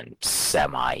even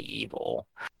semi-evil.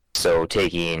 So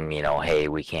taking, hey,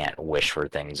 we can't wish for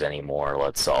things anymore,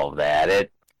 let's solve that.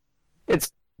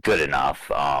 It's good enough,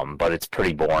 but it's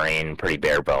pretty boring, pretty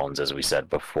bare bones, as we said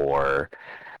before.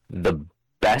 The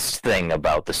best thing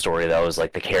about the story, though, is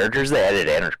like the characters they added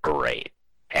in are great.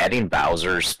 Adding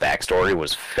Bowser's backstory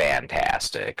was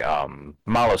fantastic.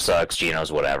 Malo sucks,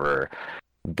 Geno's whatever.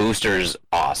 Booster's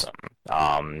awesome.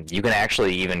 You can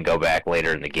actually even go back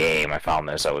later in the game. I found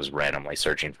this. I was randomly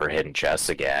searching for hidden chests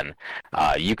again.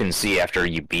 You can see after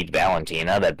you beat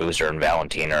Valentina that Booster and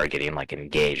Valentina are getting like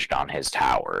engaged on his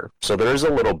tower. So there's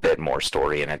a little bit more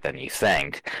story in it than you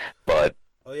think. But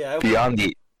Oh yeah,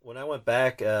 when I went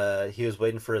back, he was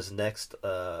waiting for his next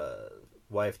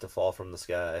wife to fall from the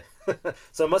sky.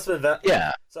 So it must have been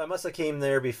yeah. So I must have came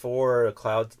there before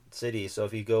Cloud City. So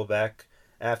if you go back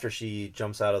after she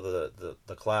jumps out of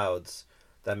the clouds,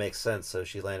 that makes sense. So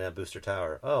she landed at Booster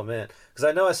Tower. Oh man, because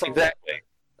I know I saw Exactly.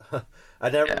 I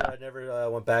never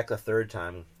went back a third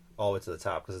time all the way to the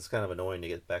top because it's kind of annoying to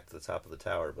get back to the top of the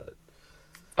tower. But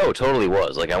Oh, it totally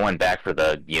was. Like, I went back for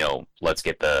the, let's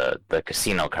get the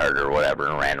casino card or whatever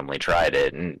and randomly tried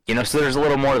it. And, so there's a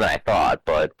little more than I thought,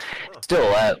 but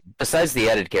still, besides the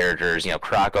added characters,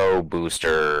 Croco,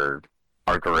 Booster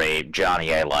are great.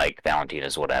 Johnny, I like.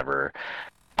 Valentina's whatever.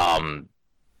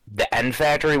 The end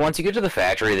factory, once you get to the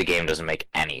factory, the game doesn't make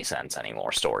any sense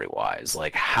anymore story-wise.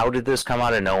 Like, how did this come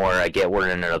out of nowhere? I get we're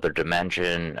in another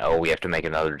dimension. Oh, we have to make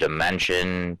another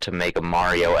dimension to make a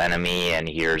Mario enemy, and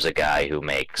here's a guy who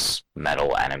makes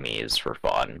metal enemies for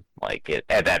fun. Like,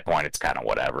 at that point, it's kind of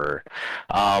whatever.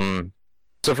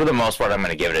 So for the most part, I'm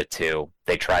going to give it a 2.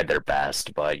 They tried their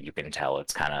best, but you can tell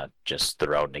it's kind of just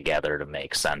thrown together to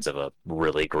make sense of a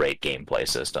really great gameplay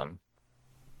system.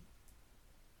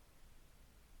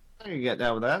 I can get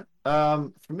down with that.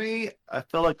 For me, I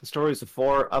feel like the story's a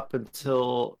 4 up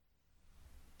until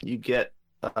you get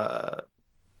the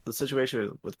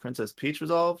situation with Princess Peach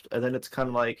resolved, and then it's kind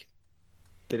of like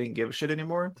they didn't give a shit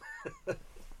anymore.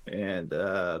 And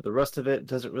the rest of it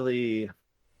doesn't really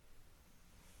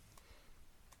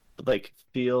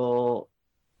feel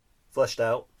fleshed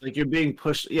out. Like you're being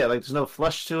pushed. Yeah, like there's no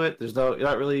flush to it. You're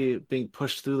not really being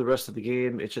pushed through the rest of the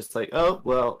game. It's just like, oh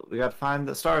well, we got to find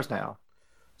the stars now.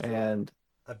 And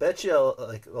I bet you,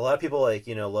 like a lot of people,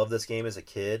 love this game as a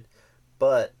kid,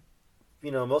 but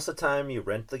most of the time you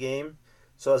rent the game.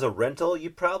 So as a rental,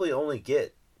 you probably only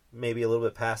get maybe a little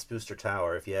bit past Booster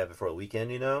Tower if you have it for a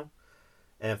weekend, And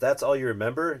if that's all you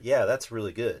remember, yeah, that's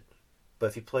really good. But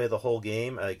if you play the whole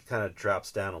game, it kind of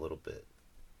drops down a little bit.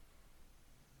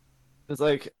 It's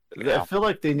like I feel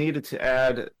like they needed to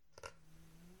add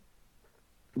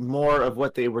more of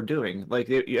what they were doing. Like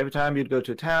every time you'd go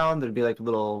to a town, there'd be like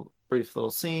a brief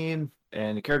little scene,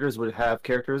 and the characters would have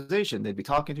characterization. They'd be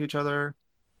talking to each other.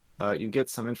 You get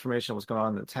some information on what's going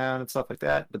on in the town and stuff like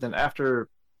that. But then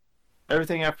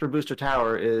everything after Booster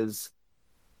Tower is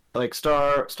like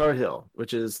Star Hill,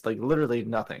 which is like literally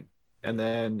nothing. And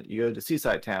then you go to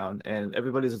Seaside Town, and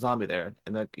everybody's a zombie there,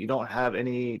 and like you don't have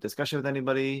any discussion with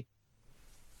anybody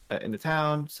in the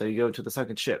town. So you go to the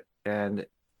second ship, and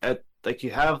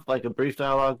you have like a brief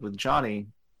dialogue with Johnny,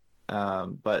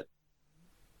 but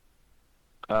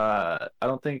I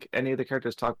don't think any of the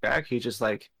characters talk back. He's just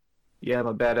like, yeah, I'm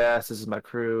a badass. This is my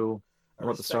crew. I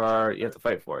want the star. You have to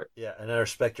fight for it. Yeah, and I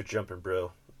respect your jumping,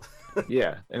 bro.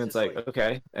 Yeah, and it's like,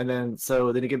 okay. And then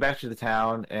you get back to the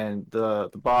town, and the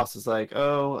boss is like,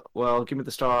 oh, well, give me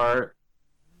the star.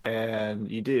 And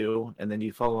you do, and then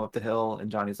you follow him up the hill,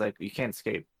 and Johnny's like, you can't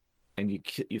escape. And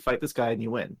you fight this guy, and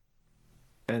you win.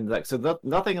 And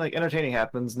nothing like entertaining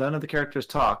happens. None of the characters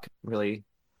talk really.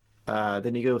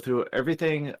 Then you go through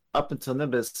everything up until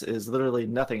Nimbus is literally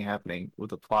nothing happening with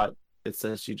the plot. It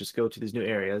says you just go to these new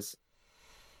areas.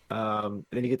 Then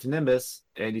you get to Nimbus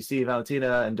and you see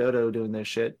Valentina and Dodo doing their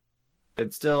shit.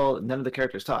 And still none of the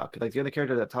characters talk. Like the only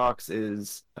character that talks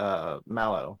is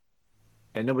Mallow.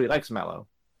 And nobody likes Mallow.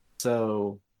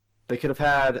 So they could have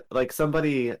had like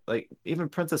somebody, like even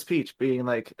Princess Peach being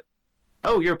like,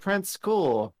 oh, you're a prince,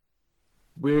 cool.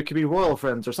 We could be royal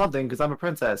friends or something because I'm a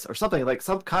princess or something, like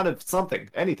some kind of something,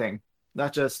 anything.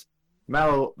 Not just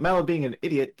Mallow being an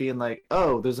idiot, being like,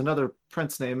 oh, there's another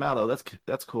prince named Mallow.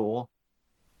 That's cool.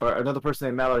 Or another person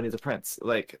named Mallow needs a prince.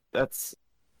 Like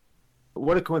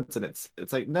what a coincidence.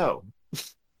 It's like, no.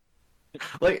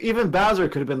 Like even Bowser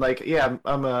could have been like, yeah,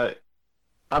 I'm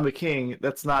a king.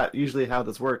 That's not usually how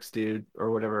this works, dude, or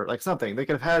whatever. Like something. They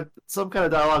could have had some kind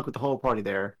of dialogue with the whole party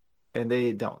there. And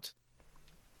they don't.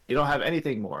 You don't have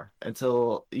anything more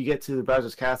until you get to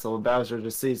Bowser's castle, and Bowser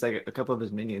just sees like a couple of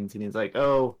his minions, and he's like,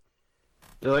 "Oh,"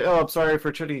 they're like, "Oh, I'm sorry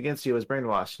for turning against you as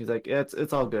brainwashed." He's like, yeah,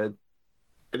 "It's all good,"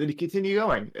 and then you continue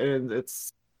going, and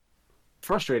it's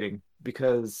frustrating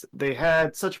because they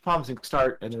had such a promising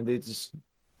start, and then they just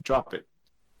drop it.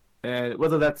 And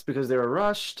whether that's because they were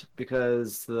rushed,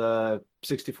 because the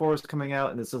 64 is coming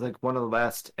out, and this is like one of the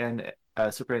last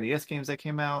Super NES games that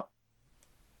came out,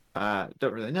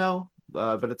 don't really know.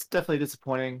 But it's definitely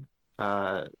disappointing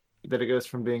that it goes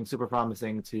from being super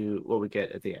promising to what we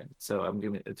get at the end. So I'm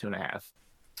giving it a 2.5.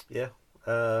 Yeah,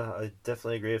 I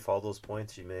definitely agree with all those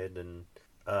points you made, and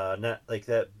not like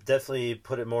that. Definitely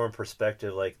put it more in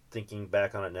perspective. Like thinking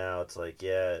back on it now, it's like,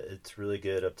 yeah, it's really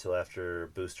good up till after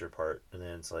Booster part, and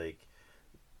then it's like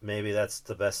maybe that's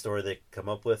the best story they come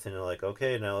up with, and you're like,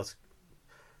 okay, now let's.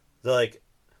 They're like,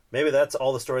 maybe that's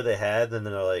all the story they had, and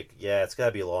then they're like, yeah, it's got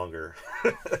to be longer,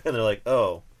 and they're like,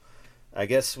 oh, I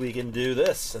guess we can do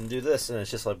this and do this, and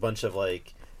it's just a bunch of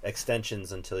like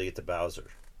extensions until you get to Bowser.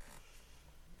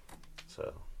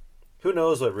 So, who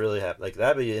knows what really happened? Like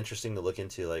that'd be interesting to look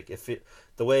into. Like if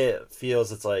the way it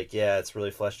feels, it's like yeah, it's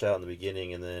really fleshed out in the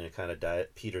beginning, and then it kind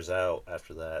of peters out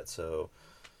after that. So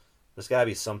there's got to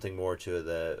be something more to it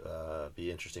that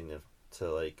be interesting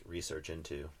to like research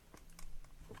into.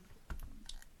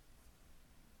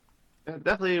 Yeah,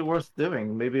 definitely worth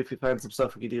doing. Maybe if you find some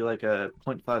stuff, we could do like a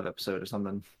 0.5 episode or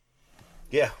something.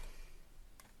 Yeah.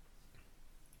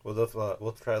 We'll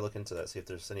try to look into that, see if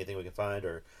there's anything we can find,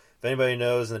 or if anybody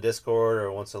knows in the Discord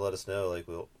or wants to let us know. Like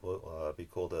we'll be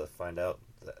cool to find out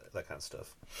that kind of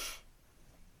stuff.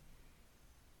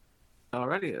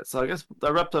 Alrighty, so I guess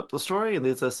that wraps up the story and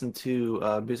leads us into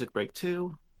Music Break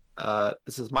 2.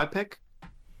 This is my pick.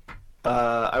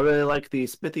 I really like the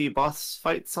Smithy boss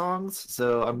fight songs,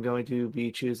 so I'm going to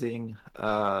be choosing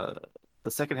the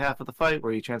second half of the fight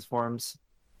where he transforms.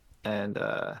 And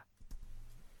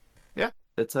yeah,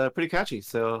 it's pretty catchy,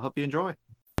 so hope you enjoy.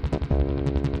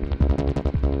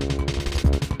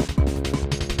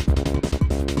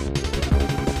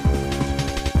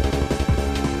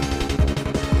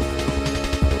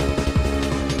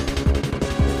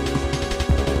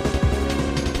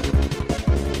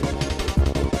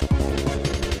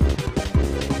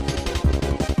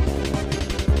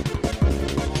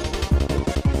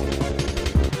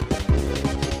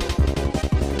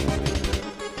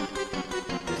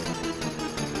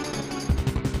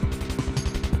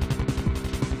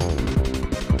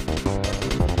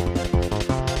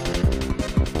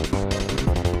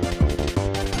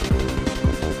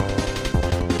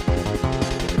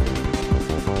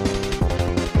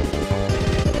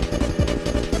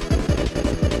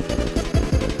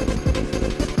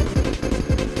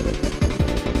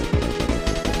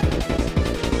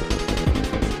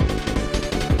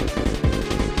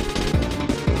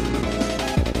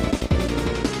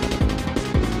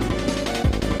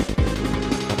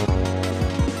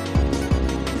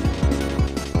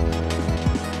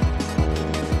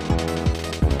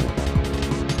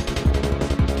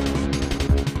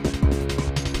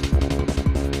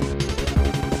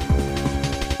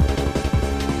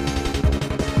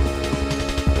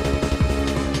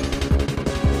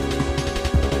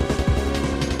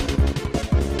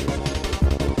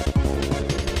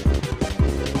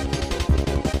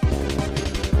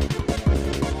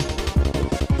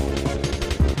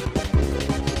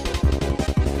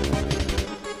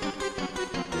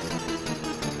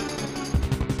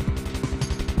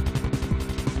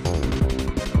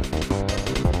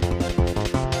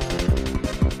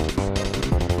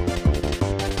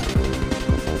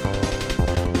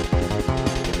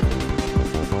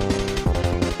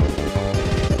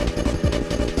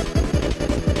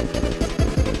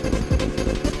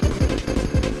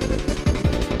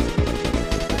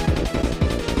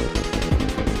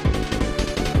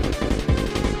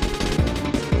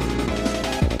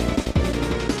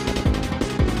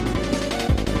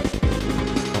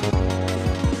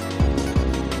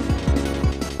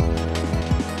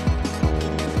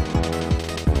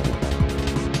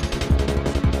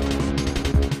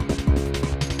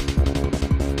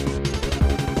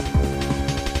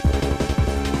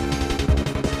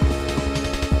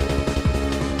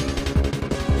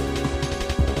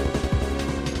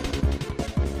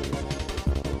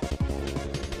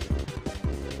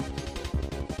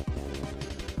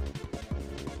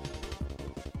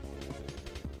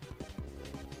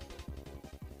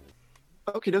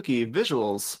 Okie dokie,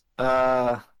 visuals.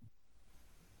 Kyle,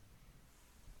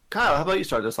 how about you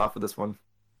start us off with this one?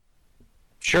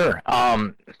 Sure.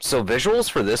 So visuals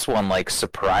for this one, like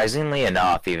surprisingly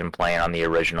enough, even playing on the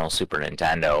original Super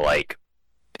Nintendo, like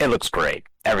it looks great.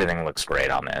 Everything looks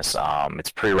great on this.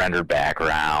 It's pre-rendered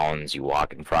backgrounds. You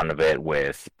walk in front of it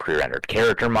with pre-rendered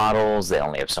character models. They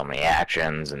only have so many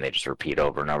actions, and they just repeat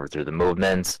over and over through the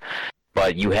movements.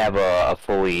 But you have a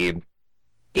fully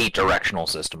eight-directional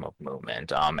system of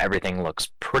movement. Everything looks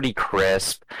pretty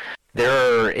crisp.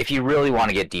 If you really want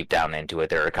to get deep down into it,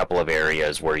 there are a couple of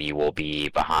areas where you will be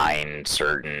behind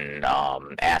certain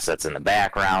assets in the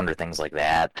background or things like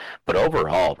that. But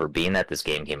overall, for being that this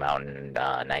game came out in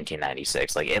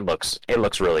 1996, like it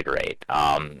looks really great.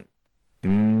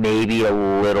 Maybe a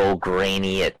little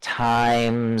grainy at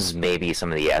times. Maybe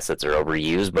some of the assets are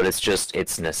overused, but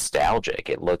it's nostalgic.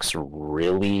 It looks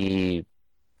really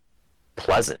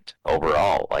pleasant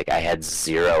overall. Like, I had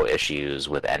zero issues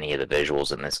with any of the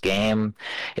visuals in this game.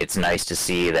 It's nice to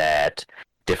see that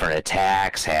different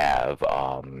attacks have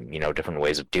different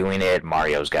ways of doing it.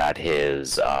 Mario's got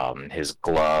his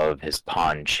glove, his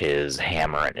punch, his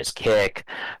hammer, and his kick.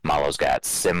 Malo's got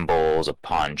cymbals, a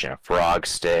punch, and a frog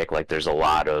stick. Like, there's a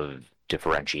lot of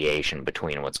differentiation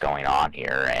between what's going on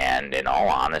here, and in all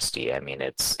honesty, I mean,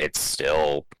 it's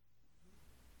still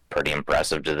pretty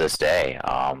impressive to this day.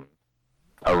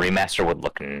 A remaster would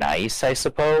look nice, I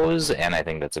suppose, and I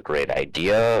think that's a great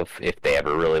idea if they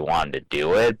ever really wanted to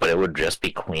do it, but it would just be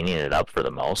cleaning it up for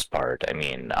the most part. I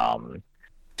mean,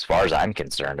 as far as I'm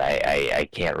concerned, I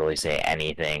can't really say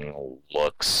anything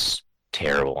looks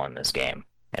terrible in this game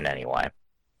in any way.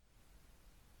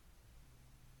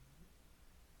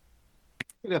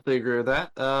 I definitely agree with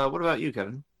that. What about you,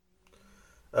 Kevin?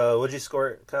 What'd you score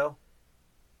it, Kyle?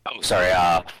 Oh, sorry,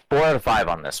 4 out of 5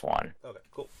 on this one. Okay,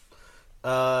 cool.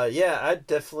 Yeah, I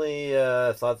definitely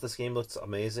thought this game looked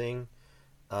amazing.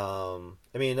 I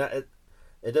mean, it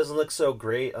doesn't look so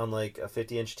great on like a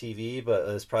 50-inch TV, but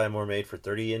it's probably more made for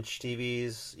 30-inch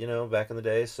TVs, back in the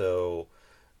day. So,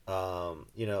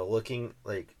 looking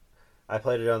like I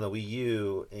played it on the Wii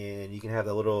U, and you can have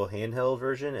the little handheld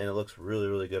version, and it looks really,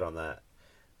 really good on that.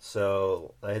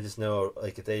 So I just know,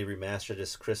 like, if they remaster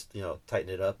this, crisp, tighten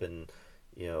it up, and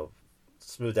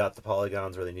smooth out the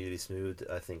polygons where they need to be smoothed,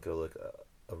 I think it'll look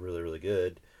really, really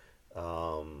good.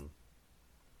 I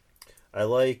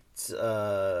liked,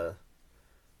 they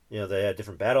had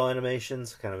different battle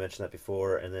animations. Kind of mentioned that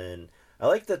before, and then I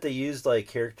like that they used like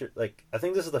character. Like, I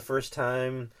think this is the first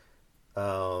time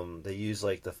they used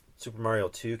like the Super Mario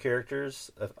 2 characters.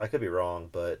 I could be wrong,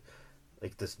 but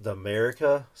like the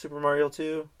America Super Mario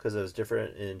 2, because it was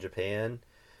different in Japan,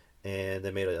 and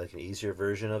they made like an easier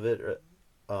version of it.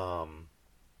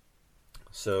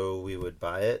 So we would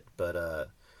buy it, but I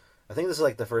think this is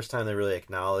like the first time they really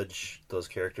acknowledge those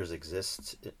characters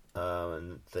exist,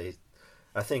 and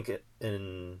I think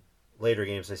in later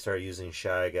games they started using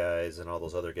Shy Guys and all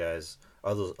those other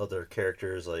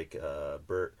characters like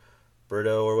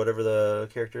Birdo or whatever the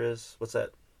character is. What's that?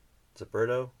 Is it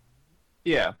Birdo?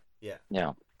 Yeah.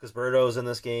 Yeah. Because Birdo's in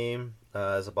this game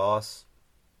as a boss,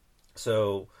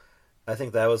 so I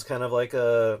think that was kind of like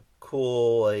a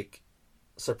cool like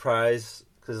surprise,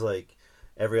 because like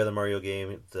every other Mario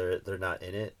game they're not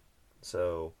in it,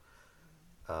 so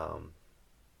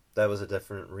that was a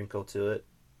different wrinkle to it,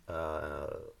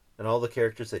 and all the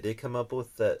characters they did come up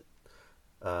with that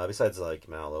besides like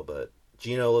Mallow, but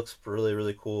Gino looks really,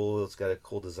 really cool. It's got a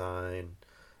cool design,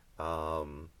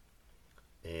 and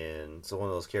so one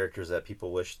of those characters that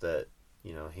people wish that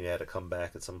he had to come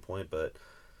back at some point, but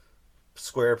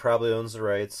Square probably owns the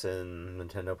rights, and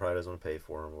Nintendo probably doesn't want to pay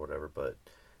for them or whatever. But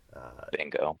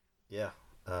Bingo. yeah,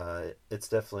 it's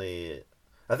definitely.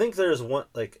 I think there's one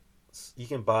like you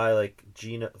can buy like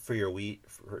Gino for your Wii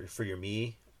for your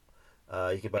Mii.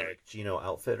 You can buy like Gino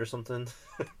outfit or something.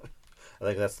 I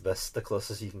think that's the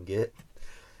closest you can get.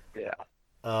 Yeah.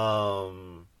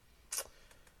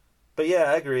 But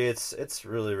yeah, I agree. It's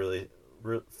really, really,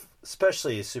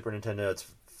 especially Super Nintendo. It's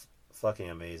fucking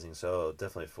amazing. So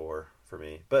definitely 4 for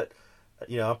me. But I'm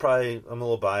a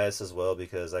little biased as well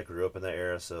because I grew up in that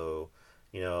era. So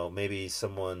maybe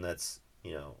someone that's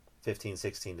 15,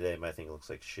 16 today might think it looks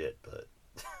like shit. But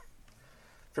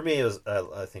for me,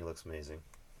 I think it looks amazing.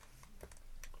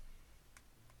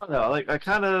 No, like I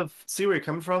kind of see where you're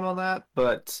coming from on that,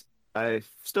 but I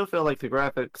still feel like the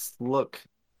graphics look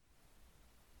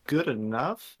good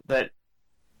enough that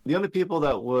the only people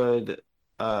that would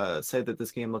say that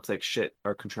this game looks like shit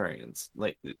are contrarians.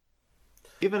 Like,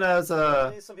 even as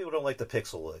some people don't like the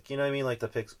pixel look. You know what I mean? Like the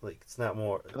pixel, like it's not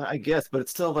more. I guess, but it's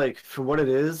still like for what it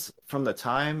is from the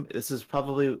time. This is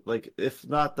probably like, if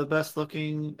not the best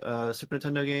looking Super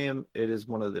Nintendo game, it is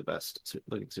one of the best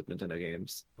looking Super Nintendo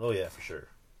games. Oh yeah, for sure.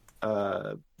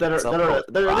 That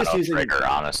are at least using Trigger,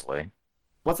 honestly.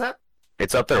 What's that?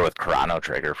 It's up there with Chrono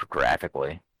Trigger for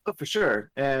graphically. Oh, for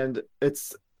sure, and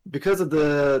it's because of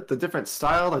the different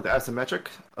style, like the asymmetric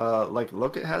like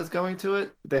look it has going to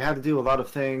it. They had to do a lot of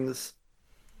things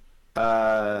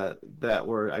that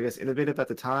were, I guess, innovative at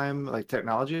the time, like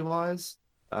technology wise.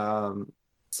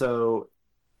 So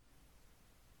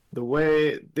the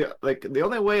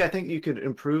only way I think you could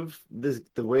improve the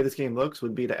way this game looks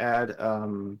would be to add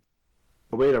a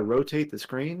way to rotate the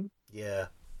screen. Yeah.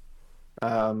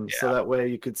 So that way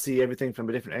you could see everything from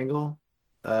a different angle.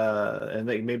 And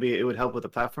like maybe it would help with the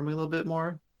platforming a little bit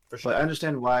more. For sure. But I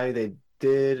understand why they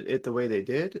did it the way they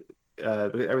did.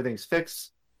 Because everything's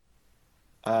fixed.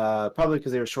 Probably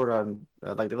because they were short on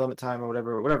like development time or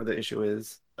whatever the issue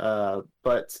is.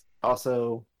 But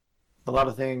also a lot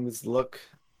of things look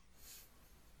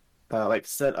like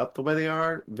set up the way they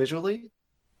are visually.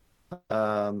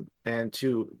 And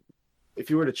if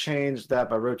you were to change that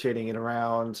by rotating it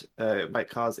around, it might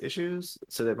cause issues.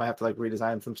 So they might have to like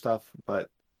redesign some stuff. But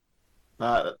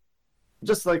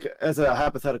just like as a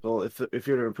hypothetical, if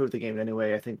you were to improve the game in any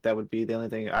way, I think that would be the only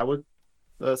thing I would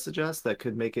suggest that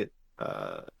could make it,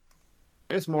 I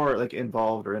guess, more like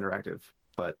involved or interactive.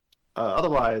 But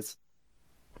otherwise,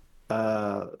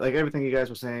 like everything you guys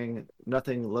were saying,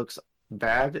 nothing looks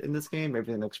bad in this game.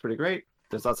 Everything looks pretty great.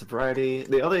 There's lots of variety.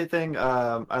 The other thing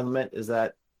I meant is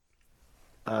that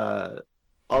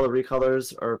all the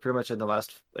recolors are pretty much in the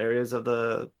last areas of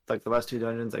the last two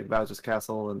dungeons, like Bowser's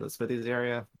Castle and the Smithies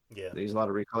area. Yeah. They use a lot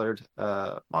of recolored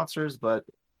monsters, but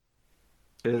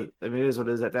it is what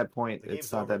it is at that point. The It's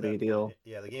game's not over that big a deal.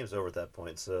 Yeah, the game's over at that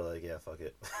point, so like, yeah, fuck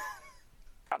it.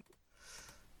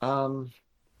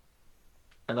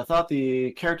 And I thought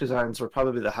the character designs were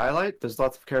probably the highlight. There's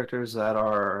lots of characters that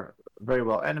are very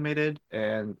well animated,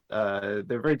 and they're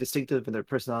very distinctive in their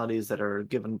personalities that are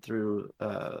given through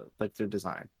like their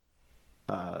design.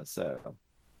 So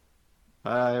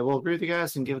I will agree with you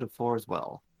guys and give it a 4 as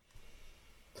well.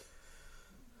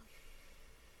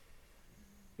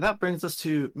 That brings us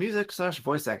to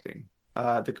music/voice acting.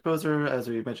 The composer, as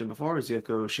we mentioned before, is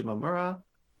Yoko Shimomura.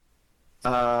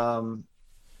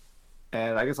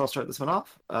 And I guess I'll start this one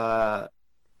off. I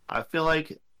feel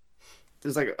like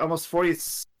there's like almost 40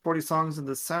 songs in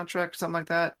the soundtrack, something like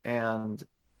that, and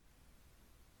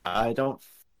I don't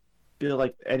feel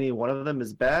like any one of them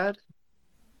is bad.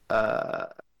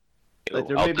 Like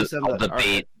there may be some I'll that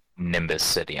debate Nimbus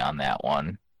City on that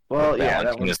one. Well, yeah,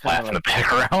 that Valentine one's is kind laughing in of the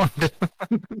background.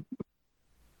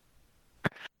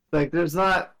 like there's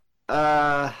not.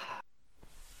 Well,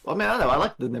 I mean, I don't know. I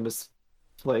like the Nimbus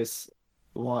Place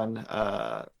one.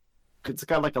 It's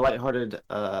got like a lighthearted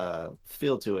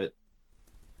feel to it.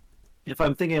 If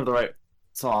I'm thinking of the right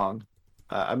song,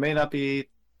 I may not be.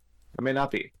 I may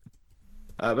not be.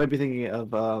 I might be thinking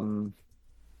of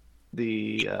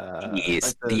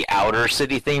Yes, like the Outer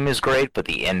City theme is great, but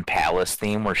the In Palace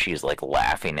theme, where she's like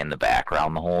laughing in the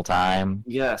background the whole time.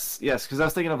 yes, because I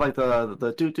was thinking of like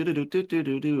the do do do do do do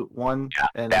do do one. Yeah,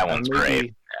 and that one's great.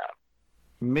 Yeah.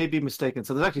 Maybe mistaken.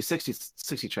 So there's actually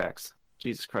 60 tracks.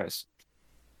 Jesus Christ.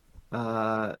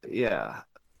 Yeah.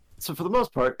 So for the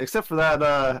most part, except for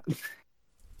that,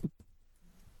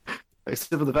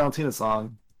 except for the Valentina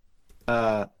song,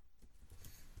 but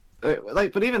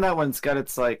even that one's got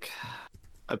its like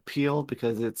appeal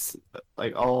because it's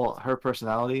like all her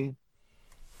personality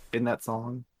in that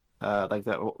song, like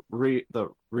that the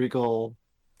regal,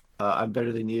 I'm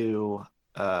better than you,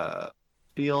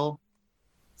 feel.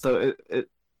 So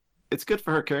it's good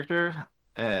for her character,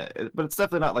 but it's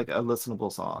definitely not like a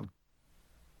listenable song,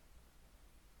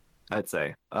 I'd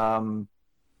say. But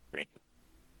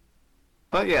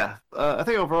yeah, I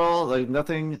think overall, like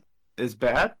nothing is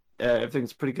bad.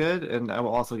 Everything's pretty good, and I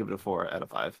will also give it a 4 out of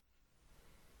 5.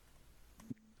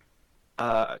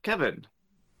 Kevin.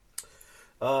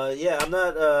 Yeah, I'm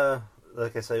not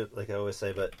like I always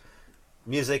say, but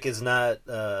music is not.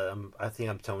 I think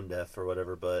I'm tone deaf or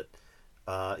whatever, but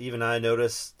even I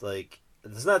noticed like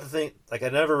it's not the thing. Like I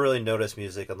never really notice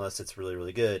music unless it's really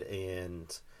really good,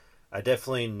 and I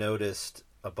definitely noticed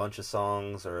a bunch of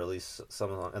songs, or at least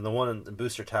some of them. And the one in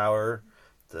Booster Tower,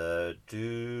 the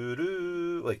doo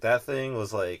doo, like that thing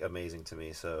was like amazing to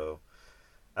me. So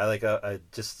I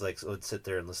just like would sit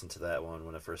there and listen to that one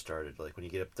when I first started. Like when you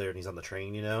get up there and he's on the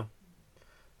train, you know,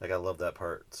 like I love that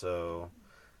part. So,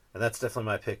 and that's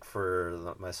definitely my pick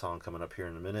for my song coming up here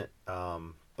in a minute.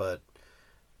 But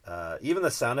even the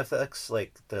sound effects,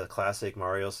 like the classic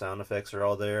Mario sound effects, are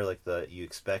all there. Like you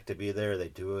expect to be there. They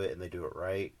do it and they do it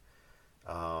right.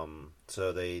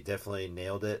 So they definitely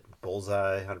nailed it.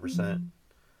 Bullseye, 100%.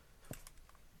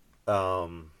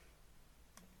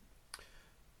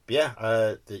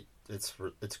 Yeah,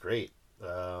 it's great.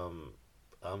 I'm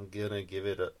gonna give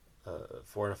it a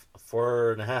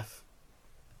 4.5.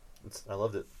 I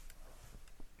loved it.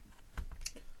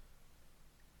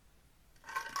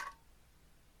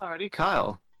 Alrighty,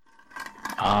 Kyle.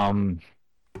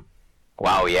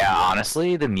 Wow, yeah,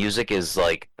 honestly, the music is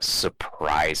like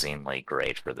surprisingly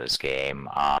great for this game.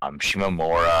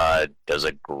 Shimomura does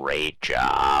a great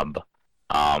job.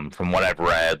 From what I've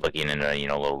read, looking into, a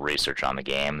little research on the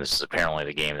game, this is apparently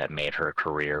the game that made her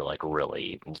career like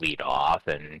really lead off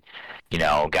and,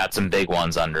 got some big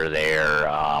ones under there.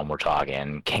 We're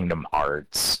talking Kingdom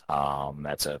Hearts.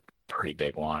 That's a pretty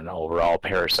big one. Overall,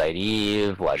 Parasite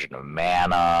Eve, Legend of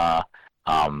Mana.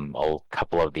 A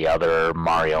couple of the other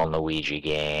Mario and Luigi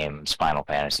games, Final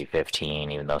Fantasy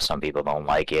 15, even though some people don't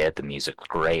like it, the music's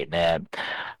great in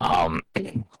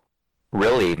it.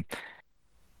 Really,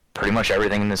 pretty much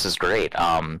everything in this is great.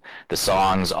 The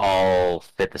songs all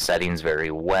fit the settings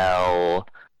very well.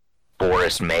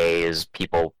 Forest Maze,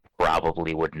 people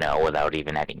probably would know without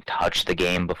even having touched the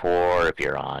game before, if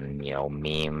you're on,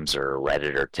 memes or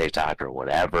Reddit or TikTok or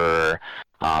whatever.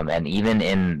 And even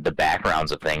in the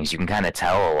backgrounds of things, you can kind of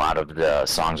tell a lot of the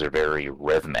songs are very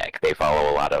rhythmic. They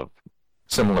follow a lot of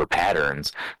similar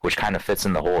patterns, which kind of fits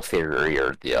in the whole theory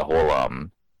or the whole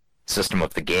system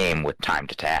of the game with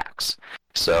timed attacks.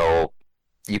 So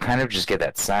you kind of just get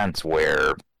that sense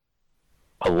where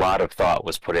a lot of thought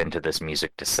was put into this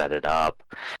music to set it up.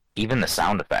 Even the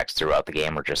sound effects throughout the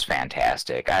game are just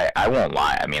fantastic. I won't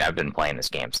lie. I mean, I've been playing this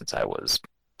game since I was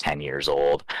 10 years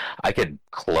old. I could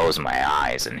close my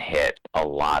eyes and hit a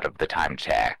lot of the timed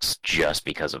attacks just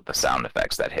because of the sound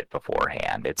effects that hit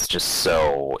beforehand. It's just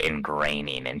so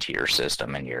ingraining into your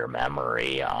system and your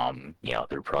memory.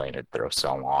 They're playing it through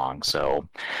so long. So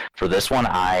for this one,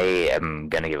 I am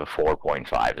going to give a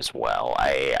 4.5 as well.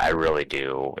 I really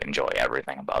do enjoy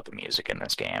everything about the music in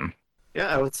this game. Yeah,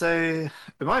 I would say,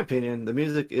 in my opinion, the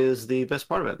music is the best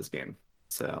part about this game.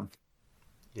 So,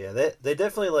 yeah, they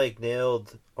definitely like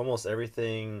nailed almost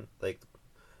everything, like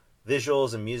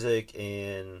visuals and music,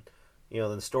 and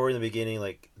the story in the beginning.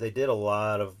 Like they did a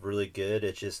lot of really good.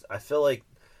 It's just I feel like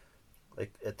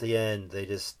at the end they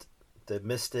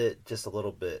missed it just a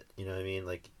little bit. You know what I mean?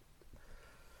 Like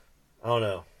I don't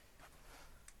know.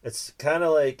 It's kind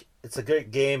of like it's a great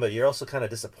game, but you're also kind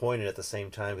of disappointed at the same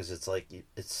time because it's like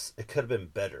it could have been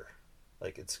better.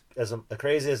 Like it's as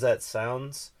crazy as that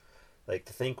sounds. Like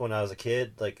to think when I was a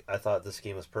kid, like I thought this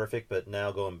game was perfect, but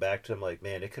now going back to it, I'm like,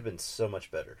 man, it could have been so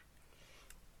much better.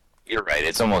 You're right.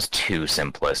 It's almost too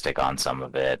simplistic on some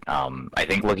of it. I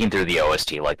think looking through the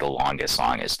OST, like the longest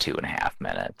song is 2.5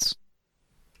 minutes.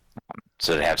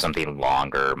 So to have something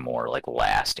longer, more like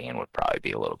lasting, would probably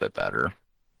be a little bit better.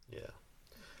 Yeah.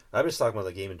 I'm just talking about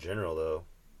the game in general, though.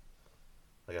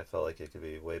 Like, I felt like it could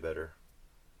be way better.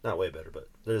 Not way better, but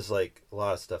there's, like, a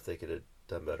lot of stuff they could have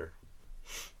done better.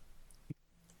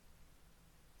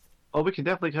 well, we can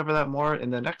definitely cover that more in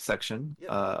the next section, Yep.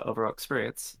 overall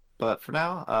experience. But for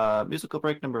now, musical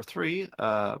break number 3,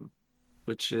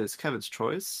 which is Kevin's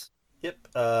choice. Yep.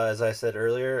 As I said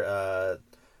earlier,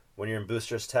 when you're in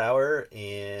Booster's Tower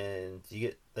and you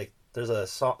get, like, there's a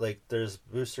song, like, there's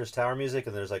Booster's Tower music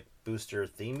and there's, like, Booster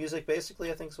theme music,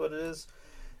 basically, I think is what it is.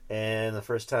 And the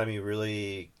first time you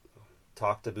really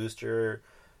talk to Booster,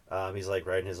 he's, like,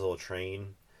 riding his little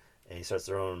train and he starts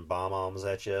throwing bomb-bombs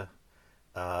at you.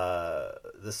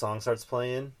 This song starts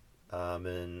playing,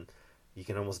 and you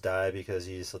can almost die because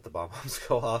you just let the bomb-bombs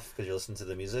go off because you listen to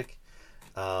the music.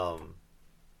 But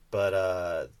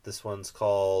this one's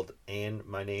called And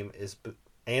My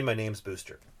Name's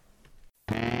Booster.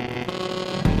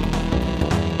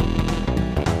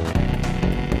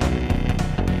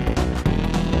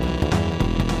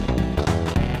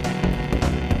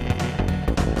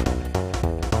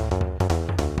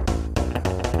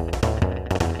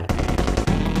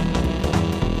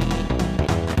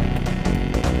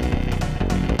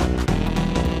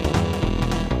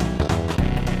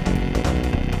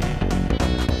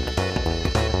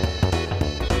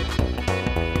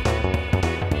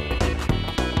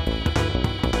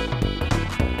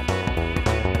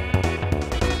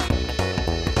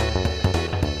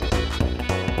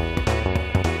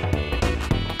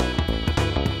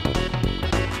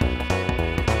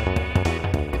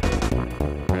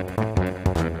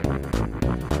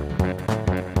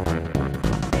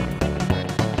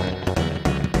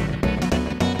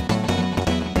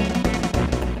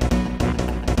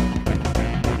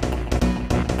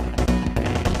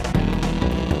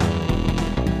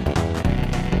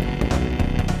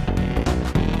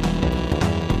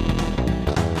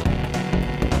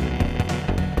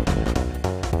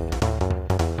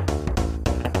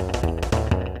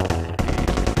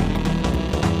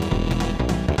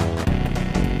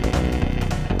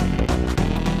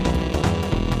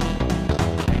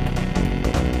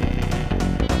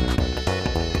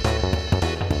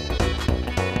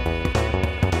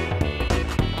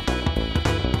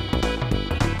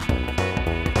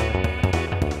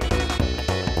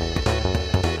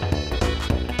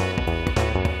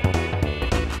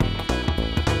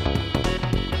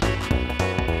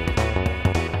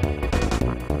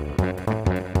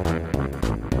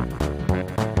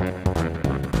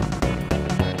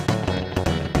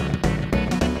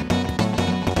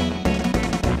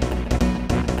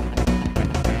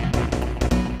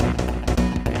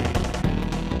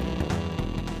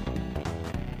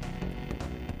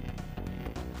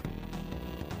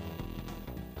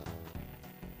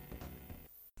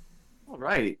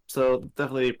 Alrighty, so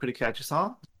definitely a pretty catchy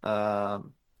song.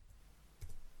 And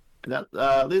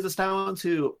that leads us now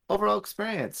into overall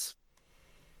experience.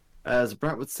 As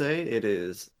Brent would say, it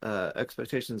is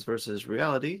expectations versus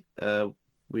reality.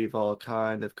 We've all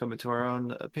kind of come into our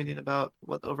own opinion about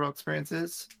what the overall experience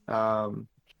is.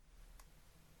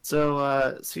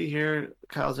 See here,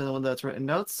 Kyle's the only one that's written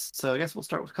notes. So I guess we'll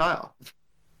start with Kyle.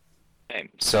 Okay.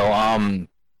 So,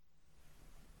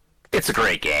 it's a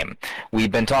great game.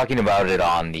 We've been talking about it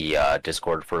on the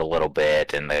Discord for a little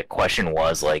bit, and the question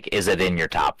was, like, is it in your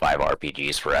top 5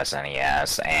 RPGs for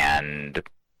SNES? And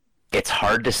it's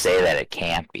hard to say that it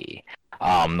can't be.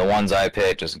 The ones I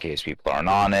picked, just in case people aren't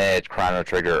on it, Chrono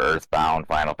Trigger, Earthbound,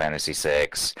 Final Fantasy VI,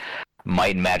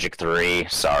 Might and Magic 3.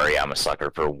 Sorry, I'm a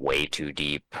sucker for way too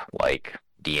deep, like,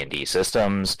 D&D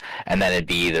systems. And then it'd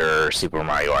be either Super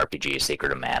Mario RPG,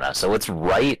 Secret of Mana. So it's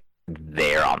right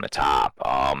there on the top.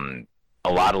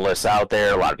 A lot of lists out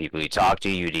there, a lot of people you talk to,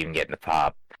 you'd even get in the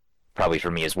top, probably for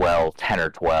me as well, 10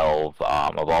 or 12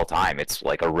 of all time. It's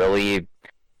like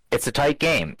it's a tight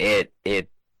game. It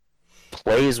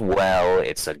plays well,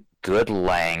 it's a good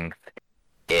length,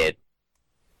 it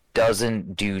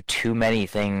doesn't do too many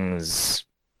things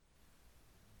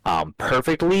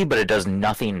perfectly, but it does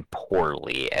nothing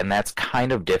poorly, and that's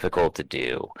kind of difficult to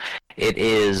do. It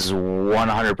is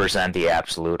 100% the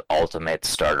absolute ultimate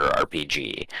starter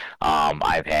RPG.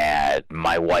 I've had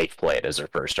my wife play it as her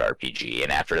first RPG,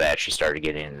 and after that she started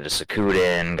getting into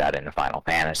Suikoden, got into Final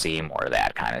Fantasy, more of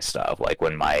that kind of stuff. Like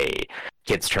when my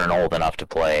kids turn old enough to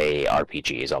play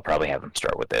RPGs, I'll probably have them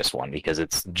start with this one because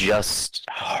it's just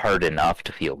hard enough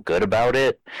to feel good about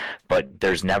it, but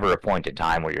there's never a point in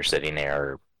time where you're sitting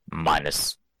there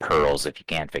minus pearls if you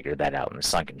can't figure that out in the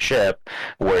sunken ship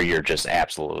where you're just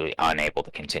absolutely unable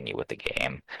to continue with the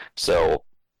game. So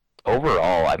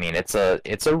overall, I mean, it's a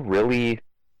really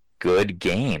good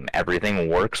game. Everything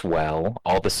works well.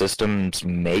 All the systems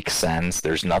make sense.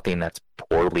 There's nothing that's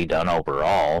poorly done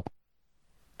overall.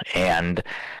 And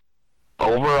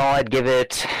overall, I'd give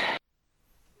it...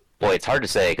 Boy, it's hard to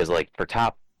say because, like, for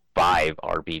top 5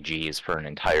 RPGs for an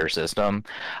entire system,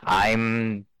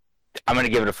 I'm going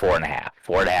to give it a 4.5.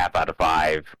 4.5 out of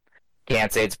 5.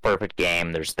 Can't say it's a perfect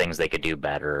game. There's things they could do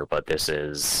better, but this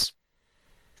is,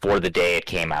 for the day it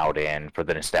came out in, for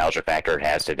the nostalgia factor it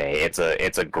has today, it's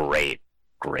a great,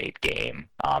 great game.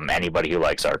 Anybody who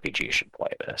likes RPG should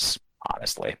play this,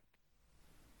 honestly.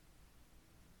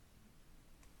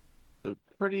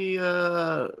 Pretty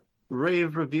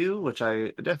rave review, which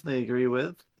I definitely agree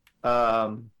with.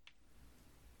 I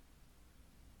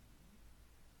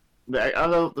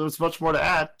don't know. There's much more to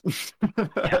add.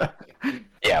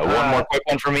 Yeah, one more quick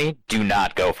one for me. Do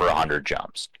not go for 100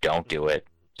 jumps. Don't do it.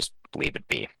 Just leave it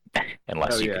be,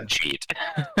 unless you can cheat.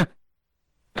 I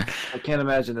can't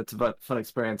imagine it's a fun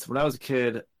experience. When I was a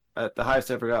kid, the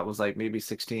highest I ever got was like maybe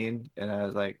 16, and I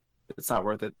was like, it's not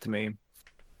worth it to me.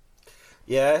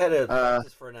 Yeah, I had a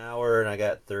practice for an hour, and I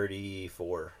got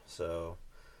 34. So,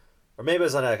 or maybe it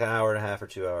was like an hour and a half or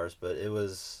 2 hours, but it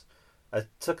was. I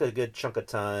took a good chunk of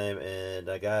time, and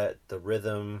I got the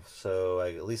rhythm, so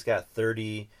I at least got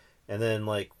 30. And then,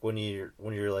 like, when you're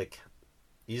like,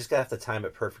 you just gotta have to time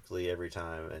it perfectly every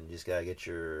time, and you just gotta get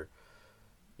your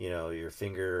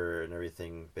finger and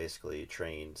everything basically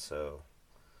trained, so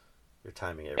you're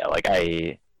timing it. Yeah, like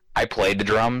I played the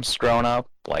drums growing up.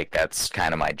 Like, that's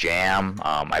kind of my jam.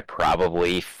 I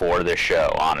probably, for the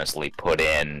show, honestly, put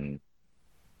in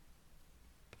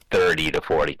 30 to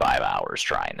 45 hours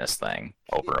trying this thing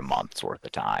over a month's worth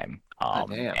of time.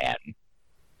 And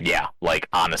yeah, like,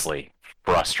 honestly,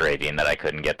 frustrating that I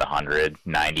couldn't get the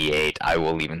 198. I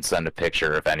will even send a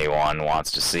picture if anyone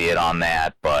wants to see it on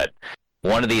that, but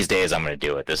one of these days I'm going to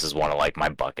do it. This is one of, like, my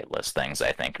bucket list things,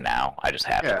 I think, now. I just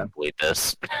have to complete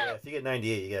this. Yeah, if you get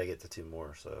 98, you got to get to 2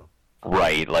 more, so.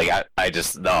 Right, like, I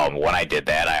just, when I did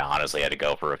that, I honestly had to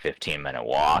go for a 15-minute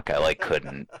walk. I, like,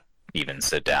 couldn't even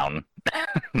sit down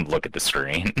and look at the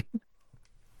screen.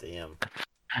 Damn.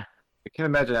 I can't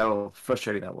imagine how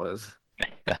frustrating that was.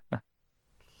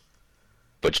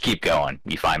 But you keep going.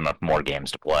 You find more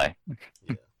games to play.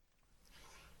 Yeah.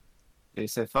 You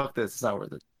say, fuck this, it's not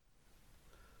worth it.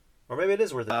 Or maybe it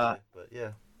is worth it, but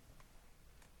yeah.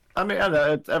 I mean, I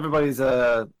don't know. Everybody's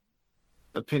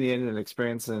opinion and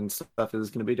experience and stuff is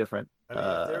going to be different. I mean,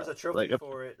 if there's a trophy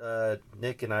for it,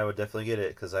 Nick and I would definitely get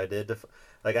it, because I did.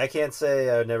 I can't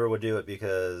say I never would do it,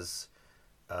 because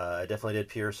I definitely did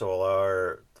Pure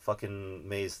Solar, the fucking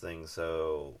maze thing,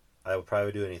 so I would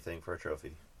probably do anything for a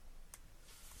trophy.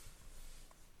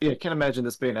 Yeah, I can't imagine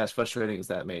this being as frustrating as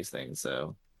that maze thing,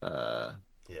 so... Yeah.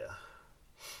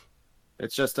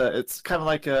 It's just it's kind of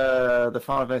like the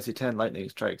Final Fantasy X Lightning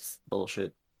Strikes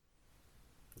bullshit.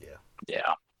 Yeah.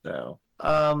 Yeah. So,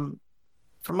 from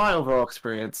my overall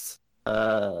experience,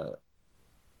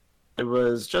 it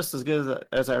was just as good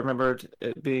as I remembered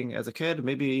it being as a kid,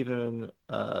 maybe even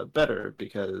better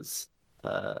because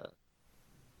I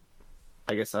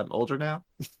guess I'm older now,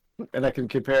 and I can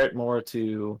compare it more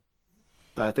to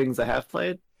things I have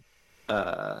played.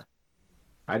 Uh,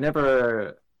 I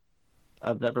never,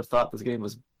 I've never thought this game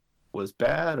was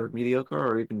bad or mediocre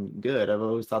or even good. I've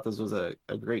always thought this was a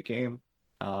great game,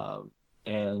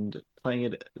 and playing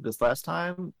it this last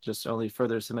time just only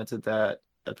further cemented that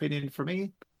opinion for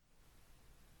me.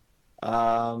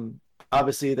 Um,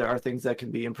 Obviously, there are things that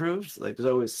can be improved. Like there's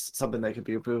always something that can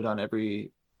be improved on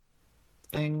every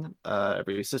thing,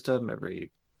 every system,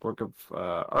 every work of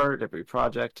art, every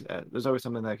project. There's always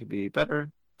something that could be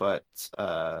better. But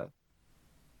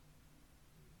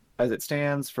as it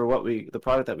stands for the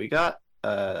product that we got,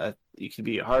 you can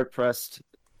be hard pressed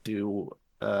to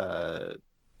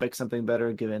make something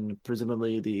better given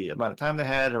presumably the amount of time they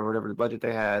had or whatever the budget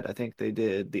they had. I think they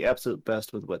did the absolute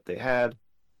best with what they had,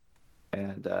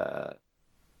 and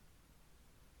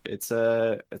it's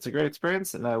a great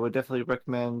experience, and I would definitely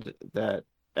recommend that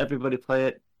everybody play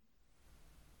it.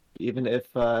 Even if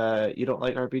you don't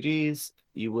like RPGs,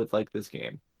 you would like this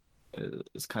game.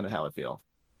 Is kind of how I feel.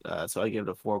 So I give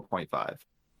it a 4.5.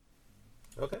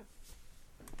 Okay.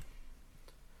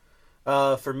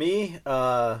 For me,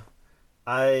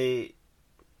 I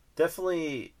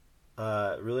definitely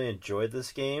really enjoyed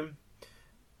this game,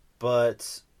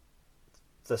 but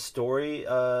the story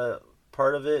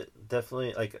part of it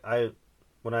definitely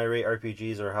when I rate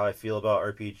RPGs or how I feel about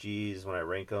RPGs when I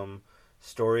rank them,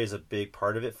 story is a big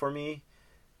part of it for me,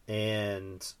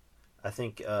 and I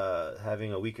think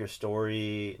having a weaker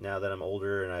story now that I'm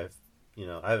older and I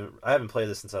haven't played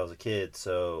this since I was a kid,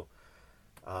 so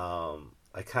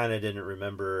I kind of didn't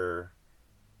remember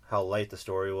how light the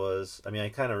story was. I mean, I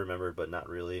kind of remembered, but not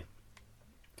really,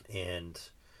 and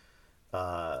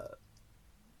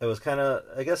it was kind of,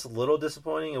 I guess, a little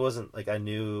disappointing. It wasn't like I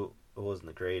knew it wasn't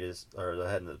the greatest or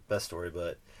I had the best story,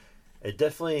 but it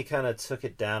definitely kind of took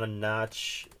it down a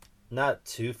notch, not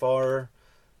too far.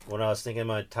 When I was thinking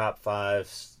my top 5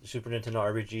 Super Nintendo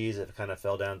RPGs, it kind of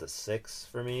fell down to 6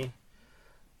 for me.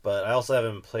 But I also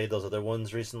haven't played those other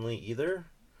ones recently either.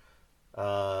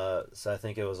 So I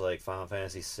think it was like Final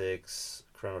Fantasy VI,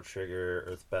 Chrono Trigger,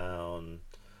 Earthbound,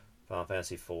 Final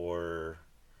Fantasy IV.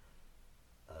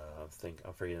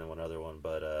 I'm forgetting one other one,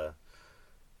 but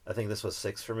I think this was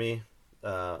 6 for me.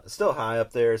 It's still high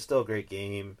up there. It's still a great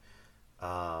game.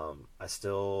 I'm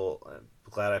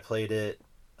glad I played it.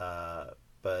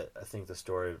 But I think the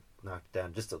story knocked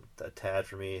down just a tad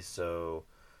for me, so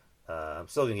I'm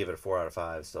still gonna give it a 4 out of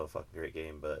 5. It's still a fucking great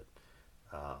game, but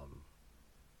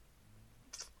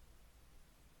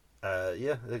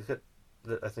yeah,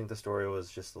 I think the story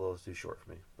was just a little too short for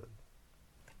me, but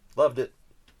loved it.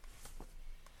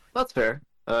 That's fair.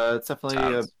 It's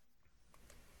definitely an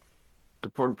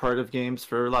important part of games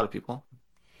for a lot of people.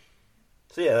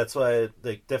 So yeah, that's why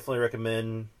I definitely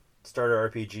recommend starter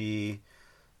RPG.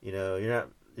 You know, you're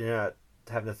not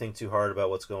having to think too hard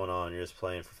about what's going on. You're just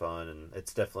playing for fun, and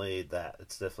it's definitely that.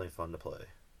 It's definitely fun to play.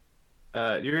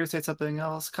 You're gonna say something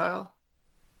else, Kyle?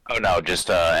 Oh no, just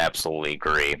absolutely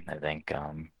agree. I think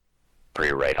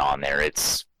pretty right on there.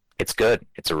 It's good.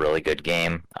 It's a really good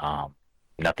game.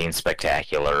 Nothing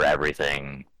spectacular.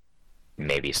 Everything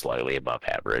maybe slightly above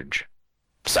average,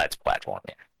 besides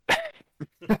platforming.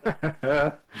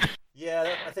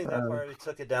 Yeah, I think that part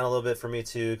took it down a little bit for me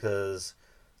too, because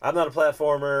I'm not a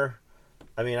platformer.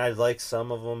 I mean, I like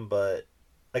some of them, but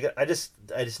I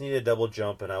just need a double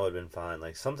jump and I would have been fine.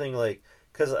 Like something like,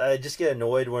 because I just get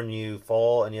annoyed when you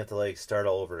fall and you have to like start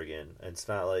all over again. And it's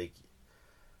not like,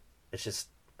 it's just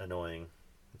annoying.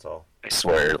 That's all. I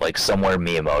swear, like somewhere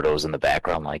Miyamoto's in the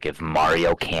background. Like if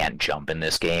Mario can't jump in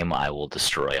this game, I will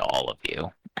destroy all of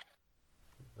you.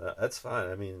 That's fine.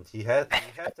 I mean, he have to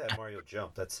have Mario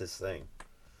jump. That's his thing.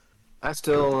 I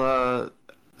still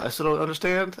don't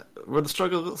understand where the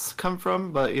struggles come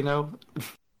from, but you know,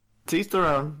 to each their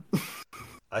own.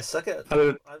 I suck at.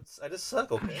 I just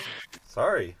suck. Okay,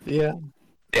 sorry. Yeah.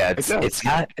 Yeah, it's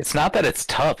not that it's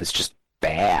tough. It's just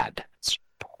bad. It's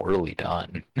poorly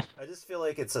done. I just feel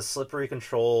like it's a slippery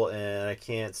control, and I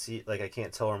can't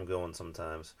tell where I'm going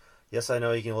sometimes. Yes, I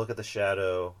know you can look at the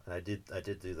shadow, and I did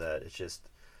do that. It's just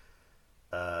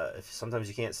if sometimes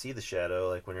you can't see the shadow,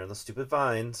 like when you're on the stupid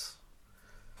vines,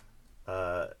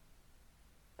 and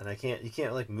you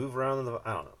can't like move around in the.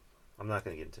 I don't know. I'm not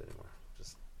gonna get into it anymore.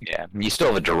 Just Yeah, you still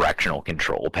have a directional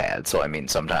control pad, so I mean,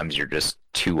 sometimes you're just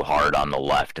too hard on the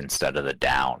left instead of the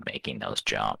down, making those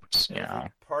jumps. You I know.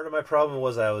 think part of my problem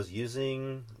was I was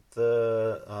using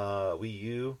the Wii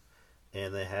U,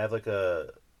 and they have like a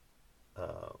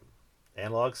um,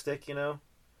 analog stick, you know.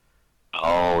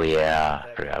 Oh yeah,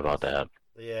 I forgot about that.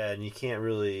 Yeah, and you can't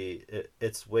really.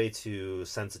 It's way too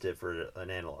sensitive for an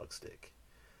analog stick.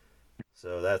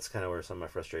 So that's kind of where some of my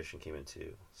frustration came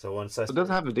into. So once I It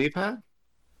doesn't have a D-pad?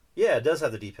 yeah, it does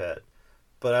have the D-pad,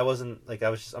 but I wasn't like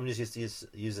I'm just used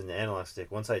to using the analog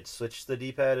stick. Once I switched to the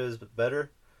D-pad, it was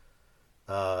better.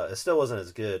 It still wasn't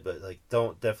as good, but like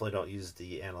definitely don't use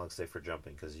the analog stick for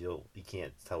jumping because you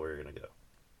can't tell where you're gonna go.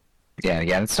 Yeah,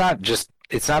 again, it's not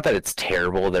that it's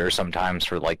terrible. There are sometimes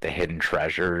for like the hidden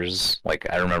treasures.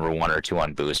 Like I remember one or two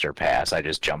on Booster Pass, I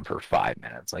just jumped for 5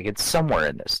 minutes. Like it's somewhere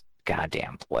in this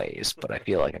goddamn place, but I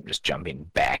feel like I'm just jumping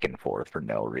back and forth for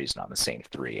no reason on the same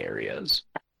 3 areas.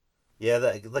 Yeah,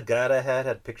 the guide I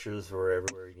had pictures for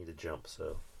everywhere you need to jump,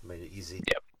 so it made it easy.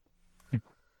 Yep.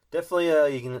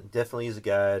 Definitely, you can definitely use a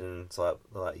guide, and it's a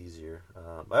lot easier.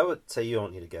 I would say you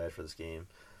don't need a guide for this game.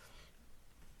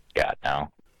 God, no.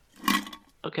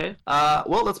 Okay.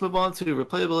 Well, let's move on to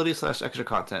replayability / extra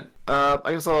content. I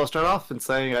guess I'll start off in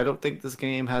saying I don't think this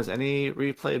game has any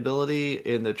replayability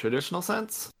in the traditional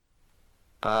sense,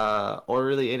 or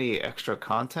really any extra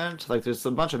content. Like, there's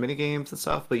a bunch of mini games and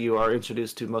stuff, but you are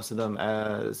introduced to most of them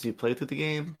as you play through the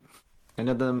game, and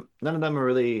none of them are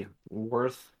really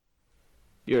worth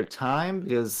your time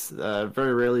because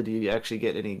very rarely do you actually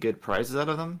get any good prizes out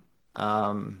of them.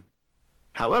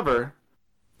 However,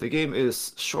 the game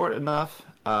is short enough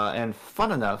and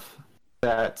fun enough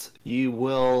that you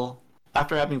will,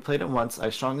 after having played it once,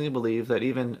 I strongly believe that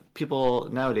even people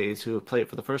nowadays who play it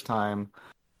for the first time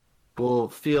will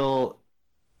feel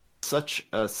such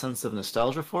a sense of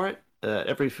nostalgia for it.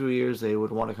 Every few years they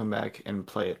would want to come back and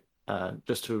play it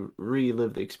just to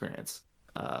relive the experience.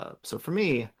 So for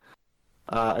me,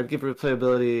 I'd give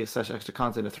replayability / extra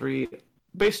content a 3,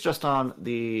 based just on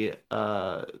the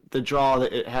draw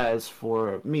that it has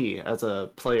for me as a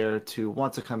player to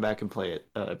want to come back and play it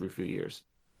every few years.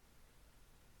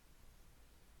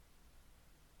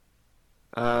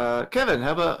 Kevin,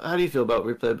 how do you feel about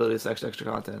replayability / extra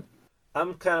content?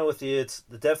 I'm kind of with you. It's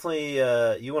definitely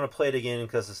you want to play it again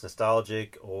because it's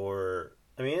nostalgic, or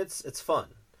I mean, it's fun.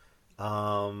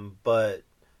 But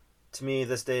to me,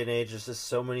 this day and age, there's just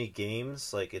so many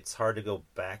games. Like it's hard to go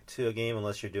back to a game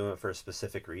unless you're doing it for a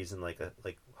specific reason, like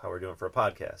how we're doing for a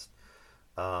podcast.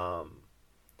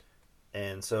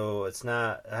 And so it's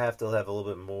not. I have to have a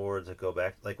little bit more to go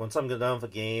back. Like once I'm done with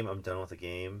a game, I'm done with a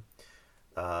game.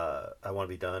 I want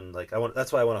to be done. Like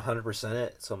that's why I want 100%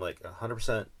 it. So I'm like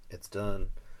 100%. It's done.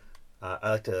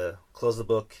 I like to close the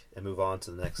book and move on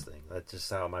to the next thing. That's just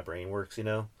how my brain works, you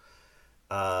know.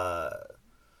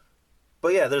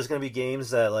 But yeah, there's gonna be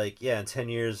games that like in 10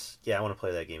 years, I want to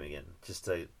play that game again just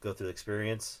to go through the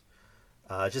experience.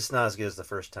 Just not as good as the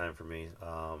first time for me.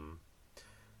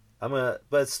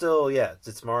 But still,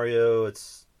 it's Mario.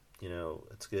 It's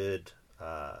it's good.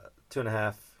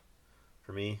 2.5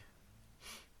 for me.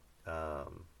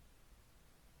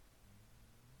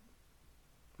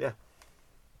 Yeah.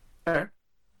 Fair.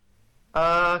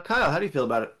 Kyle, how do you feel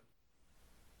about it?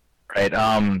 Right.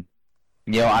 I'm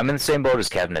in the same boat as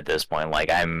Kevin at this point.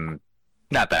 Like, I'm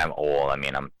not that I'm old. I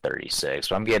mean, I'm 36,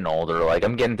 but I'm getting older. Like,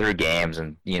 I'm getting through games,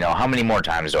 and how many more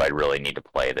times do I really need to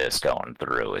play this going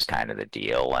through is kind of the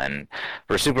deal. And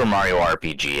for Super Mario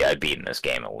RPG, I've beaten this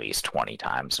game at least 20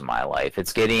 times in my life.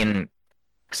 It's getting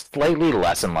slightly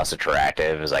less and less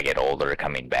attractive as I get older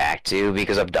coming back to,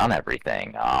 because I've done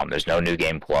everything. There's no New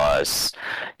Game Plus.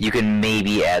 You can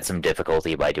maybe add some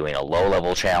difficulty by doing a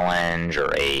low-level challenge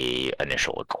or a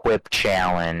initial equip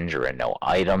challenge or a no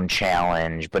item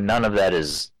challenge, but none of that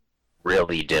is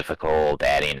really difficult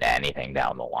adding to anything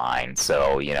down the line.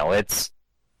 So, it's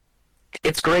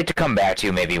great to come back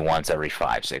to maybe once every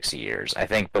 5-6 years. I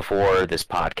think before this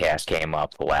podcast came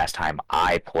up, the last time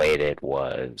I played it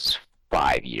was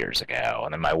 5 years ago,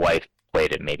 and then my wife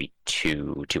played it maybe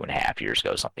 2.5 years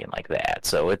ago, something like that.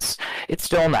 So it's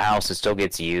still in the house. It still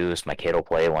gets used. My kid will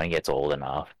play it when he gets old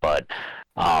enough, but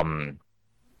the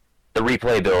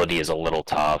replayability is a little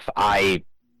tough. I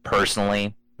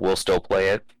personally will still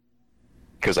play it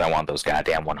because I want those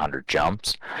goddamn 100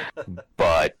 jumps,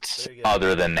 but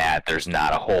other than that, there's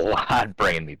not a whole lot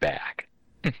bringing me back.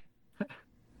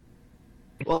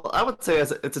 Well, I would say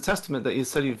it's a testament that you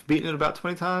said you've beaten it about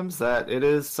 20 times, that it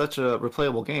is such a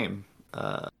replayable game.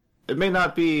 It may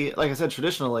not be, like I said,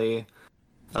 traditionally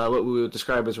what we would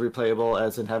describe as replayable,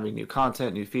 as in having new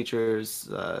content, new features,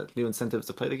 new incentives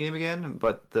to play the game again,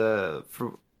 but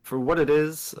for what it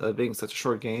is, being such a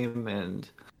short game and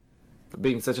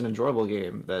being such an enjoyable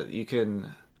game, that you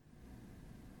can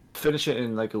finish it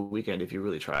in like a weekend if you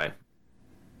really try.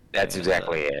 That's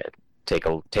exactly it. Take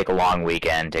a long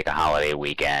weekend, take a holiday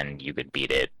weekend, you could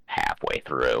beat it halfway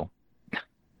through.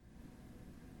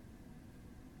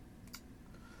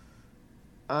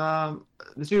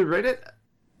 Did you rate it?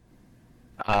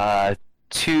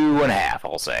 2.5,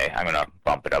 I'll say. I'm gonna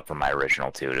bump it up from my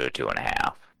original 2 to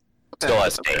 2.5. Still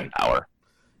has staying power.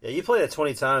 Yeah, you played it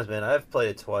 20 times, man. I've played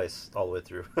it twice all the way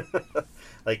through.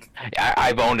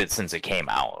 I've owned it since it came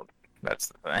out. That's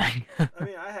the thing. I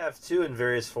mean, I have too in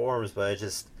various forms, but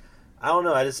I don't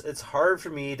know. It's hard for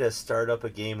me to start up a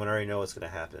game when I already know what's going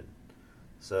to happen.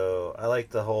 So I like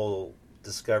the whole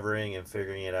discovering and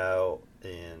figuring it out,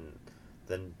 and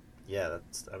then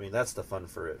that's the fun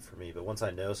for me. But once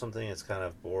I know something, it's kind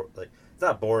of it's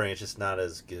not boring. It's just not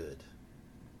as good.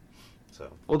 So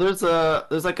well, there's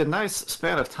like a nice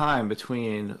span of time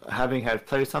between having had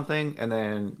played something and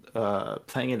then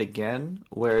playing it again,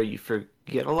 where you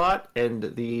forget a lot,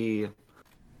 and the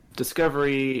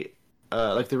discovery,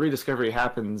 like the rediscovery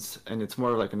happens, and it's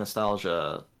more of like a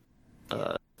nostalgia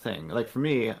thing. Like for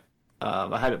me,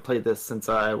 I hadn't played this since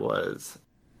I was,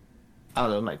 I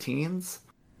don't know, in my teens.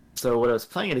 So when I was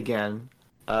playing it again,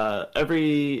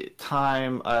 every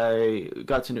time I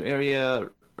got to a new area,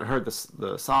 heard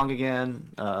the song again,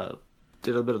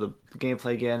 did a bit of the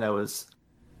gameplay again, I was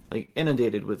like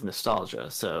inundated with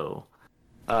nostalgia. So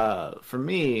for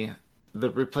me, the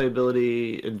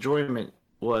replayability enjoyment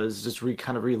was just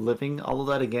kind of reliving all of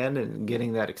that again and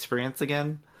getting that experience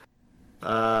again.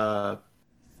 And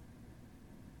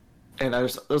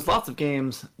there's lots of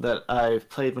games that I've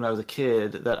played when I was a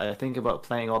kid that I think about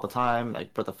playing all the time,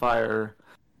 like Breath of Fire,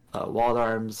 Wild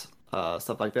Arms,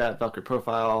 stuff like that, Valkyrie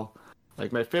Profile.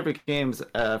 Like my favorite games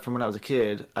from when I was a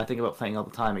kid, I think about playing all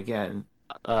the time again.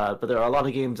 But there are a lot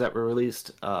of games that were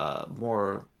released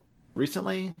more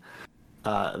recently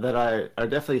that I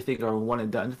definitely think are one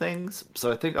and done things.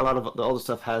 So I think a lot of the older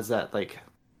stuff has that, like,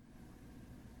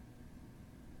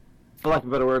 for lack of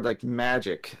a better word, like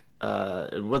magic.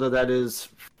 Whether that is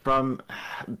from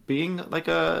being like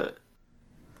a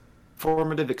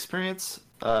formative experience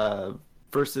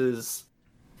versus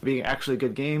being actually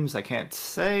good games, I can't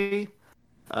say.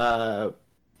 But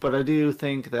I do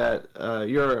think that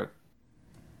your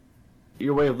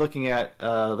way of looking at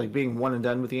like being one and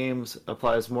done with games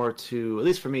applies more to, at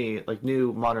least for me, like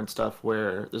new modern stuff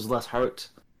where there's less heart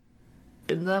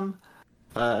in them,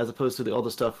 as opposed to the older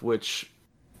stuff, which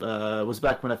was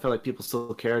back when I felt like people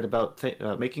still cared about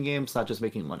making games, not just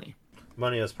making money.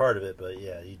 Money was part of it, but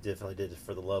yeah, you definitely did it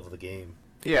for the love of the game.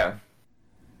 Yeah.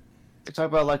 You talk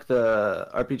about like the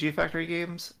RPG Factory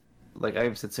games, like I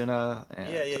Am Setsuna. And,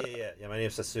 Yeah. My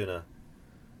name's Setsuna.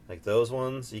 Like those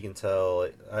ones, you can tell.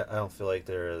 Like, I don't feel like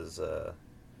they're as.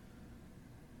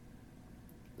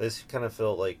 They just kind of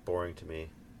felt like boring to me.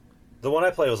 The one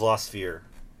I played was Lost Sphere.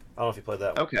 I don't know if you played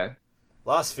that one. Okay.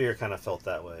 Lost Sphere kind of felt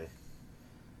that way,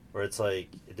 where it's like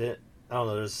it didn't. I don't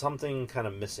know. There's something kind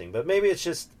of missing, but maybe it's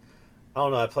just. I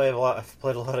don't know. I've played a lot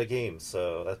of games,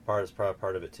 so that part is probably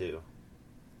part of it too.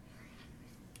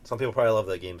 Some people probably love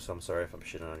that game, so I'm sorry if I'm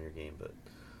shitting on your game, but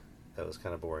that was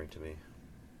kind of boring to me.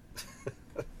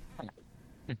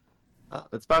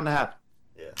 It's bound to happen.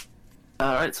 Yeah.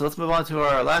 All right, so let's move on to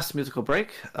our last musical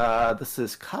break. This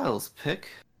is Kyle's pick.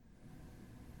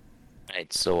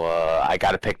 Alright, so I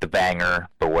gotta pick the banger,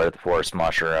 Beware the Forest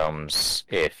Mushrooms.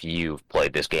 If you've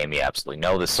played this game, you absolutely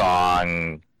know the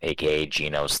song, aka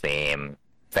Geno's theme.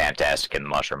 Fantastic in the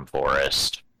Mushroom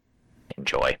Forest.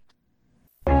 Enjoy.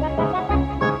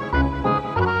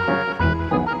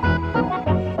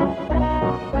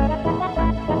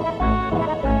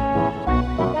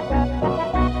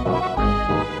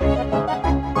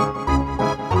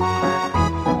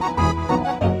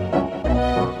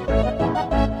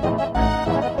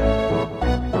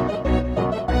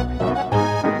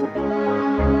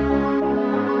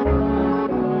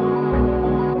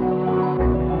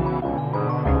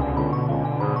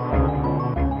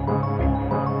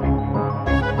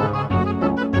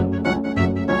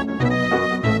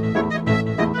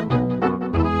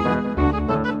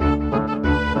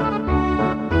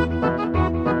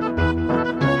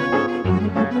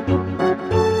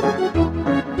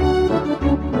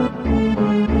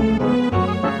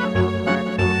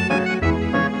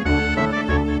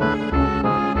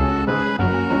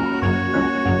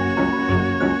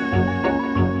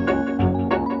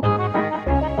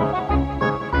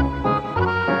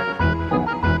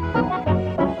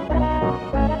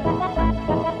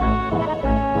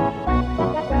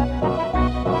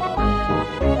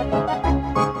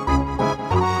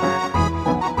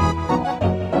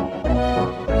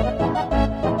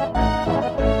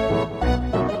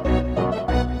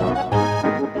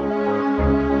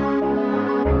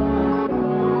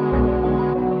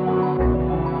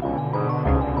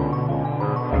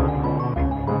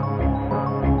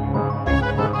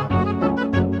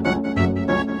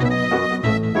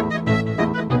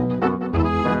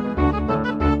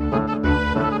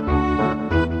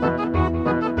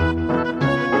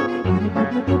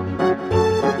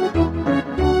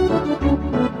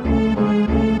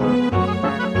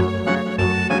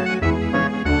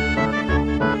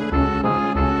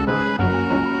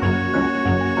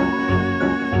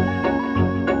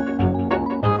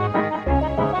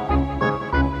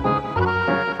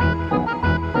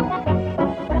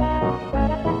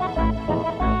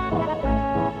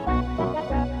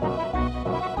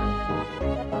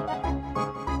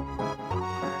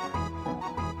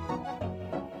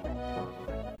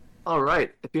 All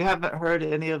right. If you haven't heard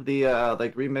any of the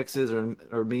like remixes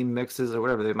or meme mixes or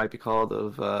whatever they might be called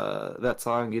of that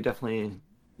song, you definitely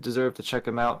deserve to check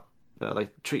them out.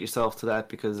 Like treat yourself to that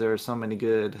because there are so many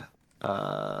good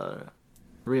uh,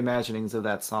 reimaginings of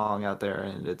that song out there,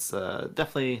 and it's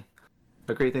definitely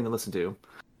a great thing to listen to.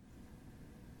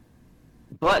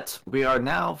 But we are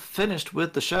now finished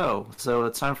with the show, so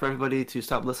it's time for everybody to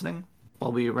stop listening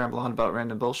while we ramble on about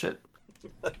random bullshit.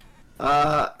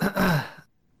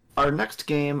 Our next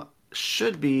game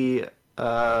should be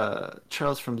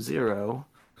Charles from Zero,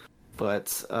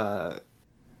 but I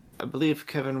believe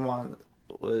Kevin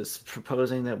was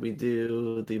proposing that we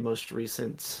do the most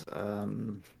recent.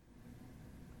 Damn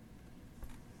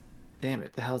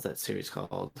it! The hell's that series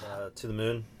called? To the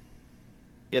Moon.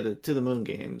 Yeah, the To the Moon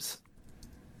games.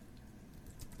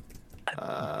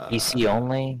 PC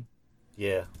only?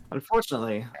 Yeah.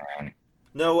 Unfortunately,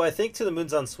 No, I think To the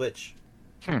Moon's on Switch.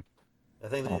 Hmm. I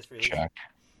think they I'll just released check.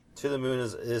 To the Moon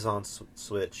is on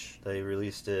Switch. They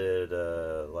released it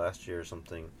last year or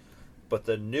something. But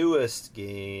the newest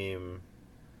game,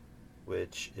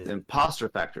 which is Imposter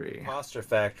Factory. Imposter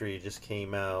Factory, just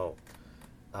came out.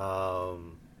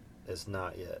 Is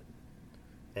not yet.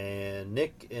 And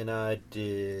Nick and I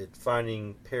did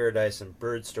Finding Paradise and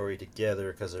Bird Story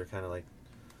together because they're kind of like.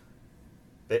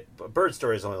 Bird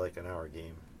Story is only like an hour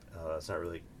game. It's not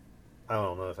really. I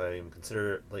don't know if I even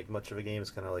consider it like much of a game.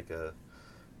 It's kind of like a.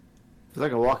 It's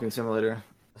like a walking simulator.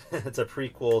 It's a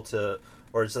prequel to,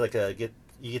 or it's like you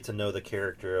get to know the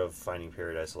character of Finding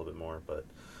Paradise a little bit more. But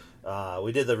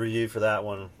we did the review for that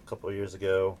one a couple of years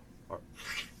ago.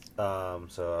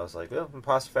 So I was like, well,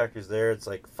 Imposter Factory's there. It's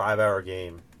like 5-hour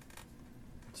game.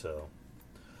 So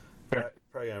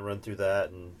probably gonna run through that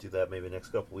and do that maybe next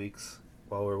couple weeks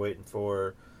while we're waiting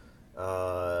for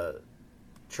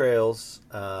Trails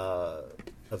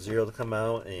of Zero to come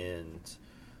out, and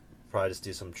probably just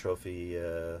do some trophy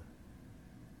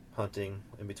hunting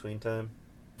in between time.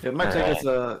 It might take us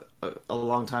a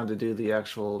long time to do the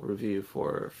actual review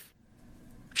for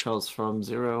Charles from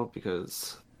Zero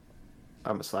because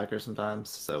I'm a slacker sometimes,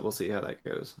 so we'll see how that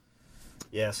goes.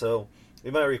 Yeah, so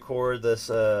we might record this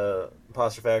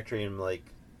Imposter Factory and like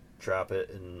drop it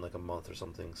in like a month or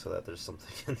something, so that there's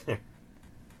something in there.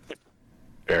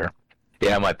 Fair.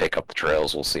 Yeah, I might pick up the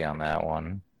Trails. We'll see on that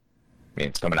one. I mean,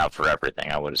 it's coming out for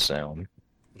everything, I would assume.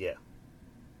 Yeah.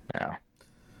 Yeah.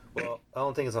 Well, I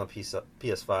don't think it's on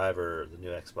PS5 or the new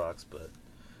Xbox, but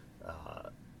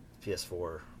PS4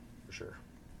 for sure,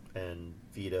 and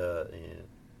Vita and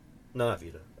no, not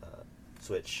Vita,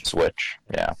 Switch. Switch.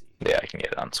 Yeah. PC. Yeah, I can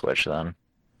get it on Switch then.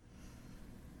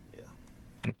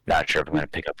 Yeah. Not sure if I'm going to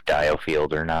pick up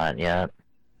Diofield or not yet.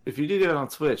 If you do get it on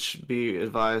Switch, be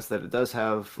advised that it does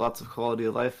have lots of quality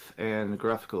of life and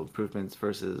graphical improvements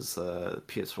versus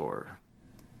PS4.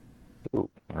 Ooh,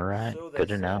 all right. So they Good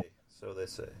to say. know. So they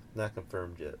say. Not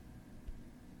confirmed yet.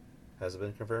 Has it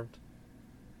been confirmed?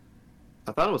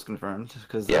 I thought it was confirmed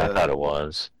because Yeah, I thought it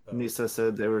was. Nisa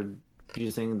said they were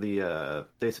using the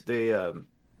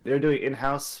they were doing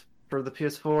in-house for the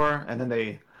PS4, and then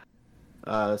they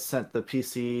sent the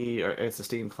PC or it's the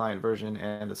Steam client version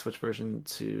and the Switch version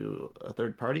to a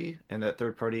third party, and that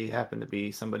third party happened to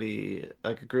be somebody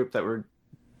like a group that were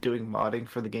doing modding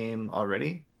for the game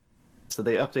already. So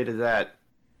they updated that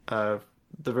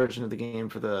the version of the game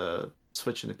for the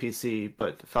Switch and the PC,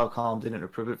 but Falcom didn't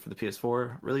approve it for the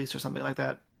PS4 release or something like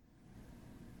that.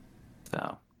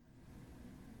 So.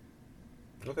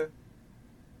 Okay.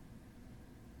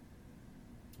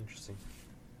 Interesting.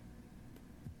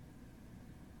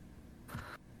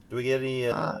 Do we get any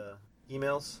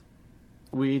emails?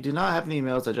 We do not have any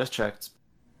emails. I just checked.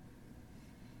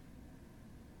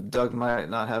 Doug might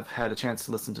not have had a chance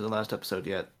to listen to the last episode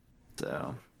yet,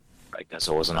 so. I guess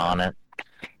I wasn't on it.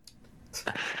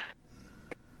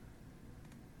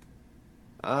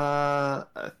 I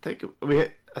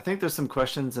think there's some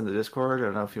questions in the Discord. I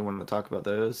don't know if you want to talk about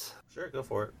those. Sure, go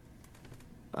for it.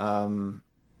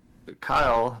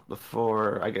 Kyle,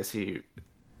 before I guess he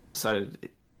decided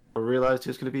or realized he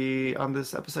was going to be on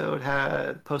this episode,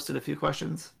 had posted a few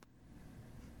questions.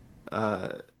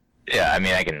 Yeah, I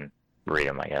mean, I can read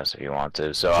them, I guess, if you want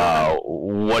to. So,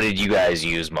 what did you guys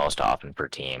use most often for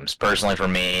teams? Personally, for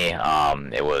me,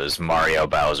 it was Mario,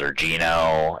 Bowser,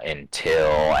 Geno until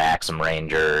Axum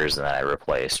Rangers, and then I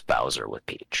replaced Bowser with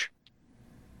Peach.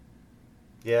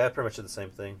 Yeah, I pretty much did the same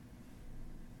thing.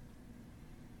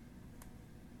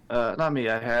 Not me.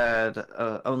 I had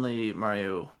only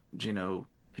Mario, Geno,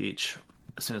 Peach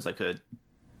as soon as I could.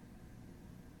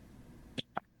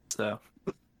 So.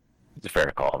 It's a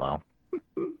fair call, though.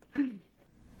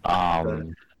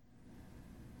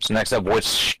 So next up, which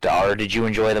star did you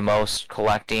enjoy the most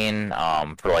collecting?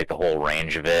 For like the whole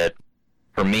range of it.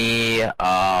 For me,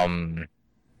 I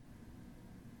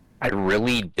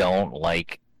really don't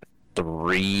like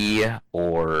 3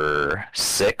 or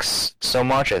 6 so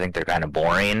much. I think they're kind of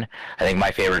boring. I think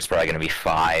my favorite's probably going to be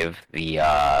 5,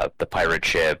 the pirate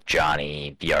ship,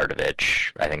 Johnny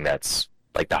Bjardovich. I think that's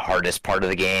like the hardest part of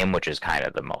the game, which is kind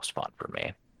of the most fun for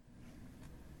me.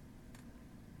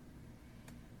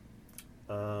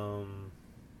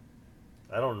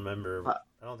 I don't remember.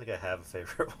 I don't think I have a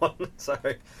favorite one.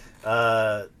 Sorry.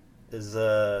 Is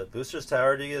Booster's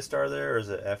Tower, do you get a star there, or is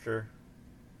it after?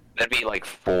 That'd be like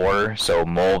 4. So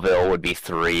Moleville would be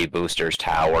 3, Booster's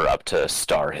Tower up to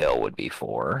Star Hill would be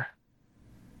 4.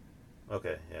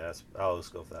 Okay, yeah, I'll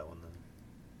just go for that one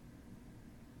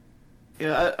then.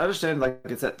 Yeah, I understand. Like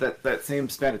it's that same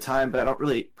span of time, but I don't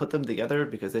really put them together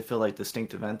because they feel like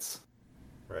distinct events.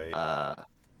 Right.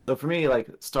 So for me, like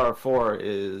Star 4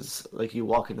 is like you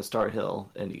walk into Star Hill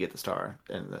and you get the star,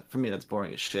 and for me that's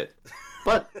boring as shit.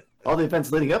 But all the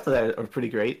events leading up to that are pretty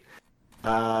great.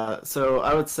 So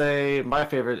I would say my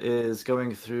favorite is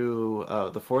going through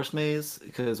the Force Maze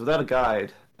because without a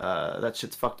guide, that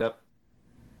shit's fucked up.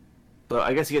 But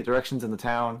I guess you get directions in the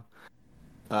town,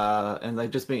 and like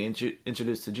just being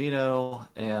introduced to Gino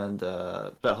and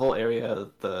that whole area.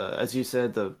 As you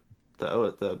said, the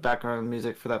background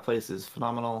music for that place is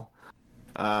phenomenal,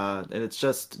 and it's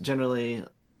just generally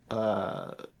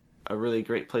a really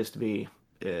great place to be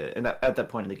at that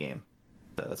point in the game.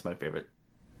 So that's my favorite.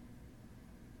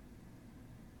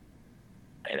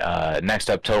 Next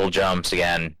up, Total Jumps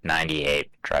again, 98.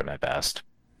 Tried my best.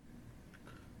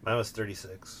 Mine was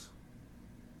 36.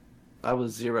 I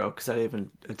was 0 because I didn't even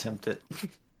attempt it.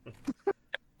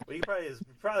 Well, you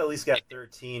probably at least got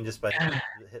 13 just by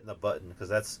hitting the button, because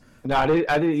that's... No, I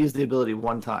didn't use the ability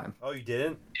one time. Oh, you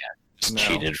didn't? Just No.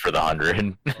 cheated for the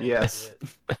 100. Yes.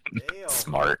 Damn.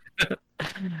 Smart.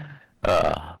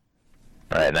 Alright,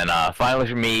 then finally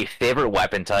for me, favorite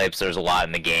weapon types. There's a lot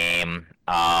in the game.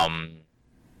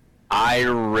 I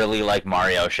really like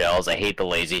Mario shells. I hate the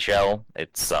lazy shell.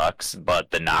 It sucks.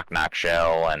 But the knock-knock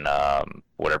shell and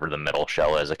whatever the middle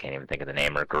shell is, I can't even think of the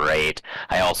name, are great.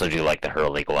 I also do like the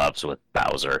hurley gloves with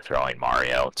Bowser throwing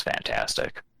Mario. It's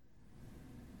fantastic.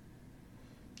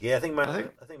 Yeah, I think mine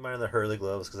are the hurley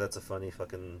gloves, because that's a funny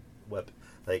fucking weapon.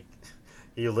 Like,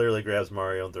 he literally grabs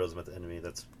Mario and throws him at the enemy.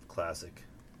 That's classic.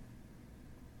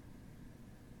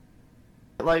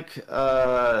 Like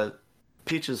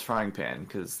Peach's frying pan,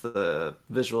 because the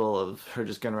visual of her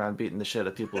just going around beating the shit out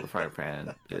of people with a frying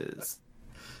pan is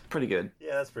pretty good.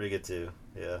 Yeah, that's pretty good too.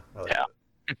 Yeah. I like Yeah.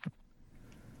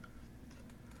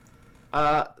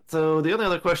 it. So the only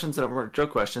other questions that weren't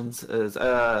joke questions is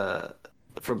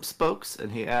from Spokes, and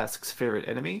he asks favorite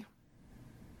enemy.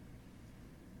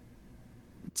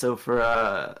 So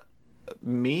for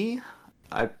me,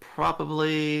 I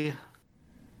probably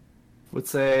would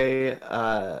say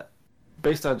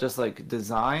based on just like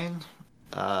design,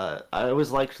 I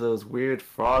always liked those weird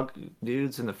frog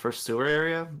dudes in the first sewer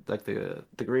area, like the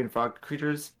green frog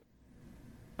creatures.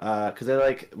 Because they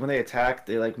like when they attack,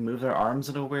 they like move their arms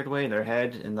in a weird way in their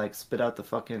head and like spit out the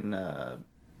fucking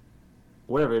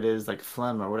whatever it is, like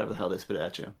phlegm or whatever the hell they spit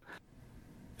at you.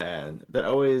 And that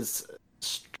always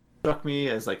struck me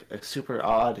as like a super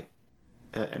odd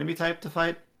enemy type to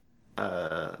fight.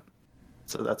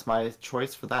 So that's my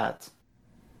choice for that.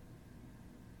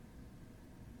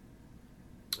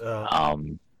 I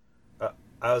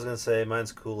was gonna say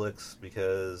mine's Coolix,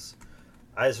 because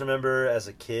I just remember as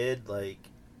a kid, like,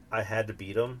 I had to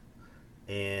beat him,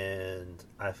 and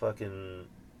I fucking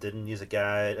didn't use a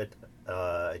guide.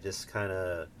 I just kind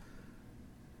of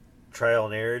trial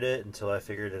and errored it until I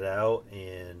figured it out,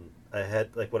 and I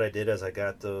had, like, what I did is I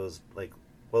got those, like,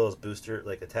 one of those booster,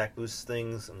 like, attack boost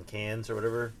things and cans or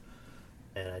whatever,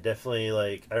 and I definitely,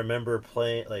 like, I remember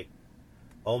playing, like,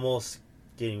 almost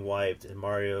getting wiped, and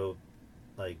Mario,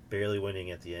 like, barely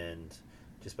winning at the end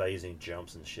just by using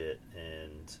jumps and shit,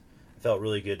 and it felt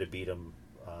really good to beat him,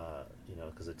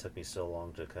 because it took me so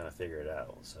long to kind of figure it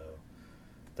out. So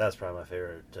that's probably my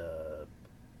favorite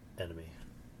enemy.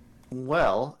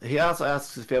 Well, he also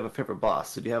asks if you have a favorite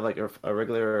boss. So do you have like a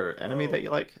regular enemy that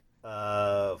you like?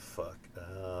 Fuck.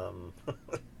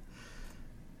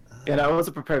 And I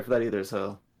wasn't prepared for that either,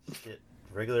 so. Shit.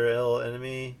 Regular L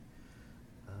enemy.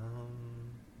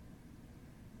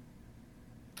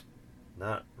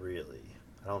 Not really.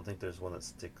 I don't think there's one that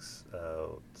sticks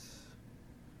out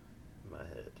in my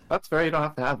head. That's fair, you don't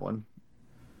have to have one.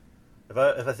 If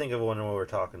I think of one while we're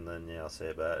talking, then yeah, I'll say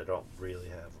it, but I don't really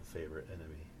have a favorite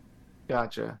enemy.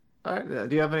 Gotcha. Alright,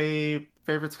 do you have any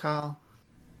favorites, Kyle?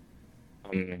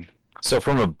 So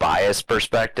from a bias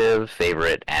perspective,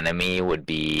 favorite enemy would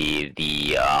be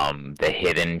the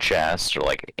hidden chest, or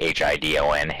like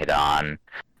Hidon Hidon.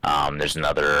 There's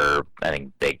another, I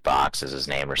think Big Box is his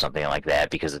name or something like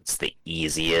that, because it's the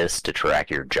easiest to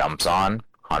track your jumps on.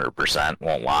 100%,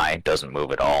 won't lie, doesn't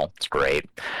move at all. It's great.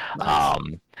 Nice.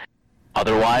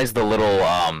 Otherwise, the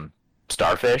little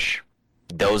starfish,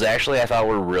 those actually I thought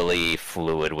were really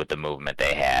fluid with the movement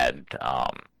they had.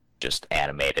 Just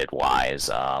animated wise.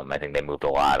 I think they moved a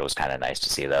lot. It was kind of nice to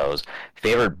see those.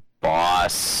 Favorite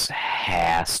boss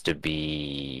has to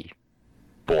be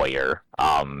Boyer.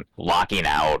 Locking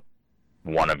out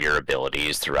one of your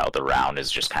abilities throughout the round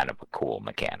is just kind of a cool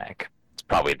mechanic. It's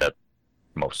probably the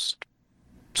most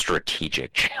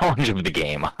strategic challenge of the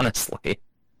game, honestly.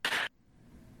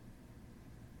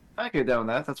 I could get down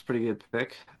with that. That's a pretty good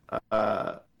pick.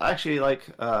 I actually like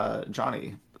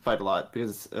Johnny fight a lot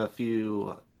because if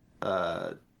you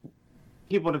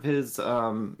keep one of his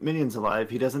minions alive,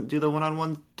 he doesn't do the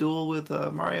one-on-one duel with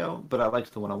Mario, but I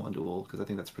liked the one-on-one duel because I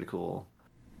think that's a pretty cool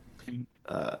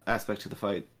aspect to the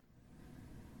fight.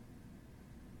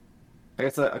 I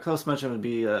guess a close mention would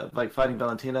be like fighting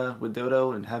Valentina with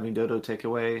Dodo and having Dodo take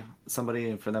away somebody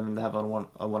and for them to have a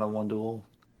one-on-one duel.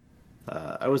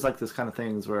 I always like this kind of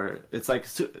things where it's like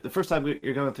the first time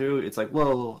you're going through, it's like,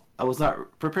 whoa, I was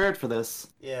not prepared for this.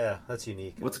 Yeah, that's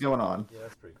unique. What's going on? Yeah,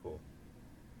 that's pretty cool.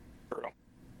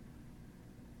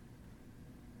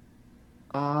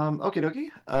 Okie dokie.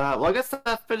 Well, I guess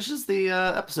that finishes the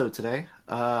episode today.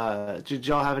 Did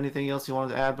y'all have anything else you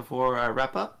wanted to add before I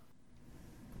wrap up?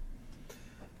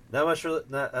 Not much. I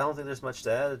don't think there's much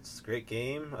to add. It's a great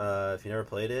game. If you never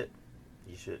played it,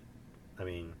 you should. I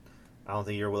mean, I don't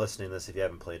think you're listening to this if you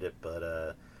haven't played it,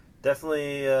 but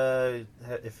definitely,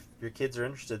 if your kids are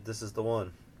interested, this is the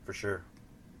one for sure.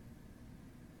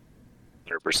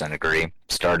 100% agree.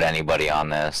 Start anybody on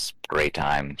this. Great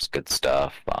times, good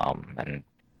stuff, and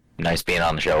nice being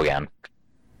on the show again.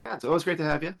 Yeah, it's always great to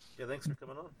have you. Yeah, thanks for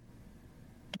coming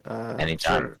on.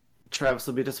 Anytime. Sure, Travis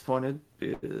will be disappointed,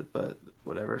 but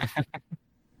whatever.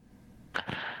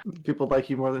 People like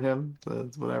you more than him, so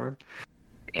it's whatever.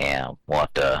 Yeah, we'll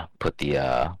have to put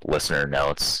the listener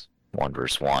notes 1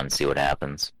 versus 1, see what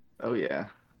happens. Oh yeah.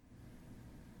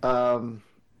 All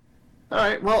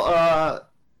right. Well,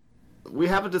 we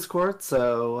have a Discord,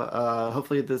 so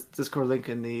hopefully this Discord link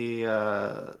in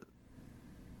the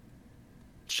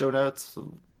show notes,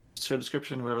 show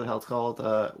description, whatever the hell it's called,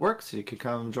 works. You can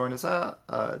come join us out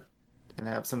and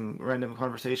have some random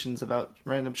conversations about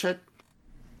random shit.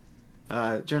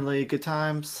 Generally good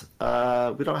times.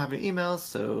 We don't have any emails,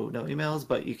 so no emails,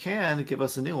 but you can give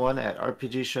us a new one at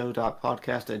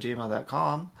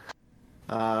rpgshow.podcast@gmail.com.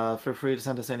 Feel free to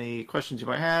send us any questions you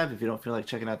might have if you don't feel like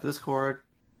checking out the Discord.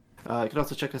 You can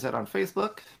also check us out on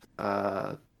Facebook.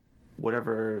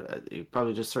 Whatever, you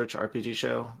probably just search RPG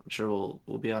Show. I'm sure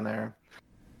we'll be on there.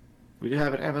 We do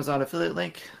have an Amazon affiliate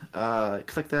link.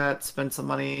 Click that, spend some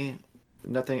money.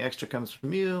 Nothing extra comes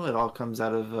from you. It all comes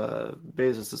out of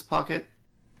Bezos' pocket.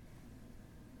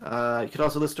 You could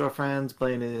also listen to our friends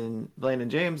Blaine and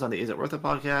James on the Is It Worth It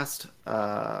podcast.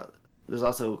 There's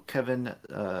also Kevin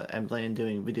and Blaine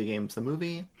doing Video Games the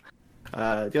Movie.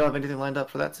 Do you have anything lined up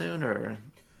for that soon, or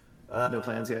no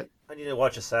plans yet? I need to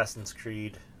watch Assassin's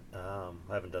Creed. I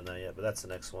haven't done that yet, but that's the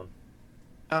next one.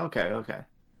 Oh, okay.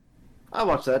 I'll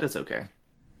watch that. It's okay.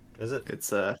 Is it?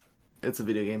 It's a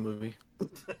video game movie.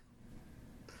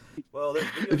 Well,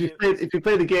 if you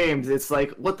play the games, it's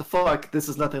like, what the fuck? This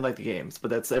is nothing like the games, but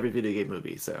that's every video game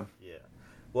movie. So yeah.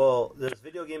 Well, there's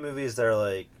video game movies that are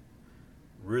like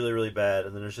really, really bad,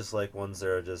 and then there's just like ones that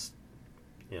are just,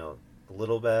 a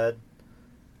little bad.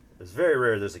 It's very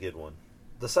rare there's a good one.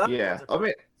 The Sonic ones I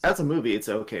mean, as a movie, it's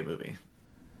an okay movie.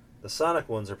 The Sonic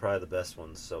ones are probably the best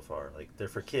ones so far. Like, they're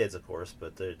for kids, of course,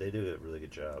 but they do a really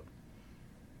good job.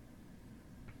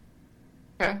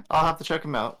 Okay, I'll have to check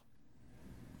them out.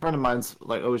 A friend of mine's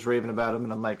like always raving about them,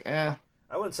 and I'm like, eh.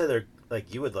 I wouldn't say they're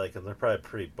like you would like them. They're probably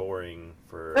pretty boring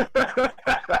for.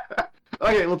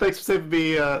 Okay, well, thanks for saving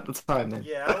me the time then.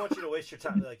 Yeah, I don't want you to waste your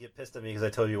time to like get pissed at me because I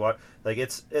told you what. Like,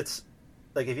 it's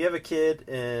like if you have a kid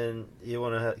and you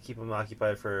want to keep them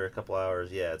occupied for a couple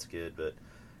hours, yeah, it's good. But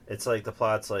it's like the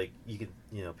plot's like you can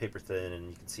paper thin and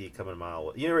you can see it coming a mile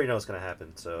away. You already know what's going to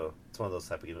happen, so it's one of those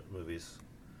type of movies.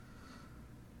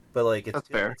 But like it's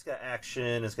got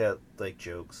action, it's got like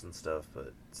jokes and stuff,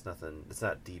 but it's nothing. It's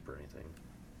not deep or anything.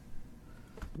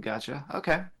 Gotcha.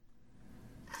 Okay.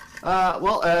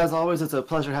 Well, as always, it's a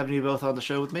pleasure having you both on the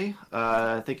show with me.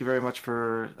 Thank you very much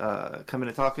for coming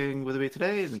and talking with me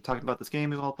today and talking about this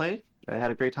game we all played. I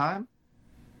had a great time.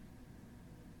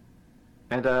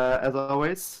 And as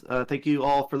always, thank you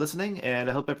all for listening, and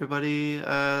I hope everybody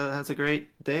has a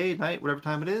great day, night, whatever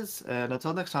time it is. And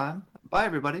until next time, bye,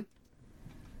 everybody.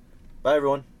 Bye,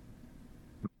 everyone.